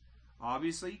episodes.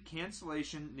 Obviously,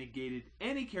 cancellation negated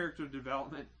any character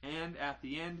development, and at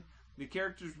the end, the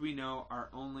characters we know are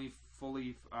only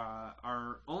fully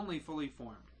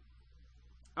formed.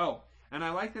 Oh, and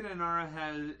I like that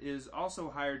Inara is also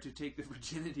hired to take the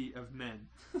virginity of men.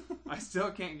 I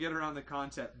still can't get around the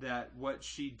concept that what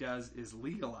she does is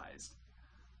legalized.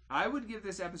 I would give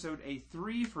this episode a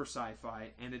 3 for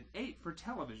sci-fi and an 8 for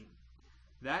television.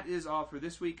 That is all for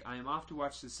this week. I am off to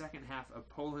watch the second half of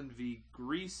Poland v.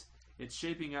 Greece. It's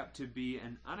shaping up to be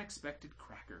an unexpected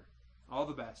cracker. All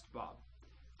the best, Bob.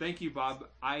 Thank you, Bob.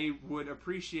 I would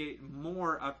appreciate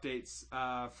more updates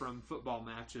from football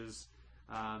matches,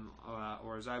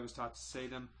 or as I was taught to say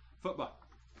them, football.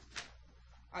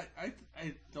 I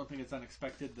don't think it's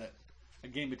unexpected that a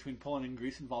game between Poland and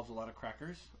Greece involves a lot of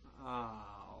crackers.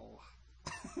 Oh.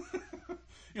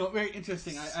 Very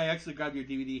interesting. I actually grabbed your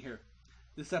DVD here.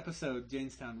 This episode,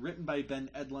 Janestown, written by Ben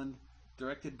Edlund,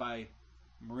 directed by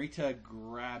Marita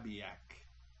Grabiak.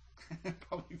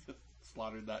 Probably just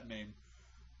slaughtered that name.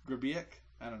 Grabiak?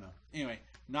 I don't know. Anyway,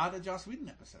 not a Joss Whedon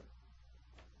episode.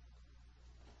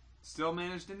 Still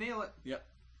managed to nail it. Yep.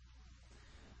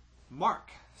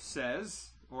 Mark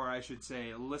says, or I should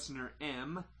say, listener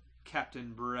M,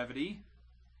 Captain Brevity.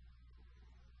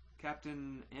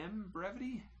 Captain M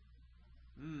Brevity?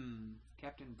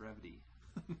 Captain Brevity.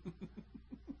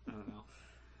 I don't know.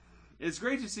 It's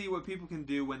great to see what people can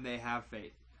do when they have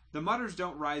faith. The Mudders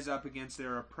don't rise up against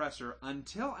their oppressor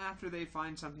until after they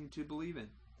find something to believe in.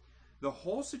 The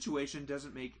whole situation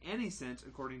doesn't make any sense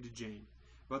according to Jane,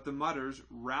 but the Mudders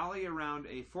rally around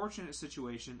a fortunate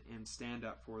situation and stand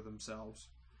up for themselves.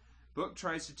 Book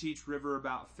tries to teach River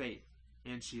about faith,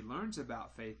 and she learns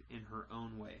about faith in her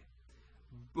own way.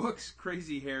 Book's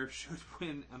crazy hair should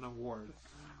win an award.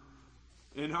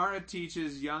 Inara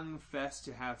teaches young Fess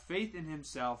to have faith in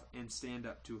himself and stand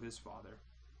up to his father.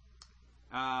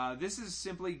 This is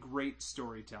simply great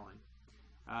storytelling.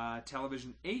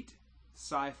 Television 8,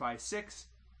 Sci-Fi 6,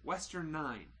 Western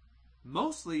 9.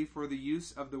 Mostly for the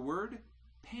use of the word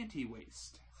panty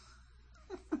waist.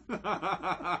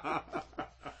 I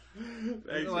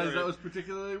realized that was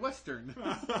particularly Western.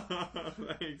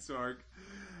 Thanks, Mark.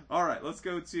 All right, let's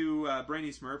go to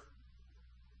Brainy Smurf.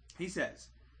 He says,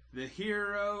 the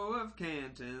hero of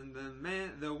Canton,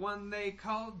 the one they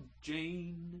called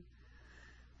Jane.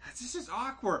 This is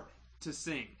awkward to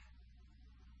sing.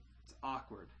 It's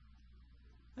awkward.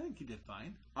 I think you did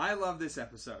fine. I love this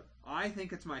episode. I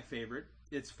think it's my favorite.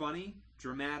 It's funny,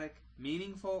 dramatic,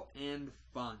 meaningful, and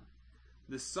fun.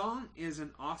 The song is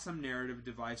an awesome narrative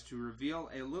device to reveal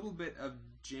a little bit of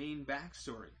Jane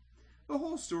backstory. The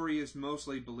whole story is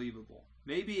mostly believable.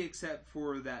 Maybe except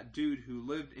for that dude who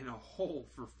lived in a hole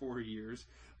for 4 years.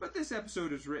 But this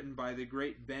episode is written by the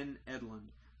great Ben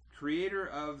Edlund, creator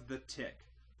of The Tick,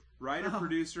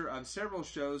 writer-producer of several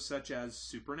shows such as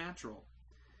Supernatural.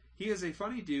 He is a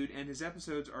funny dude, and his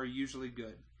episodes are usually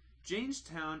good.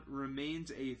 Janestown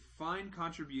remains a fine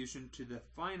contribution to the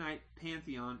finite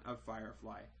pantheon of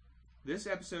Firefly. This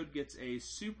episode gets a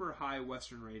super high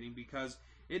Western rating because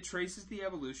it traces the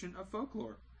evolution of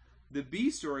folklore. The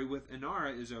B story with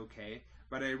Inara is okay,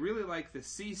 but I really like the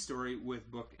C story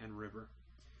with Book and River.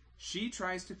 She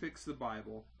tries to fix the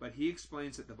Bible, but he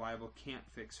explains that the Bible can't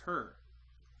fix her.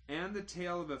 And the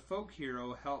tale of a folk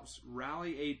hero helps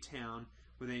rally a town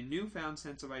with a newfound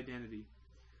sense of identity.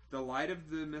 The light of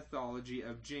the mythology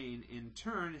of Jane, in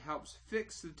turn, helps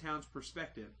fix the town's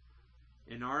perspective.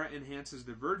 Inara enhances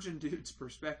the virgin dude's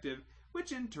perspective,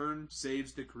 which in turn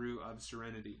saves the crew of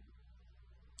Serenity.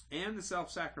 And the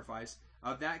self-sacrifice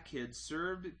of that kid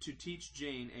served to teach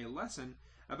Jane a lesson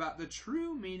about the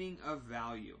true meaning of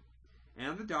value.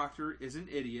 And the Doctor is an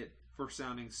idiot for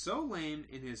sounding so lame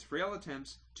in his frail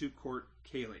attempts to court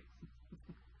Kaylee.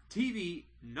 TV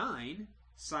 9,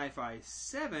 Sci-Fi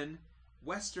 7,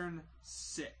 Western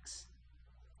 6.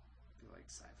 I feel like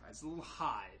sci-fi is a little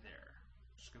high there.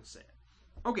 Just going to say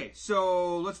it. Okay,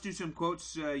 so let's do some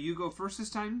quotes. You go first this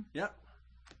time? Yep.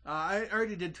 I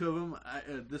already did 2 of them.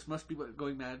 This must be what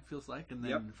Going Mad feels like, and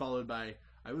then followed by,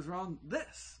 I was wrong,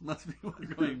 this must be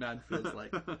what Going Mad feels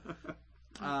like.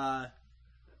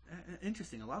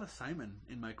 Interesting, a lot of Simon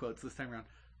in my quotes this time around.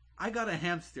 I got a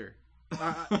hamster. He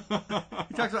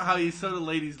talks about how he sewed a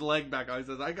lady's leg back on. He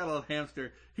says, I got a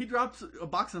hamster. He drops a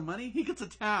box of money, he gets a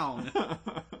town.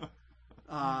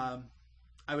 I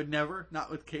would never,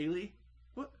 not with Kaylee.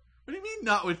 What do you mean,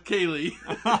 not with Kaylee?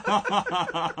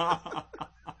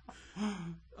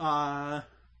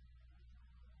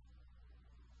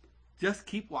 Just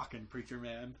keep walking, preacher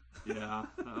man. Yeah,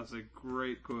 that was a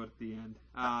great quote at the end.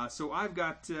 So I've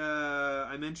got,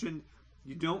 I mentioned,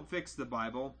 you don't fix the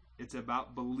Bible. It's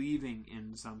about believing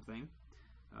in something.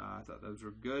 I thought those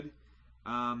were good.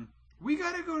 We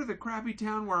got to go to the crappy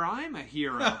town where I'm a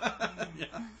hero.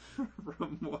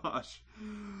 From Wash.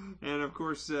 And of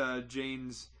course,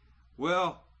 Jane's,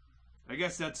 well, I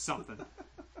guess that's something.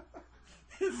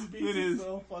 His speech is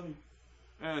so funny.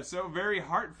 So very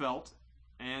heartfelt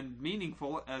and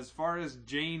meaningful as far as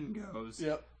Jane goes.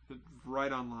 Yep.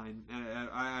 right online.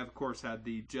 I of course had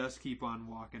the Just Keep On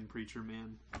Walking Preacher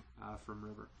Man from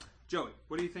River. Joey,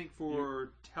 what do you think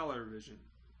for television?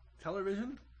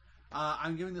 Television?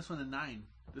 I'm giving this one a 9.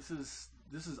 This is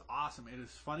awesome. It is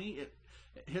funny. It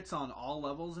hits on all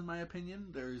levels, in my opinion.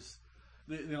 There's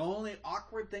the only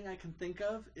awkward thing I can think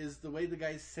of is the way the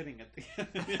guy's sitting at the end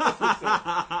of the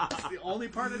episode. It's the only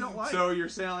part I don't like. So you're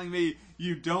telling me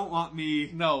you don't want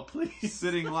me no, please,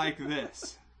 sitting like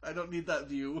this? I don't need that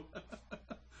view.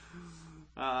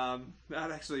 That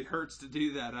actually hurts to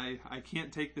do that. I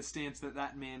can't take the stance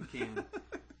that man can.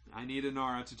 I need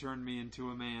Inara to turn me into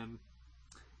a man.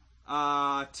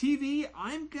 TV,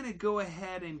 I'm going to go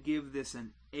ahead and give this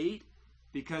an 8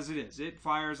 because it is. It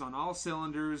fires on all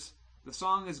cylinders. The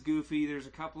song is goofy. There's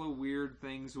a couple of weird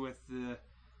things with the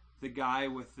guy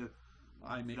with the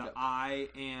eye,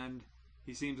 and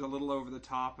he seems a little over the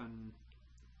top.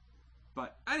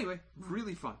 But anyway,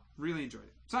 really fun. Really enjoyed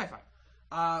it. Sci-fi.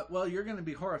 Well, you're going to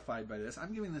be horrified by this.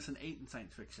 I'm giving this an 8 in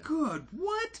science fiction. Good.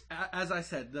 What? As I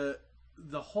said, the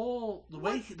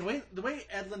way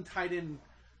Edlund tied in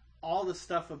all the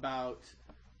stuff about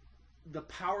the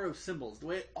power of symbols, the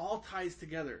way it all ties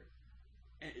together,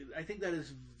 I think that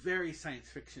is very science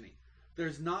fiction-y.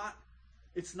 It's not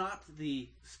the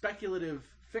speculative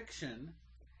fiction.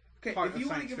 Okay, if you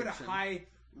want to give it a high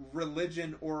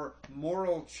religion or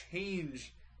moral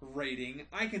change rating,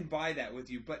 I can buy that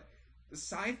with you. But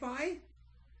sci-fi?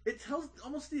 It tells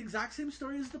almost the exact same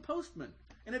story as The Postman.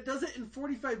 And it does it in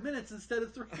 45 minutes instead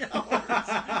of 3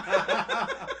 hours.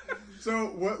 So,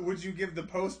 what would you give The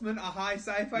Postman a high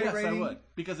sci-fi rating? Yes, I would.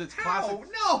 Because it's classic.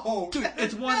 No! Dude,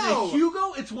 it's won the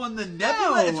Hugo, it's won the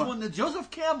Nebula, it's won the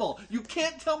Joseph Campbell. You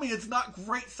can't tell me it's not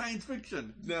great science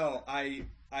fiction. No, I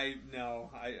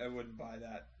wouldn't buy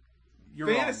that. You're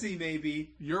Fantasy, wrong.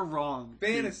 Maybe. You're wrong.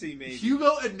 Fantasy, dude. maybe.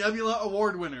 Hugo and Nebula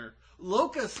award winner.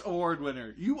 Locus award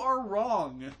winner. You are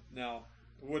wrong. No.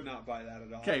 Would not buy that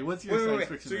at all. Okay, what's your science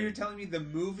fiction So rating? you're telling me the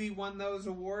movie won those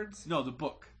awards? No, the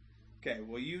book. Okay,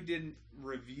 well you didn't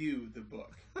review the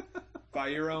book by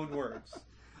your own words.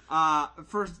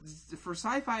 For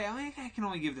sci-fi, I can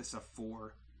only give this a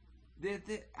 4.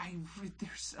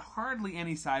 There's hardly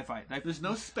any sci-fi. There's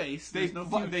no space. There's no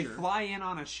future. They fly in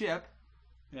on a ship.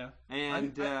 Yeah,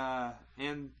 and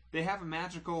they have a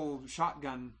magical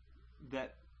shotgun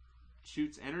that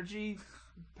shoots energy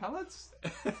pellets.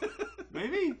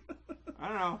 Maybe, I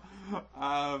don't know.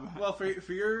 Well, for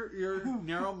your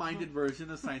narrow-minded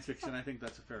version of science fiction, I think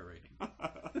that's a fair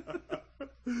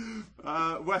rating.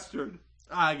 Western.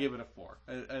 I give it a 4.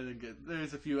 I think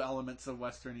there's a few elements of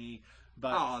Western-y,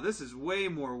 but this is way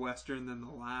more Western than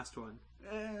the last one.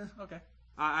 Okay.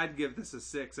 I'd give this a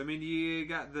 6. I mean, you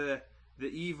got the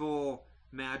evil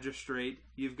magistrate.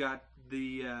 You've got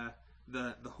the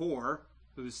whore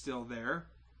who's still there.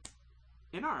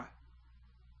 Inara.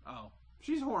 Oh.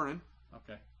 She's whoring.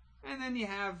 Okay. And then you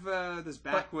have this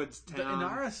backwoods town. The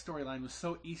Inara storyline was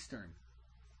so Eastern.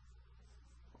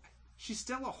 She's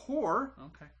still a whore.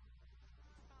 Okay.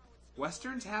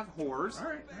 Westerns have whores. All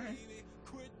right.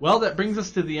 Well, that brings us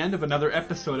to the end of another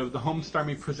episode of the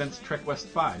Homestarmy Presents Trek West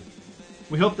 5.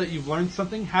 We hope that you've learned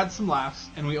something, had some laughs,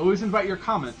 and we always invite your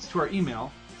comments to our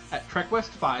email at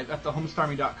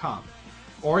trekwest5@thehomestarmy.com.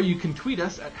 Or you can tweet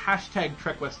us at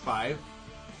 #TrekWest5,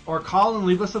 or call and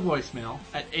leave us a voicemail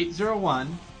at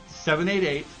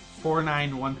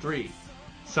 801-788-4913.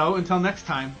 So until next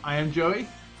time, I am Joey.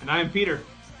 And I am Peter.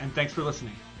 And thanks for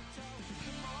listening.